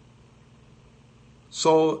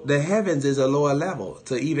 So the heavens is a lower level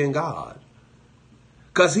to even God.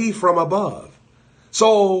 Because he from above.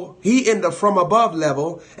 So he in the from above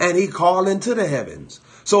level and he calling to the heavens.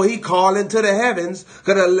 So he calling to the heavens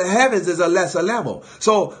because the heavens is a lesser level.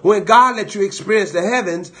 So when God lets you experience the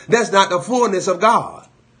heavens, that's not the fullness of God.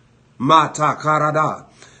 Mata karada.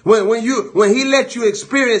 When he lets you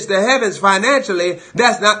experience the heavens financially,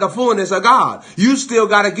 that's not the fullness of God. You still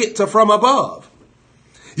got to get to from above.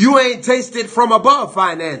 You ain't tasted from above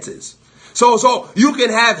finances. So you can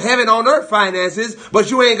have heaven on earth finances, but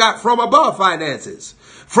you ain't got from above finances.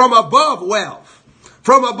 From above wealth.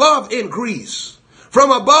 From above increase. From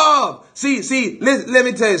above. See, let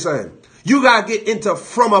me tell you something. You got to get into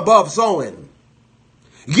from above sowing.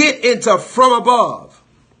 Get into from above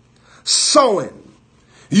sowing.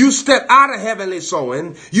 You step out of heavenly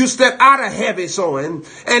sowing. You step out of heavy sowing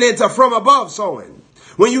and into from above sowing.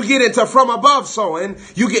 When you get into from above sowing,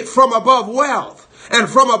 you get from above wealth and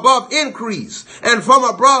from above increase and from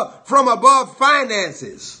above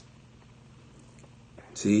finances.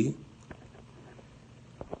 See?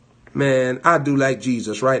 Man, I do like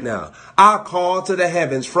Jesus right now. I call to the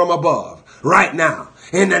heavens from above right now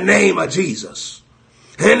in the name of Jesus.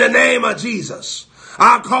 In the name of Jesus.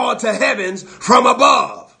 I call to heavens from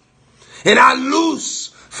above. And I loose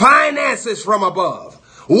finances from above.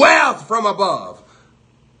 Wealth from above.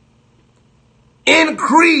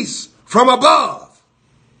 Increase from above.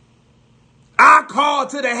 I call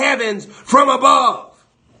to the heavens from above.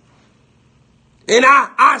 And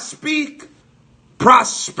I speak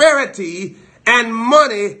prosperity and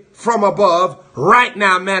money from above right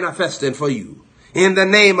now manifesting for you. In the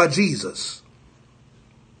name of Jesus.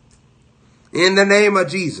 In the name of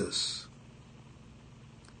Jesus.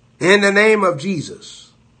 In the name of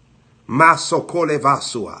Jesus. Masokole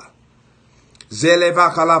vasua.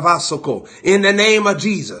 Zelevakalavasoko. In the name of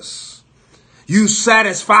Jesus. You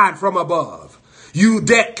satisfied from above. You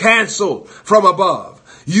debt canceled from above.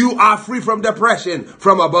 You are free from depression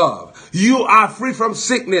from above. You are free from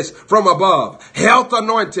sickness from above. Health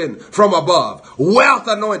anointing from above. Wealth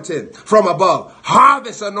anointing from above.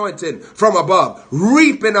 Harvest anointing from above.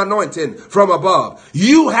 Reaping anointing from above.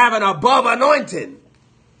 You have an above anointing.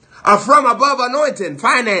 A from above anointing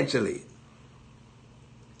financially.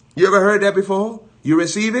 You ever heard that before? You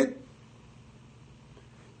receive it?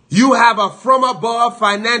 You have a from above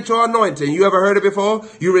financial anointing. You ever heard it before?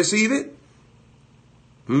 You receive it?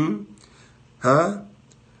 Huh?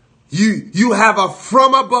 You have a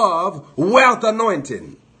from above wealth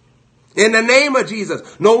anointing. In the name of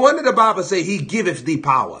Jesus. No wonder the Bible says he giveth thee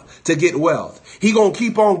power to get wealth. He gonna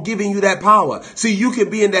keep on giving you that power. See, you can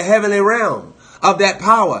be in the heavenly realm of that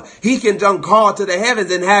power. He can call to the heavens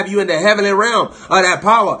and have you in the heavenly realm of that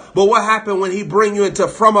power. But what happened when he bring you into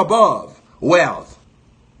from above wealth?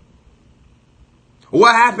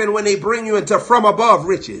 What happened when he bring you into from above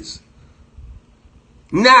riches?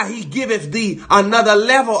 Now he giveth thee another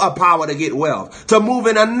level of power to get wealth, to move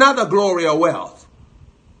in another glory of wealth.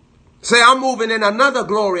 Say, I'm moving in another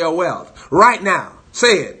glory of wealth right now.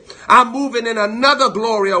 Say it. I'm moving in another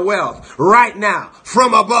glory of wealth right now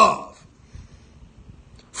from above.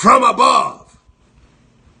 From above.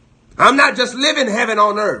 I'm not just living heaven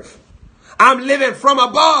on earth. I'm living from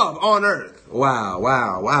above on earth. Wow,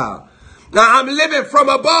 wow, wow. Now I'm living from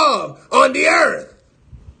above on the earth.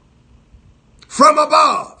 From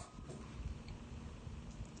above.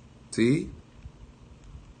 See?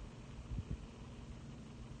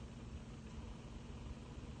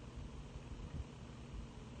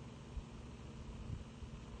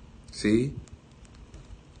 See?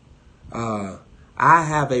 I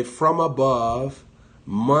have a from above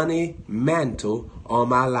money mantle on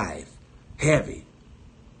my life. Heavy,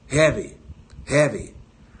 heavy, heavy.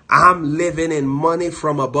 I'm living in money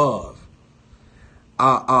from above.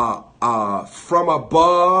 From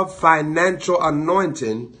above financial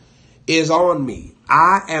anointing is on me.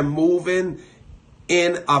 I am moving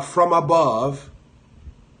in a from above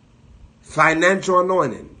financial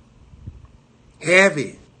anointing.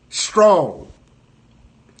 Heavy, strong.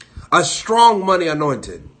 A strong money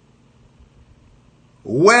anointing.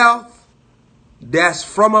 Wealth that's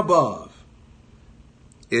from above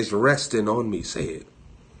is resting on me. Say it.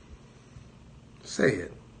 Say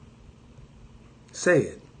it. Say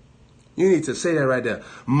it. You need to say that right there.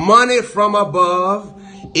 Money from above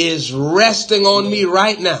is resting on me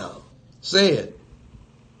right now. Say it.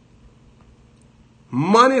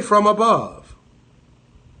 Money from above.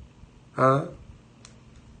 Huh?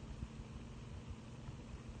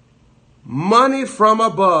 Money from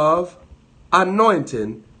above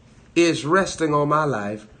anointing is resting on my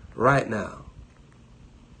life right now.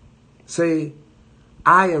 Say,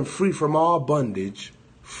 I am free from all bondage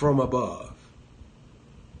from above.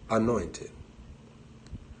 Anointed.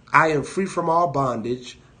 I am free from all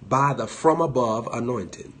bondage by the from above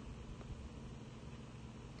anointing.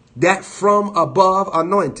 That from above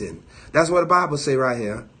anointing. That's what the Bible say right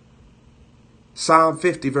here. Psalm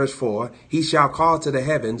 50 verse 4. He shall call to the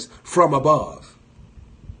heavens from above.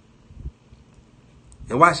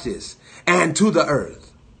 And watch this. And to the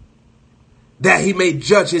earth. That he may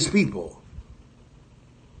judge his people.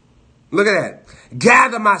 Look at that.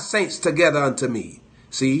 Gather my saints together unto me.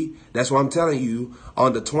 See, that's what I'm telling you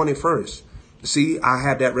on the 21st. See, I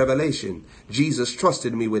had that revelation. Jesus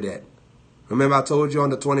trusted me with that. Remember I told you on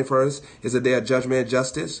the 21st is a day of judgment and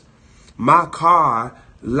justice? My car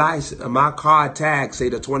tag say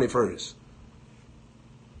the 21st.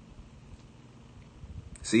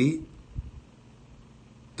 See?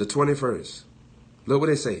 The 21st. Look what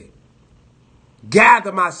it say.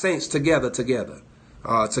 Gather my saints together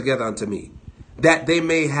unto me, that they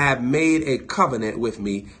may have made a covenant with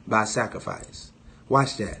me by sacrifice.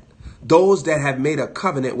 Watch that. Those that have made a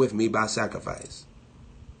covenant with me by sacrifice.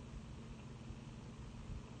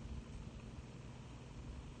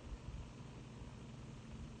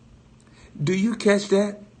 Do you catch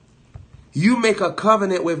that? You make a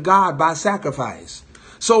covenant with God by sacrifice.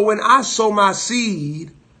 So when I sow my seed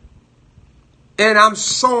and I'm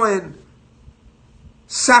sowing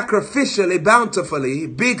sacrificially, bountifully,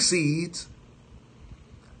 big seeds,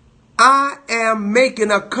 I am making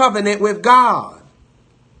a covenant with God.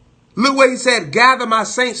 Look what he said, gather my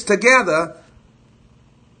saints together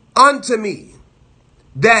unto me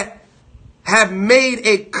that have made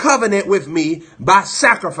a covenant with me by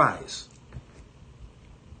sacrifice.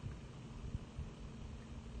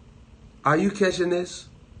 Are you catching this?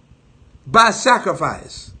 By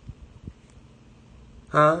sacrifice.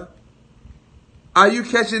 Huh? Are you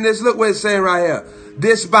catching this? Look what it's saying right here.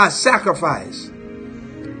 This by sacrifice.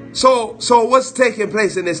 So what's taking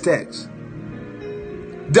place in this text?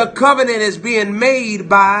 The covenant is being made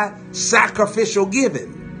by sacrificial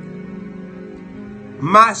giving.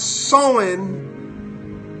 My sowing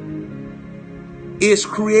is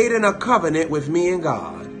creating a covenant with me and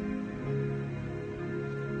God.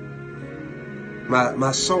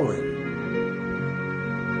 My sowing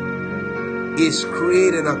is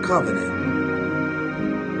creating a covenant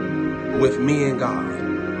with me and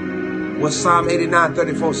God. What Psalm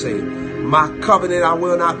 89:34 say? My covenant I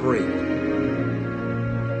will not break,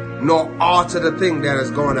 nor alter the thing that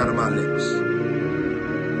is going out of my lips.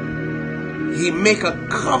 He make a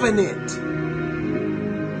covenant.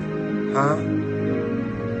 Huh?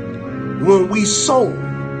 When we sow.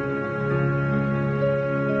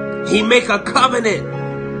 He make a covenant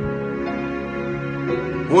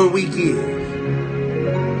when we give.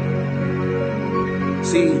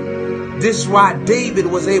 See, this is why David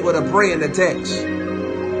was able to pray in the text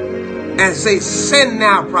and say, send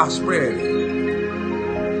now prosperity.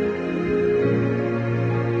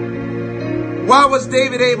 Why was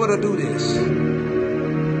David able to do this?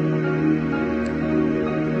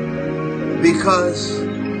 Because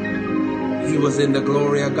he was in the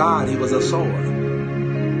glory of God. He was a sower.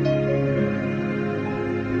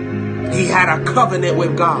 He had a covenant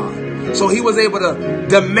with God. So he was able to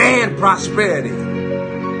demand prosperity.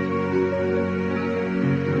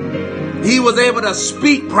 He was able to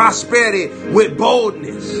speak prosperity with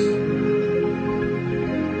boldness.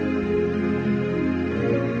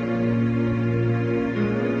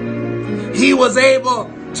 He was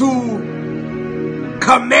able to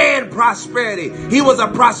command prosperity. He was a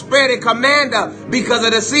prosperity commander because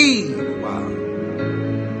of the seed. Wow.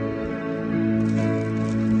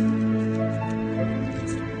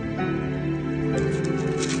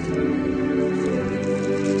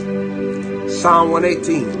 Psalm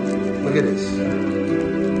 118. Look at this.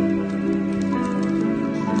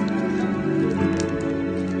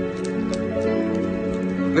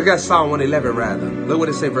 Look at Psalm 111 rather. Look what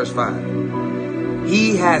it says, verse 5.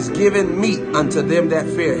 He has given meat unto them that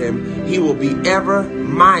fear him. He will be ever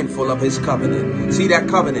mindful of his covenant. See that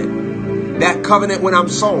covenant? That covenant when I'm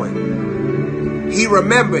sowing. He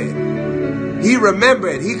remembered. He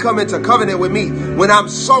remembered. He come into covenant with me when I'm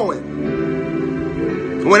sowing.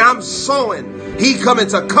 When I'm sowing, he come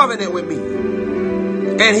into covenant with me.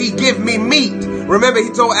 And he give me meat. Remember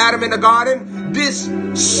he told Adam in the garden, this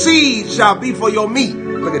seed shall be for your meat.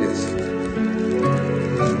 Look at this.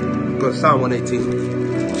 Go to Psalm 118.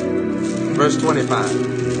 Verse 25.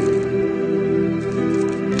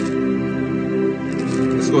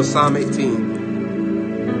 Let's go to Psalm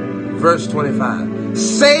 18. Verse 25.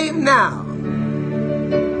 Save now,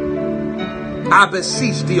 I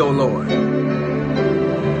beseech thee, O Lord.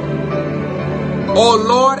 O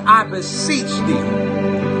Lord, I beseech thee.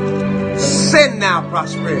 Send now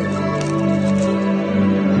prosperity.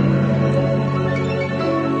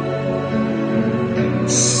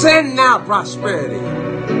 Send now prosperity.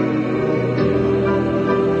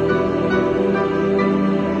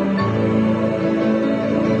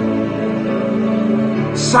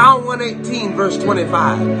 Psalm 118 verse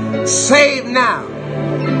 25. Save now.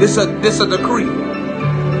 This is a decree.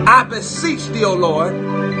 I beseech thee, O Lord.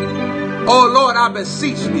 O Lord, I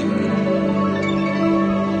beseech thee.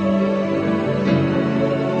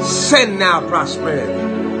 Send now prosperity.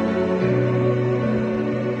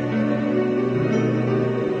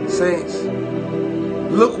 Saints,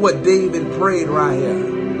 look what David prayed right here.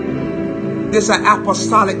 This is an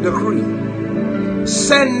apostolic decree.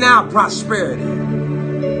 Send now prosperity.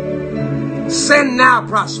 Send now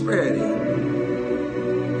prosperity.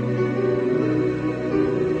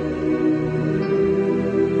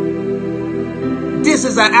 This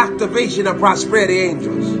is an activation of prosperity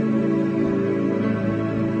angels.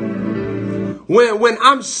 When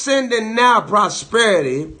I'm sending now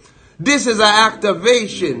prosperity, this is an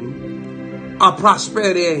activation of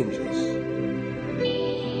prosperity angels.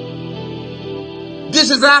 This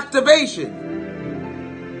is activation.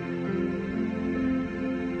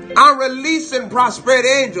 I'm releasing prosperity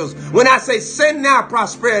angels. When I say send now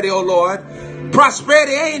prosperity, oh Lord,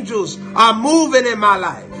 prosperity angels are moving in my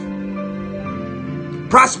life.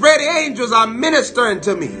 Prosperity angels are ministering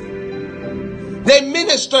to me. They're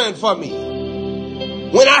ministering for me.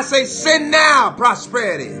 When I say send now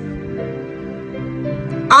prosperity,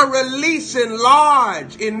 I'm releasing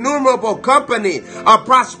large, innumerable company of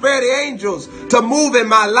prosperity angels to move in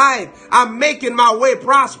my life. I'm making my way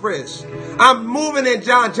prosperous. I'm moving in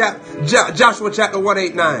Joshua chapter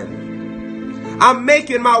 1:8-9. I'm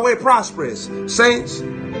making my way prosperous. Saints,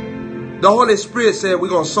 the Holy Spirit said we're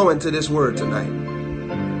going to sow into this word tonight.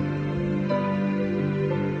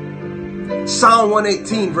 Psalm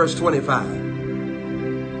 118 verse 25.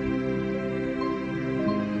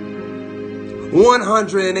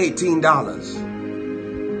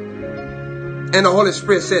 $118. And the Holy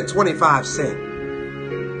Spirit said 25 cents.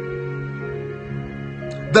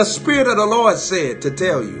 The Spirit of the Lord said to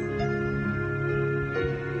tell you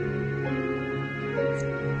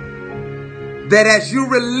that as you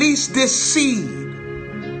release this seed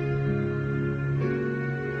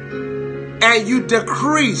and you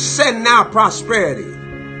decree send now prosperity,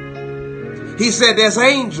 he said there's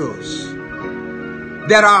angels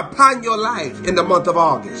that are upon your life in the month of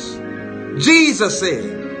August. Jesus said,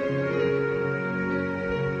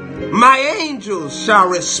 my angels shall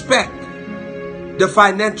respect the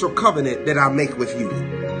financial covenant that I make with you.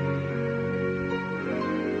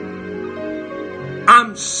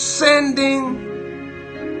 I'm sending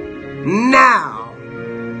now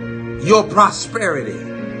your prosperity.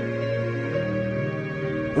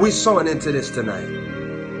 We're sowing into this tonight.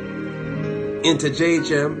 Into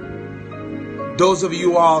JHM. Those of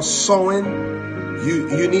you all sowing,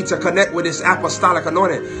 you need to connect with this apostolic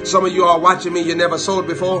anointing. Some of you are watching me, you never sowed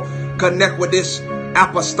before. Connect with this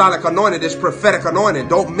apostolic anointing, this prophetic anointing.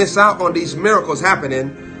 Don't miss out on these miracles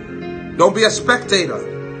happening. Don't be a spectator.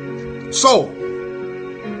 So,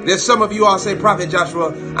 there's some of you all say, Prophet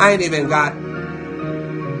Joshua, I ain't even got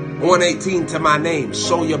 118 to my name.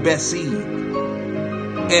 Sow your best seed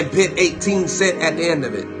and put 18 cents at the end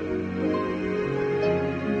of it.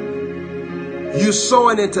 You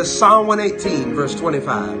sowing into Psalm 118 verse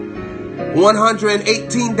 25.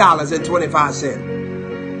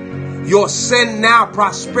 $118.25. Your send now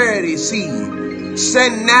prosperity seed.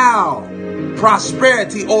 Send now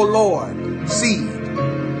prosperity, O Lord, seed.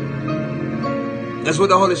 That's what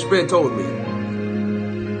the Holy Spirit told me.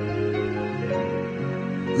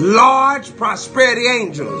 Large prosperity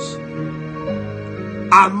angels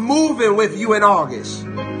are moving with you in August.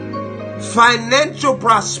 Financial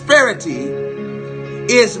prosperity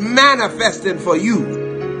is manifesting for you.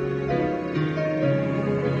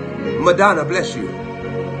 Madonna, bless you.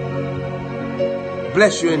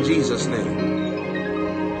 Bless you in Jesus' name.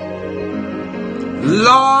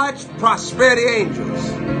 Large prosperity angels,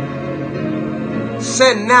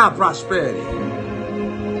 send now prosperity.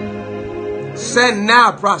 Send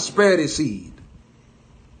now prosperity seed.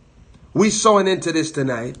 We sowing into this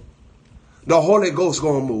tonight. The Holy Ghost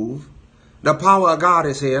gonna move. The power of God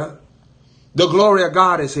is here. The glory of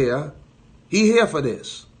God is here. He here for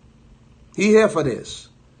this. He here for this.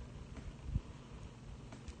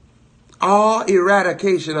 All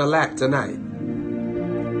eradication of lack tonight.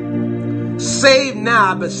 Save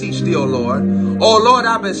now, I beseech thee, O Lord. O Lord,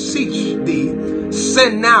 I beseech thee,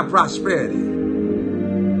 send now prosperity.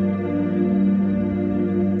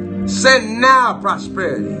 Send now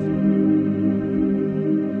prosperity.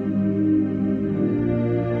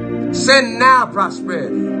 Send now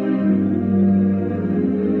prosperity.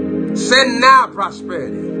 Send now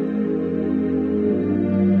prosperity.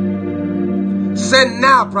 Send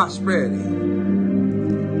now prosperity.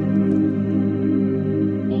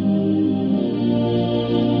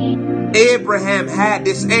 Abraham had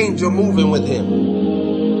this angel moving with him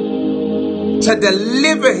to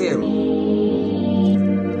deliver him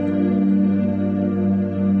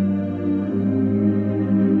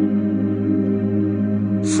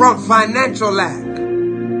from financial lack.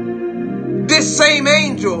 This same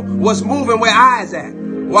angel was moving with Isaac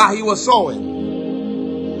while he was sowing.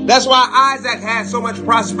 That's why Isaac had so much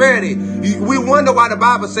prosperity. We wonder why the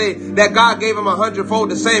Bible says that God gave him 100-fold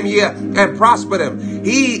the same year and prospered him.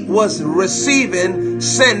 He was receiving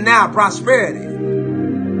send now prosperity.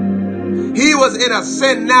 He was in a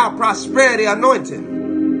send now prosperity anointing.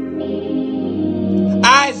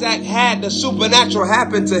 Isaac had the supernatural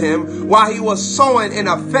happen to him while he was sowing in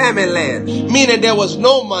a famine land, meaning there was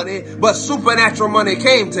no money, but supernatural money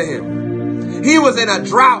came to him. He was in a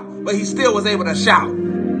drought, but he still was able to shout.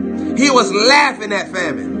 He was laughing at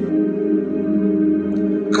famine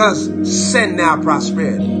because send now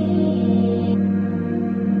prosperity.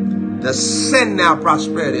 The send now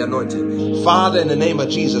prosperity anointing. Father, in the name of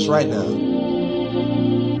Jesus right now,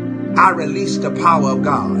 I release the power of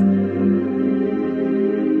God.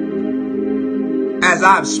 As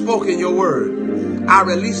I've spoken your word, I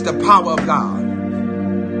release the power of God.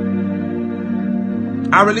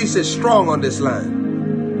 I release it strong on this line.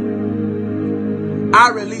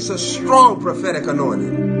 I release a strong prophetic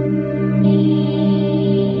anointing.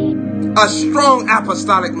 A strong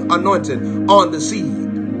apostolic anointing on the seed.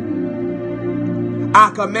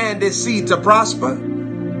 I command this seed to prosper.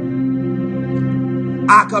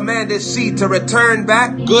 I command this seed to return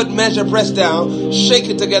back. Good measure pressed down. Shake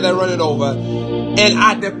it together and run it over. And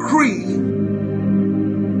I decree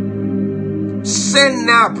send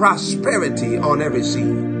now prosperity on every seed.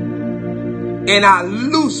 And I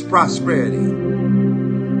loose prosperity.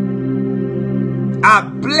 I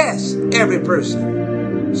bless every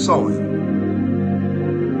person sowing.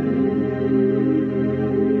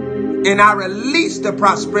 And I release the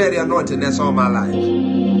prosperity anointing that's on my life.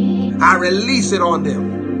 I release it on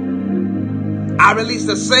them. I release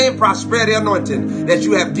the same prosperity anointing that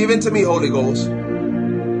you have given to me, Holy Ghost,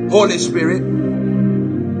 Holy Spirit.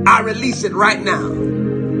 I release it right now.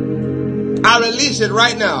 I release it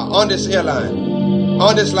right now on this airline,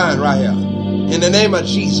 on this line right here. In the name of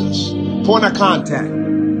Jesus. Point of contact.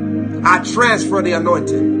 I transfer the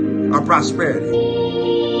anointing of prosperity.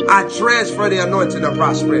 I transfer the anointing of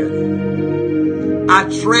prosperity. I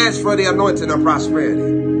transfer the anointing of prosperity.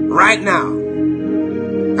 Right now.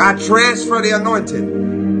 I transfer the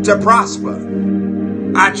anointing to prosper.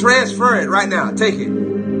 I transfer it right now. Take it.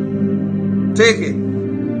 Take it.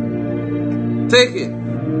 Take it.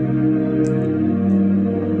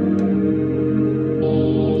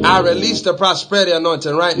 I release the prosperity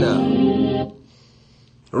anointing right now.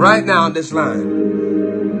 Right now on this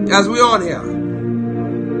line. As we on here.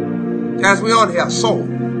 As we on here. Sow.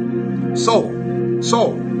 Sow.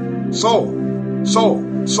 Sow. Sow.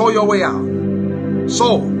 Sow. Sow your way out.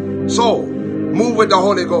 Sow. Sow. Move with the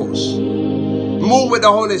Holy Ghost. Move with the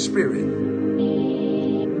Holy Spirit.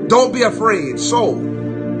 Don't be afraid. Sow.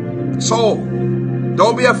 Sow.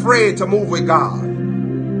 Don't be afraid to move with God.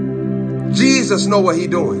 Jesus know what he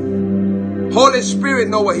doing. Holy Spirit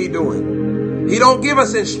know what he doing. He don't give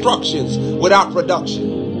us instructions without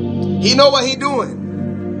production. He know what he doing.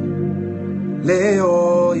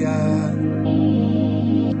 Leoya.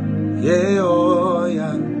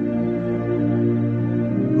 Leoya.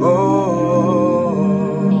 Oh.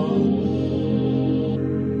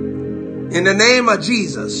 In the name of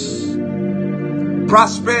Jesus,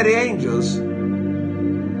 prosperity angels,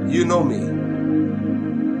 you know me.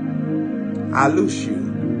 I loose you.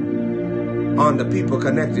 on the people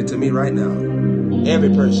connected to me right now. Every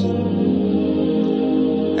person.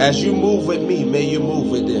 As you move with me, may you move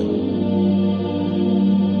with them.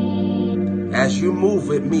 As you move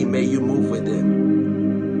with me, may you move with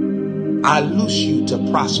them. I loose you to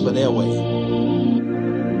prosper their way.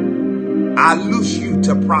 I loose you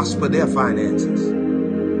to prosper their finances.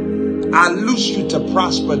 I loose you to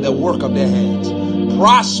prosper the work of their hands.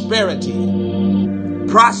 Prosperity.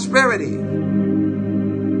 Prosperity.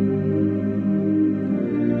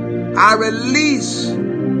 I release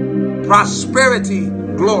prosperity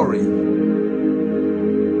glory.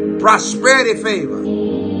 Prosperity favor.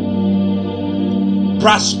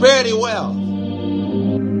 Prosperity wealth.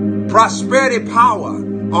 Prosperity power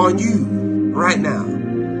on you right now.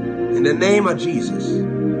 In the name of Jesus.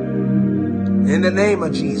 In the name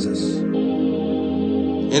of Jesus.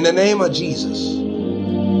 In the name of Jesus.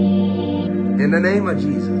 In the name of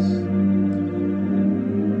Jesus.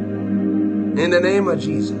 In the name of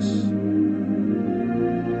Jesus.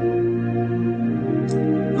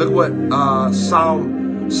 Look what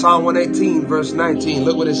Psalm 118 verse 19.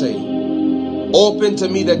 Look what it says. Open to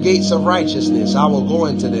me the gates of righteousness. I will go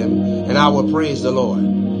into them and I will praise the Lord.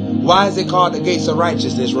 Why is it called the gates of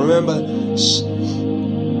righteousness?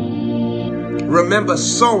 Remember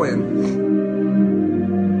sowing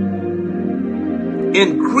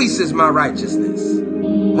increases my righteousness.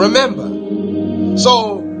 Remember.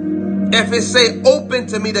 So if it say open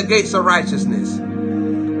to me the gates of righteousness,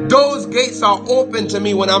 those gates are open to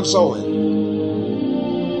me when I'm sowing.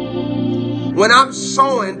 When I'm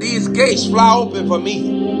sowing, these gates fly open for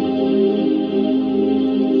me.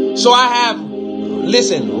 So I have,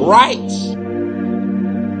 listen,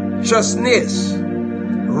 righteousness.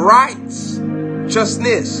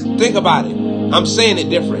 Righteousness. Think about it. I'm saying it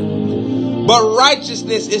different. But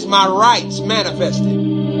righteousness is my rights manifested.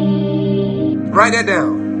 Write that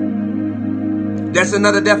down. That's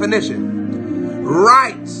another definition.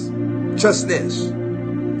 Righteousness.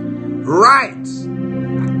 Rights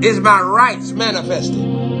is my rights manifested.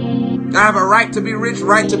 I have a right to be rich,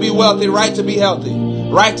 right to be wealthy, right to be healthy,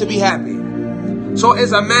 right to be happy. So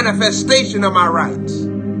it's a manifestation of my rights.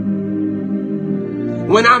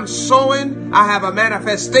 When I'm sowing, I have a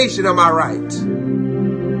manifestation of my rights.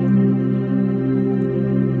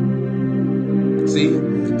 See?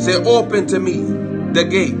 Say, open to me the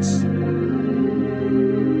gates.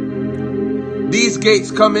 These gates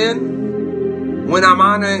come in when I'm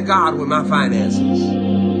honoring God with my finances.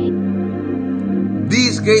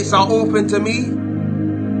 These gates are open to me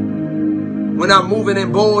when I'm moving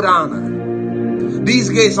in bold honor. These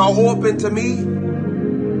gates are open to me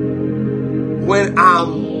when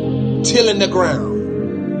I'm tilling the ground.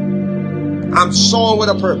 I'm sowing with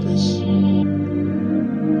a purpose.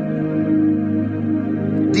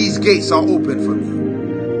 These gates are open for me.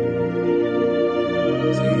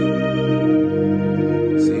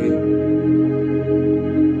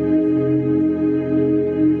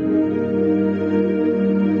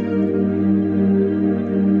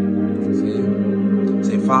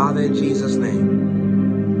 Father, in Jesus'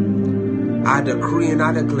 name, I decree and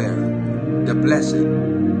I declare the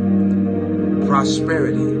blessing,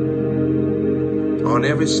 prosperity on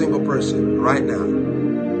every single person right now.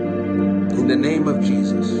 In the name of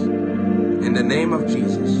Jesus. In the name of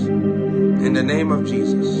Jesus. In the name of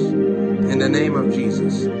Jesus. In the name of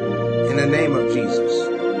Jesus. In the name of Jesus.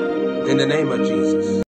 In the name of Jesus.